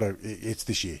 They've got to. It's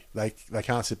this year. They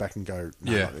can't sit back and go,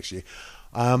 not next year.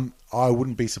 I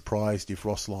wouldn't be surprised if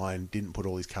Ross Lyon didn't put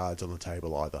all his cards on the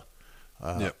table either.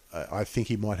 I think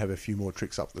he might have a few more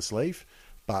tricks up the sleeve.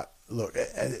 But look,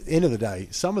 at the end of the day,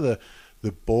 some of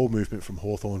the ball movement from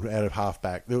Hawthorn out of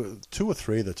half-back, there were 2 or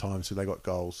 3 of the times where they got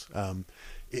goals.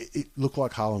 It looked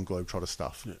like Harlem Globetrotter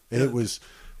stuff. Yeah. And it was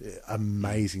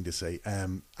amazing to see.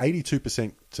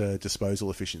 82% disposal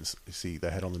efficiency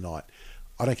they had on the night.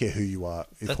 I don't care who you are.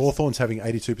 If Hawthorn's having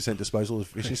 82% disposal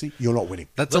efficiency, you're not winning.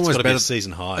 That's almost better better a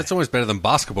season high. That's almost better than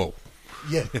basketball.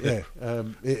 Yeah.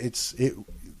 It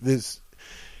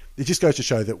just goes to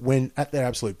show that when at their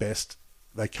absolute best,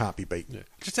 they can't be beaten. Yeah.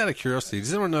 Just out of curiosity,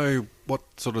 does anyone know what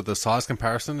sort of the size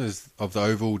comparison is of the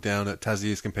oval down at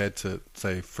Tassie as compared to,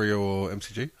 say, Freo or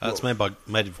MCG? It's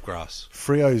made of grass.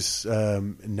 Freo's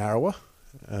narrower.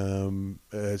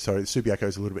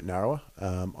 Subiaco's a little bit narrower.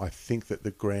 I think that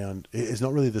the ground is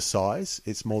not really the size;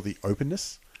 it's more the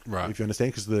openness. Right. If you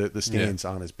understand, because the stands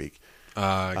aren't as big.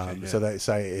 Okay, So they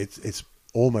say it's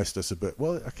almost a suburban.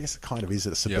 Well, I guess it kind of is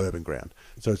a suburban ground.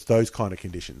 So it's those kind of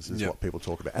conditions is what people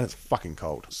talk about, and it's fucking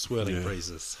cold, swirling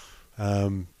breezes.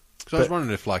 So I was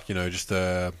wondering if,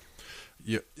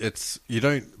 you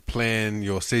don't plan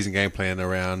your season game plan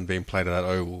around being played at that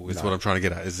oval. Is what I'm trying to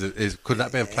get at. Could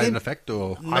that have played an effect?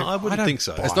 Or No, I wouldn't think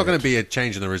so. It's not going to be a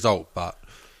change in the result, but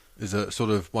is it sort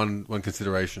of one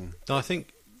consideration? No, I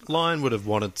think Lyon would have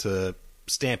wanted to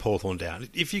stamp Hawthorn down.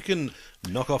 If you can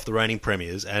knock off the reigning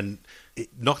premiers and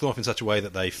knock them off in such a way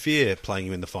that they fear playing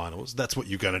you in the finals, that's what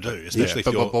you're going to do. Especially if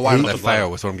you're. But why did they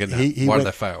fail? Is what I'm getting at. Why did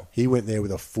they fail? He went there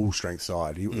with a full strength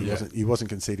side. He wasn't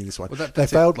conceding this one. Well, they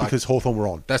failed because Hawthorn were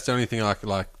on. That's the only thing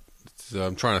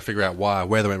I'm trying to figure out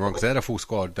where they went wrong, because they had a full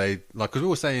squad. Because we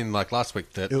were saying last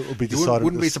week that it would be you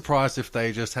wouldn't be surprised if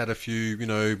they just had a few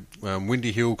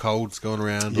Windy Hill colds going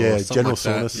around. Yeah, or something general like that.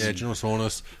 soreness. Yeah, general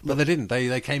soreness. But they didn't.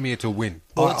 They came here to win.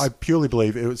 I purely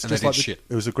believe it was and just they like did shit.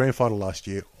 it was a grand final last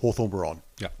year. Hawthorn were on.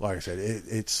 Yeah. Like I said,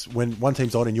 it's when one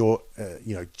team's on and you're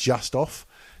just off.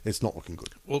 It's not looking good.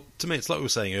 Well, to me, it's like we were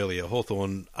saying earlier.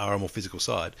 Hawthorn are a more physical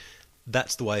side.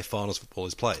 That's the way finals football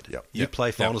is played. Yep. You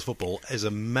play finals football as a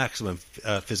maximum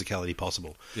physicality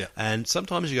possible. Yeah. And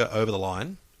sometimes you go over the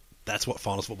line. That's what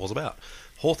finals football is about.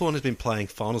 Hawthorn has been playing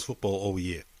finals football all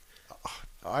year.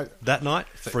 That night,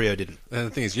 Freo didn't. And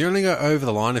the thing is, you only go over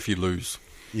the line if you lose.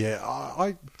 Yeah,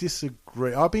 I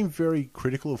disagree. I've been very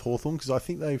critical of Hawthorn because I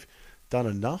think they've done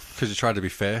enough. Because you tried to be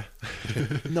fair.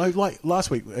 No, like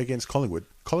last week against Collingwood.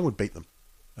 Collingwood beat them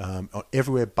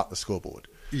everywhere but the scoreboard.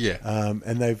 Yeah.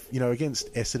 And they've,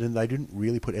 against Essendon, they didn't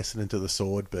really put Essendon to the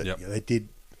sword, but they did.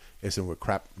 Essendon were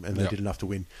crap, and they did enough to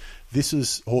win. This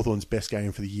is Hawthorn's best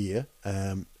game for the year,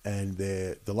 and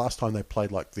the last time they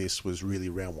played like this was really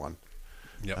round 1.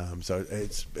 Yep. So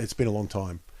it's been a long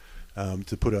time.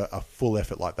 to put a full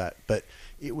effort like that. But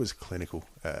it was clinical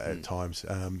at times.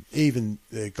 Even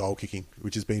the goal kicking,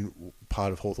 which has been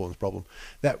part of Hawthorn's problem.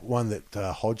 That one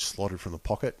that Hodge slotted from the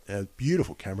pocket, a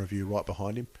beautiful camera view right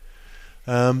behind him.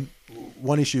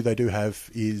 One issue they do have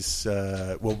is,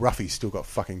 Ruffy's still got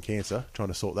fucking cancer, trying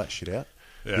to sort that shit out.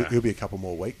 Yeah. He'll be a couple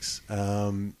more weeks.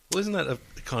 Well, isn't that a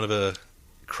kind of a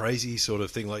crazy sort of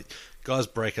thing? Like, guys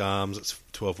break arms, it's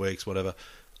 12 weeks, whatever.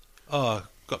 Oh,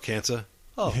 got cancer.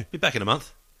 Oh, be back in a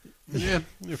month. Yeah.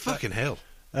 You're fucking hell.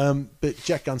 But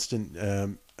Jack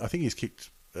Gunston, I think he's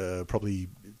kicked probably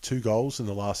 2 goals in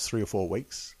the last 3 or 4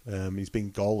 weeks. He's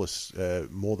been goalless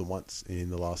more than once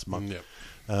in the last month. Yep.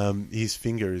 His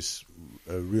finger is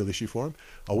a real issue for him.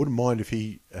 I wouldn't mind if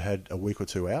he had a week or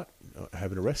 2 out,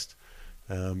 having a rest.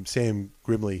 Sam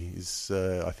Grimley is,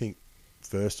 I think,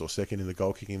 first or second in the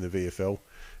goal kicking in the VFL.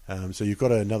 So you've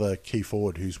got another key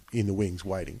forward who's in the wings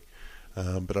waiting.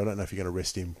 But I don't know if you're going to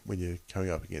rest him when you're coming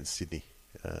up against Sydney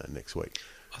next week.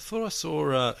 I thought I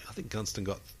saw, I think Gunston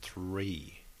got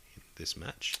 3 in this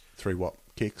match. 3 what?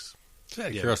 Kicks? Just out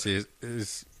of curiosity,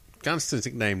 is Gunston's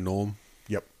nickname Norm?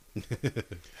 Yep.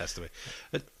 Has to be.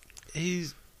 But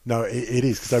he's... No, it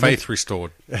is. Faith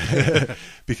restored.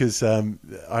 Because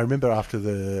I remember after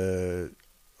the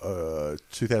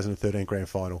 2013 grand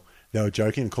final, they were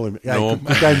joking and calling him, hey, Norm.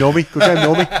 Good game, Normie. Good game,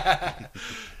 Normie.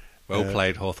 Well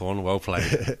played, Hawthorn. Well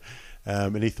played.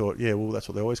 And he thought, yeah, well, that's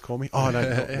what they always call me. Oh, no.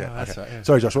 That's okay. right, yeah.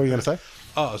 Sorry, Josh, what were you going to say?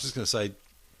 Oh, I was just going to say,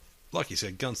 like you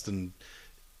said, Gunston,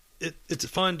 it's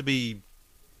fine to be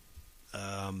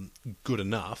good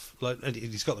enough. And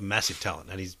he's got the massive talent,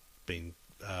 and he's been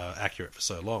accurate for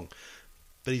so long.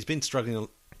 But he's been struggling the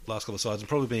last couple of sides and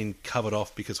probably been covered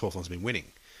off because Hawthorn's been winning.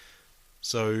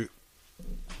 So,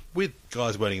 with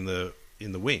guys waiting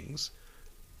in the wings,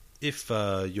 if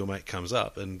your mate comes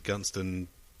up and Gunston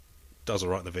does all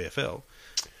right in the VFL,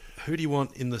 who do you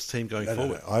want in this team going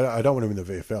forward? No. I don't want him in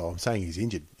the VFL. I'm saying he's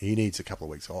injured. He needs a couple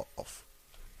of weeks off.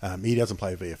 He doesn't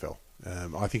play VFL.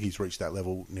 I think he's reached that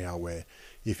level now where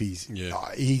if he's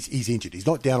injured, he's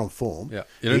not down on form. Yeah,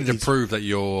 you don't need to prove that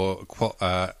you're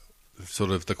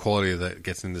sort of the quality that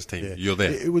gets in this team. Yeah. You're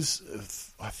there. It was,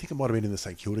 I think it might have been in the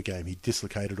St Kilda game. He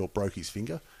dislocated or broke his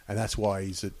finger, and that's why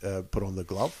he's put on the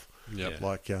glove. Yep.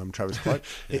 Like Travis Cloak.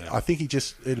 Yeah. I think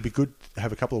it'd be good to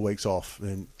have a couple of weeks off.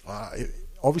 And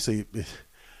obviously,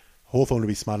 Hawthorn would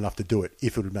be smart enough to do it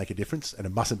if it would make a difference. And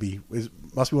it must be one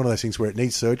of those things where it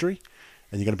needs surgery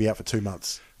and you're going to be out for 2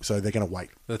 months. So they're going to wait.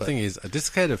 The thing is, a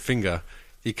dislocated finger,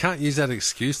 you can't use that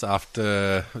excuse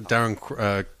after Darren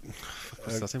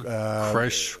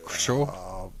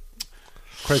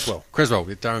Creswell,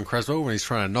 Darren Creswell, when he's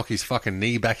trying to knock his fucking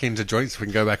knee back into joints so we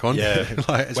can go back on. Yeah.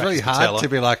 It's really hard to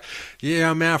be like, yeah,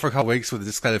 I'm out for a couple of weeks with a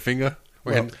dislocated finger.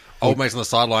 When old mate's on the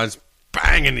sidelines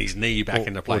banging his knee back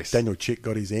into place. Daniel Chick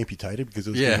got his amputated because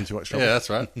it was giving too much trouble. Yeah, that's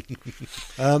right.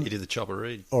 He did the chopper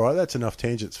read. All right, that's enough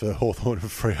tangents for Hawthorn and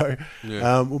Freo.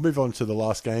 Yeah. We'll move on to the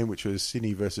last game, which was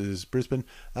Sydney versus Brisbane.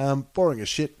 Boring as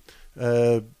shit.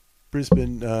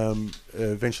 Brisbane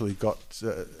eventually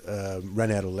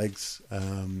ran out of legs,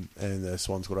 and the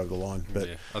Swans got over the line. But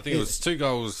I think it was 2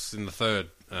 goals in the third.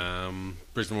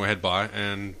 Brisbane were ahead by,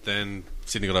 and then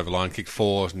Sydney got over the line, kicked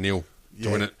 4-0 to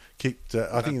win it. Kicked.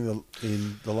 I think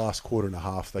in the last quarter and a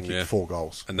half they kicked 4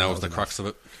 goals, and that was the crux of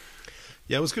it.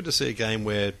 Yeah, it was good to see a game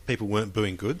where people weren't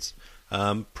booing Goods,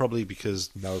 probably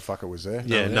because no fucker was there.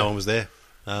 No one was there.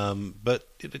 But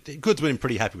Goods went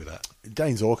pretty happy with that.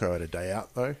 Dane Zorko had a day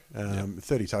out though,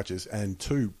 30 touches and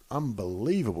 2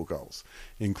 unbelievable goals,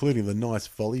 including the nice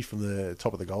volley from the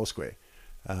top of the goal square.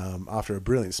 After a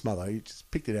brilliant smother, he just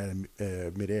picked it out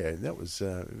of mid-air, and that was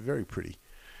very pretty.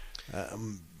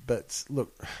 But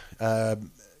look,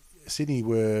 Sydney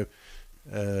were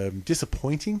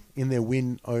disappointing in their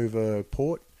win over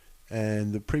Port,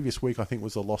 and the previous week I think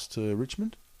was a loss to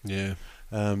Richmond. Yeah.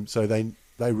 So they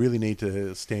really need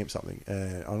to stamp something.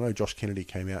 I know Josh Kennedy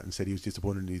came out and said he was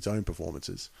disappointed in his own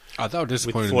performances. They were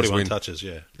disappointed with in 41 this win. touches,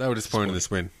 yeah. They were disappointed in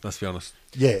this win, let's be honest.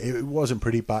 Yeah, it wasn't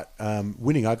pretty, but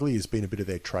winning ugly has been a bit of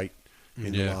their trait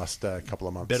in the last couple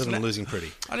of months. Better than losing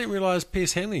pretty. I didn't realise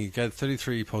Pierce Henley gave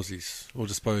 33 posies or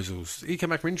disposals. He came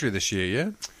back from injury this year,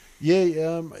 yeah?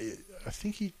 Yeah, I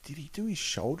think he do his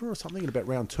shoulder or something in about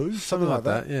round 2? Something like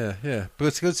that. Yeah. But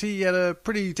it's because he had a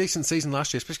pretty decent season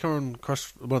last year, especially coming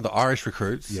across one of the Irish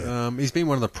recruits. Yeah. He's been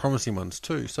one of the promising ones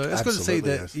too. So it's good to see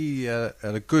that he had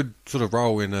a good sort of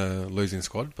role in a losing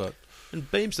squad. And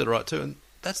Beams did it right too. And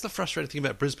that's the frustrating thing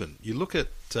about Brisbane. You look at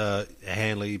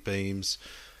Hanley, Beams,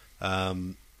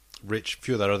 Rich, a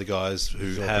few of those other guys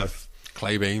who have...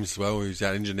 Clay Beams as well, who's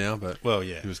out injured now, but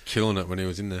he was killing it when he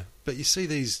was in there. But you see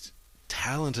these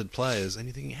talented players, and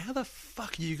you're thinking, how the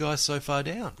fuck are you guys so far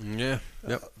down? Yeah.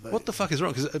 Yep. What the fuck is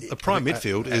wrong? Because a prime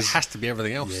midfield It has to be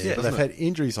everything else. Yeah, doesn't they've it? had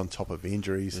injuries on top of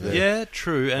injuries. Yeah,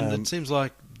 true. And it seems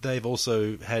like they've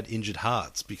also had injured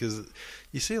hearts, because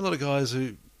you see a lot of guys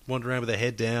who wander around with their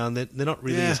head down. They're not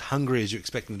really as hungry as you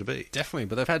expect them to be. Definitely,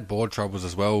 but they've had board troubles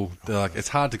as well. They're like, it's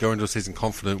hard to go into a season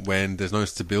confident when there's no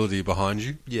stability behind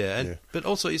you. Yeah, but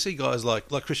also you see guys like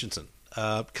Christensen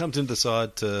comes into the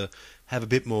side to have a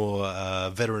bit more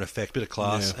veteran effect, bit of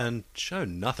class, and show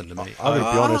nothing to me. I'm going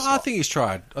to be honest. I think he's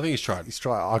tried. He's tried.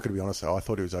 I got to be honest, though. I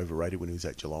thought he was overrated when he was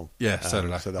at Geelong. Yeah, so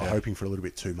did I. So they were hoping for a little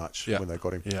bit too much when they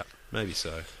got him. Yeah, maybe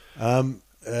so.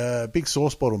 Big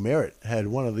Sauce Bottle Merritt had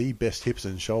one of the best hips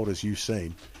and shoulders you've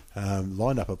seen.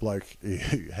 Lined up a bloke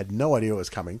who had no idea what was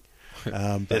coming.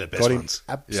 But They're the best got him ones.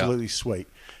 absolutely sweet.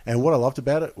 And what I loved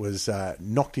about it was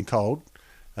knocked him cold,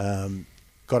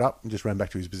 got up and just ran back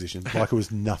to his position like it was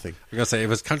nothing. I'm going to say,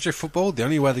 if it's country football, the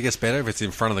only way that gets better if it's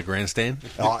in front of the grandstand.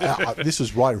 This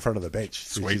was right in front of the bench.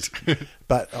 Sweet.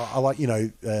 But I like,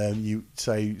 you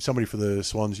say somebody for the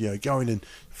Swans, go in and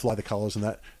fly the colours and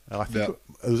that. I think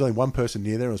there was only one person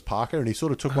near there, it was Parker, and he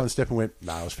sort of took one step and went,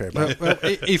 no, it was fair play. Well,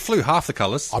 he flew half the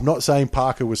colours. I'm not saying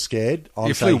Parker was scared.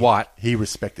 He flew white. He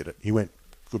respected it. He went,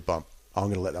 good bump. I'm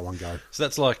going to let that one go. So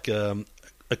that's like a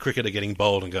cricketer getting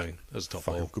bowled and going, that was a top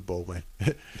ball. Good ball, man.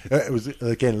 It was,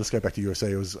 again, let's go back to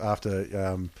USA. It was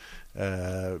after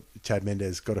Chad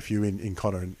Mendes got a few in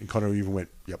Connor, and Connor even went,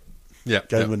 yep. Yeah.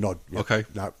 Gave him a nod. Yep. Okay.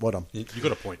 No, well done. You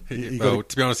got a point.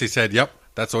 To be honest, he said, yep,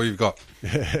 that's all you've got.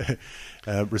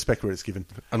 Respect where it's given.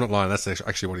 I'm not lying, that's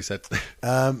actually what he said.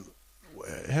 How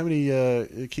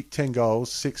many kicked 10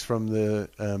 goals, 6 from the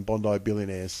Bondi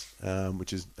Billionaires,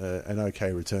 which is an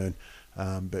okay return.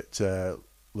 But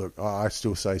look, I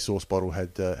still say Sauce Bottle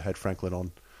had Franklin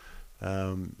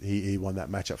on. He won that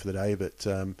matchup for the day, but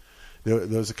there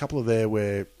was a couple of there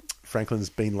where Franklin's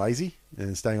been lazy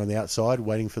and staying on the outside,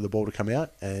 waiting for the ball to come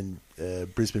out, and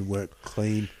Brisbane weren't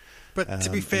clean. But to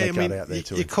be fair, I mean,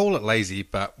 you him. call it lazy,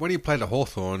 but when he played at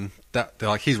Hawthorn,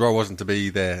 his role wasn't to be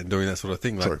there and doing that sort of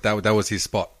thing. Like that was his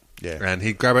spot. Yeah. And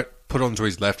he'd grab it, put it onto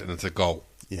his left, and it's a goal.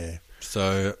 Yeah.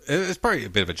 So it's probably a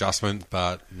bit of adjustment,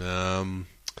 but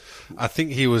I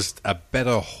think he was a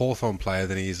better Hawthorn player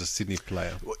than he is a Sydney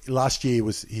player. Last year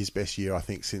was his best year, I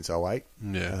think, since 08.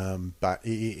 Yeah. But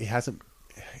he hasn't.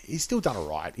 He's still done all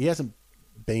right. He hasn't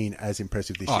been as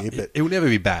impressive this year, but he'll never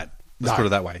be bad. Let's put it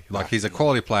that way. No. He's a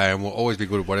quality player and will always be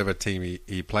good at whatever team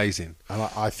he plays in.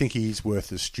 I think he's worth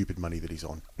the stupid money that he's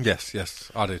on.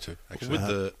 Yes, I do too. Actually.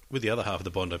 With the other half of the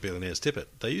Bondi Billionaires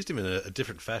Tippet, they used him in a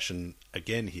different fashion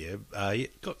again here. He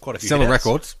got quite a few selling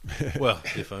hit-outs. records. Well,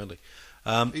 if only.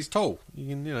 He's tall. You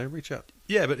can reach out.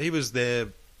 Yeah, but he was their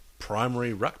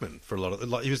primary ruckman for a lot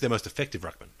of. He was their most effective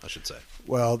ruckman, I should say.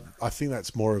 Well, I think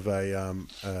that's more of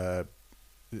a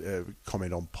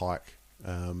comment on Pike.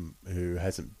 Who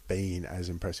hasn't been as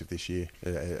impressive this year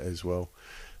as well.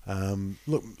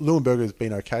 Look, Leuenberger's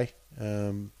been okay,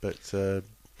 but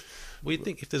we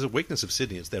think if there's a weakness of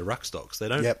Sydney, it's their ruck stocks. They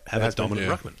don't have a dominant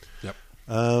ruckman. Yep.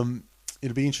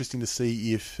 It'll be interesting to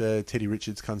see if Teddy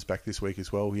Richards comes back this week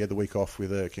as well. He had the week off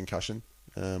with a concussion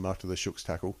after the Shooks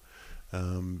tackle.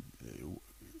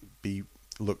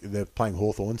 Look, they're playing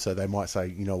Hawthorn, so they might say,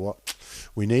 you know what,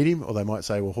 we need him, or they might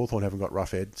say, well, Hawthorn haven't got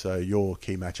Roughead, so your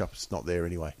key matchup's not there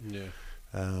anyway. Yeah.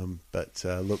 But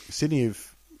look, Sydney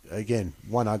have, again,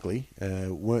 won ugly,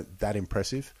 weren't that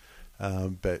impressive,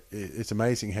 but it's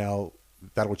amazing how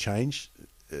that'll change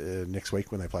next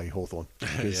week when they play Hawthorn.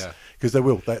 Because they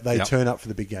will. They turn up for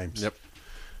the big games. Yep.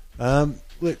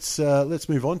 Let's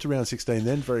move on to round 16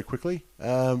 then, very quickly.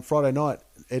 Friday night,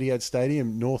 Etihad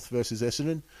Stadium, North versus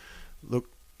Essendon.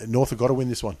 Look, North have got to win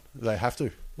this one. They have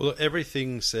to. Well,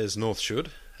 everything says North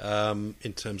should,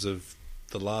 in terms of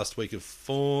the last week of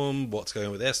form, what's going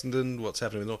on with Essendon, what's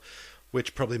happening with North,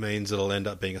 which probably means it'll end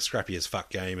up being a scrappy as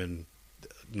fuck game and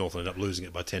North will end up losing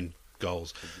it by 10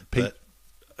 goals. But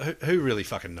who really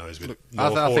fucking knows with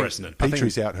North or Essendon?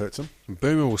 Petrie's out hurts them.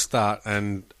 Boomer will start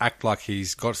and act like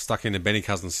he's got stuck into Benny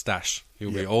Cousins' stash.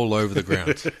 He'll be all over the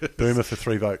ground. Boomer for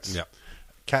 3 votes. Yep.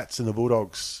 Cats and the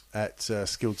Bulldogs at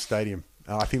Skilled Stadium.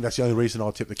 I think that's the only reason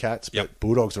I'll tip the Cats, but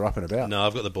Bulldogs are up and about. No,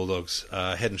 I've got the Bulldogs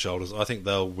head and shoulders. I think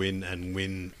they'll win and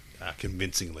win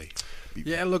convincingly.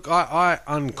 Yeah, look, I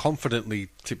unconfidently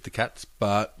tip the Cats,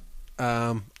 but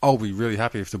I'll be really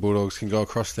happy if the Bulldogs can go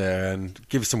across there and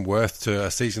give some worth to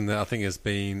a season that I think has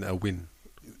been a win.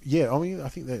 Yeah, I mean, I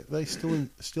think they're still in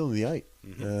the 8.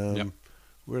 Mm-hmm.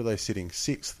 Where are they sitting?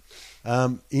 6th.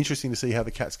 Interesting to see how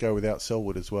the Cats go without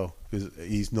Selwood as well, because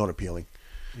he's not appealing.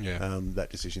 that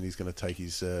decision. He's going to take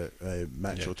his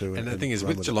match or two. And the thing is,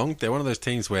 with Geelong, they're one of those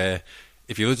teams where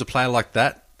if you lose a player like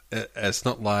that, it's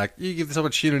not like you give this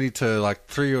opportunity to like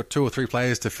two or three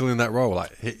players to fill in that role.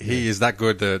 Like he is that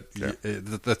good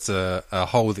that that's a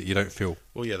hole that you don't fill.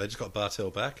 Well, yeah, they just got Bartel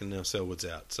back and now Selwood's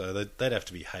out, so they'd have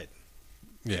to be hating.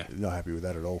 Yeah, not happy with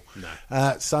that at all.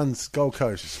 No. Suns Gold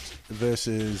Coast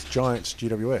versus Giants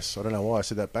GWS. I don't know why I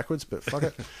said that backwards, but fuck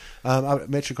it. Up at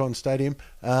Metricon Stadium.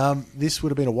 This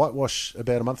would have been a whitewash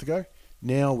about a month ago.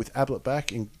 Now with Ablett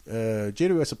back, and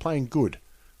GWS are playing good.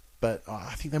 But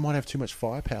I think they might have too much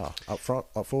firepower up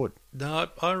forward. No,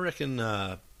 I reckon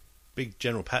Big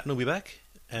General Patton will be back.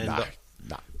 And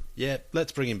no. Yeah,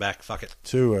 let's bring him back. Fuck it.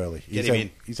 Too early. Get him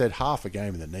in. He's had half a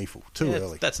game in the NEFL. Too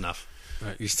early. That's enough.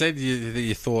 You said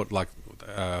you thought like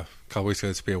a couple of weeks ago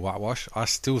this would be a whitewash. I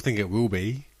still think it will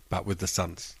be, but with the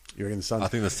Suns. You reckon the Suns? I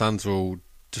think the Suns will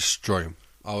destroy them.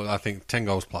 I think 10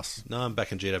 goals plus. No, I'm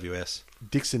back in GWS.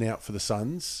 Dixon out for the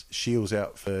Suns. Shields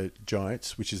out for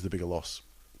Giants, which is the bigger loss.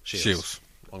 Shields.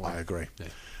 I agree.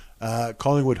 Yeah.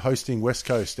 Collingwood hosting West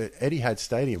Coast at Etihad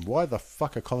Stadium. Why the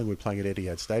fuck are Collingwood playing at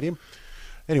Etihad Stadium?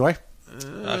 Anyway. It's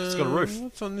got a roof.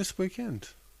 What's on this weekend?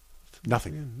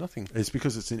 Nothing. Yeah, nothing. It's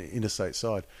because it's an interstate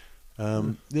side.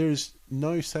 There is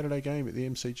no Saturday game at the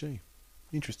MCG.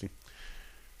 Interesting.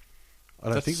 I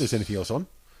don't think there's anything else on.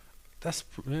 That's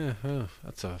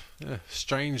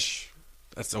strange.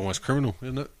 That's almost criminal,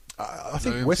 isn't it? I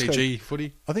think no West MCG Coast,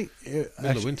 footy. I think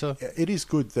middle of winter. It is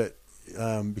good that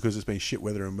because it's been shit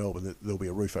weather in Melbourne, that there'll be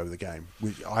a roof over the game,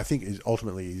 which I think is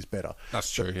ultimately better.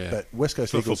 That's true. Yeah. But West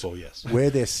Coast For Eagles, football, yes. where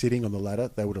they're sitting on the ladder,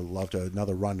 they would have loved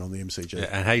another run on the MCG. Yeah,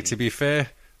 and hey, to be fair,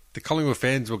 the Collingwood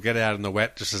fans will get out in the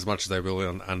wet just as much as they will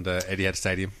under Etihad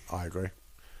Stadium. I agree.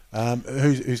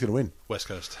 Who's going to win? West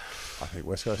Coast. I think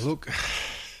West Coast. Look,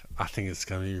 I think it's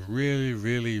going to be a really,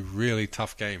 really, really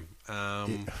tough game.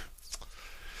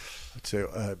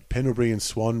 So Pendlebury and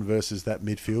Swan versus that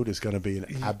midfield is going to be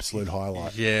an absolute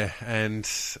highlight. Yeah, and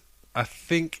I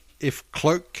think if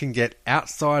Cloak can get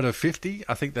outside of 50,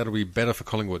 I think that'll be better for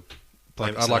Collingwood.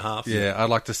 I'd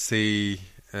like to see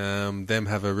them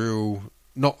have a real,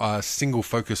 not a single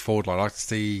focus forward line. I'd like to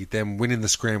see them winning the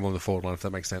scramble on the forward line, if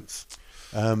that makes sense.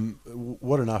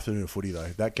 What an afternoon of footy, though.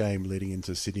 That game leading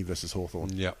into Sydney versus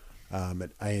Hawthorn. Yep.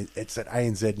 It's at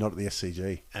ANZ, not at the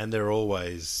SCG. And they're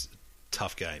always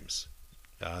tough games.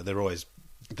 They're always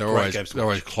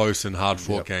close and hard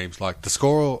fought games. Like the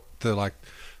score,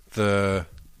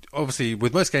 obviously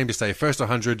with most games you say first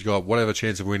 100 you got whatever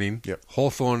chance of winning. Yep.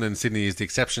 Hawthorn and Sydney is the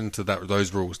exception to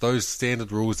those rules. Those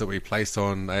standard rules that we place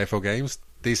on AFL games.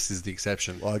 This is the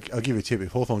exception. Well, I'll give you a tip.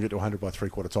 If Hawthorn get to 100 by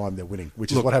three-quarter time, they're winning,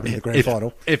 which is what happened in the grand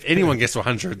final. If anyone gets to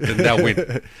 100, then they'll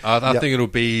win. I think it'll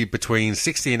be between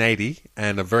 60 and 80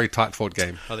 and a very tight-fought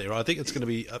game. I think it's going to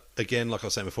be, again, like I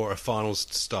was saying before, a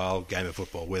finals-style game of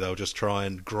football where they'll just try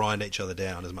and grind each other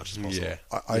down as much as possible.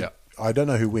 Yeah. I don't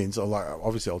know who wins.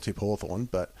 Obviously, I'll tip Hawthorn,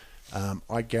 but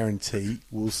I guarantee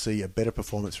we'll see a better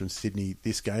performance from Sydney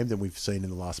this game than we've seen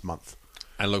in the last month.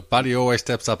 And look, Buddy always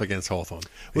steps up against Hawthorn.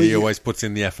 He always puts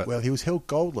in the effort. Well, he was held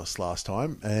goalless last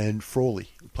time, and Frawley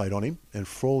played on him, and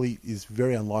Frawley is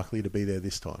very unlikely to be there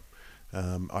this time.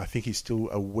 I think he's still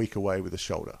a week away with a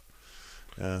shoulder.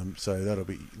 So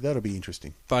that'll be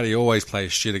interesting. Buddy always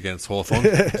plays shit against Hawthorn.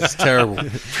 It's terrible.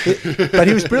 But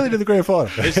he was brilliant in the grand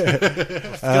final.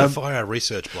 Gonna fire our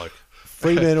research bloke.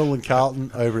 Fremantle and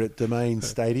Carlton over at Domain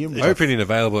Stadium. Opening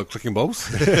available at Clicking Balls.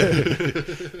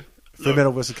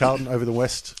 Fremantle versus Carlton over the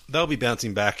West. They'll be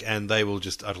bouncing back and they will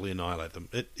just utterly annihilate them.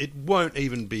 It won't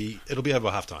even be... It'll be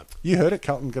over half-time. You heard it.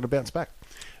 Carlton going to bounce back.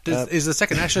 Is the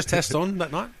second Ashes test on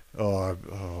that night? I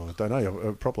don't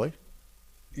know. Probably.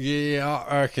 Yeah,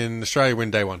 I reckon Australia win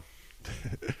day one.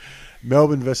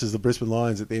 Melbourne versus the Brisbane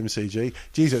Lions at the MCG.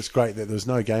 Geez, it's great that there was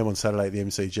no game on Saturday at the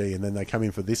MCG and then they come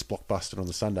in for this blockbuster on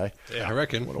the Sunday. Yeah, I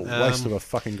reckon. What a waste of a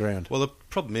fucking ground. Well, the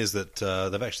problem is that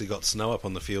they've actually got snow up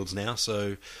on the fields now,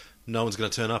 so no one's going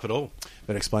to turn up at all.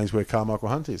 That explains where Carmichael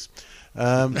Hunt is.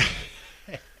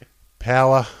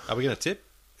 Power. Are we going to tip?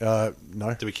 No.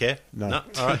 Do we care? No.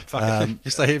 All right, fuck it.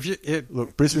 You say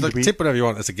look, Brisbane to be, tip whatever you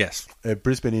want. It's a guess.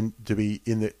 Brisbane to be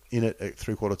in it at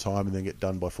three-quarter time and then get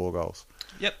done by 4 goals.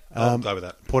 Yep, I'll go with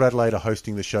that. Port Adelaide are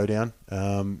hosting the showdown.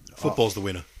 Football's the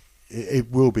winner.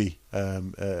 It will be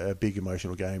a big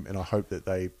emotional game, and I hope that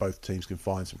both teams can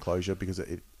find some closure because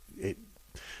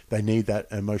they need that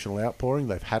emotional outpouring.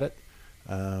 They've had it,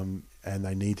 and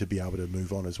they need to be able to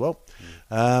move on as well.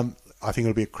 I think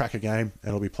it'll be a cracker game, and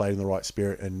it'll be played in the right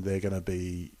spirit, and they're going to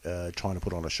be trying to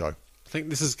put on a show. I think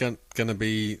this is going to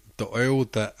be the oil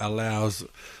that allows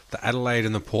the Adelaide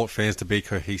and the Port fans to be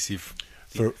cohesive.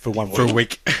 for one For a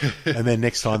week. and then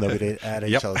next time they'll be at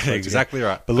each Yep, other's throats exactly again.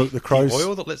 right. But look, the Crows. The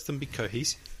oil that lets them be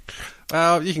cohesive.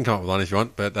 You can come up with one if you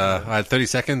want, but I had 30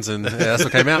 seconds and that's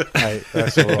what came out. Hey,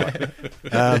 that's all right.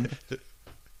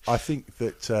 I think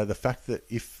that the fact that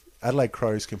if Adelaide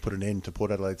Crows can put an end to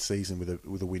Port Adelaide's season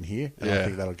with a win here, and I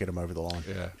think that'll get them over the line.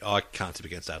 Yeah. I can't tip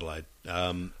against Adelaide.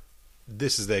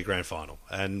 This is their grand final,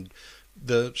 and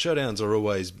the showdowns are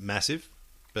always massive.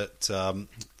 But Adelaide,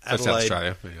 South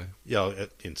Australia. yeah,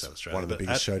 in South Australia, One of the but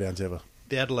biggest showdowns ever.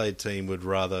 the Adelaide team would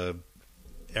rather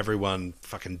everyone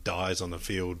fucking dies on the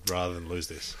field rather than lose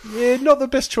this. Yeah, not the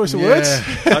best choice of words.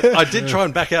 I did try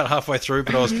and back out halfway through,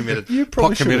 but I was committed. You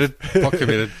probably Pot committed. Pot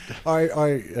committed. I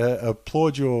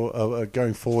applaud your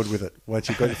going forward with it. Once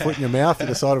you've got your foot in your mouth, you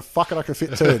decided, fuck it, I can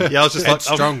fit two in. Yeah, I was just like,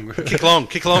 strong. Kick along.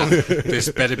 This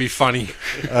better be funny.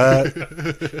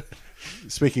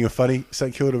 Speaking of funny,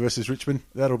 St Kilda versus Richmond,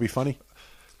 that'll be funny.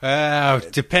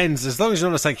 Depends. As long as you're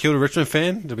not a St Kilda Richmond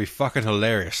fan, it'll be fucking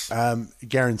hilarious.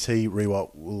 Guarantee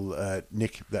Rewalt will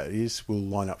Nick will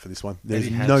line up for this one. There's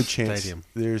Etihad no chance. Stadium.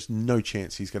 There's no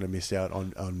chance he's going to miss out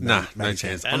on. No Matty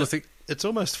chance. And Honestly, it's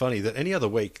almost funny that any other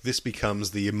week this becomes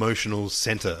the emotional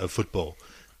centre of football,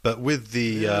 but with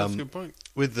the that's a good point.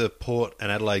 with the Port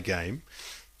and Adelaide game,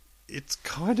 it's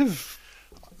kind of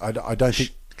I don't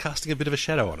think. casting a bit of a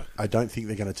shadow on it. I don't think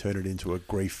they're going to turn it into a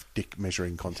grief dick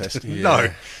measuring contest. Yeah. No.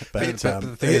 But,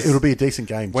 the thing is, it'll be a decent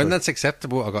game. when too. that's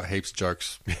acceptable, I've got heaps of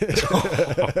jokes.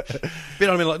 But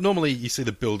I mean, like normally you see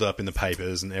the build up in the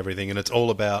papers and everything, and it's all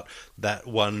about that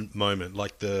one moment,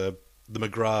 like the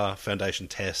McGrath Foundation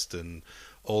test and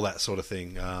all that sort of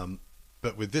thing.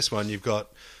 But with this one, you've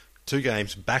got two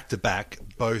games back to back,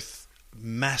 both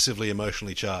massively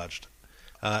emotionally charged.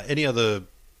 Any other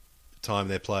time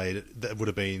they played, that would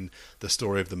have been the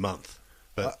story of the month.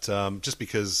 But just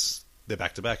because they're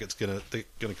back to back, they're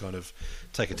gonna kind of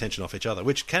take attention off each other,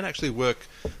 which can actually work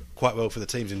quite well for the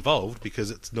teams involved because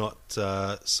it's not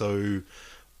so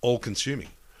all consuming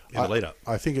in the lead up.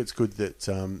 I think it's good that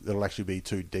there'll actually be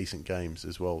two decent games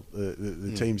as well.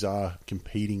 The teams are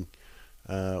competing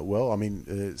well. I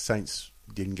mean, Saints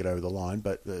didn't get over the line,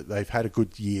 but they've had a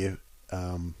good year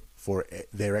for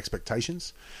their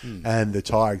expectations, and the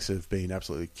Tigers have been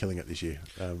absolutely killing it this year.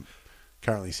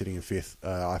 Currently sitting in fifth.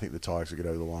 I think the Tigers will get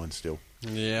over the line still.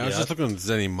 Yeah, I was just looking if there's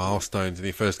any milestones,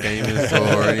 any first gamers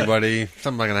or anybody,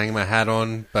 something I can hang my hat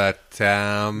on. But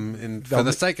for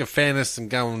the sake of fairness, I'm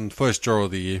going first draw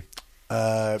of the year.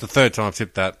 It's the third time I've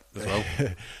tipped that as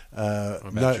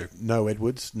well. No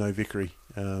Edwards, no Vickery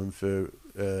for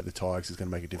the Tigers is going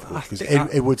to make it difficult because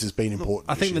Edwards has been important.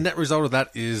 I think the net result of that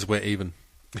is we're even.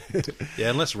 Yeah,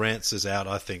 unless Rance is out,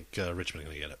 I think Richmond are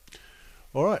going to get it.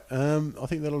 All right, I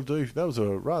think that'll do. That was a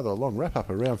rather long wrap-up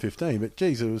of round 15, but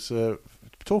geez, it was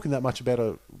talking that much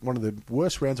about one of the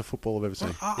worst rounds of football I've ever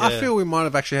seen. I feel we might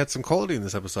have actually had some quality in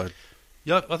this episode.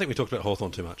 Yeah, I think we talked about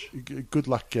Hawthorn too much. Good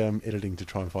luck editing to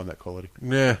try and find that quality.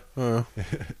 Yeah. All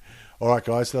right,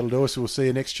 guys, that'll do us. We'll see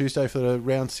you next Tuesday for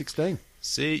round 16.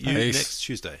 See you next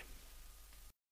Tuesday.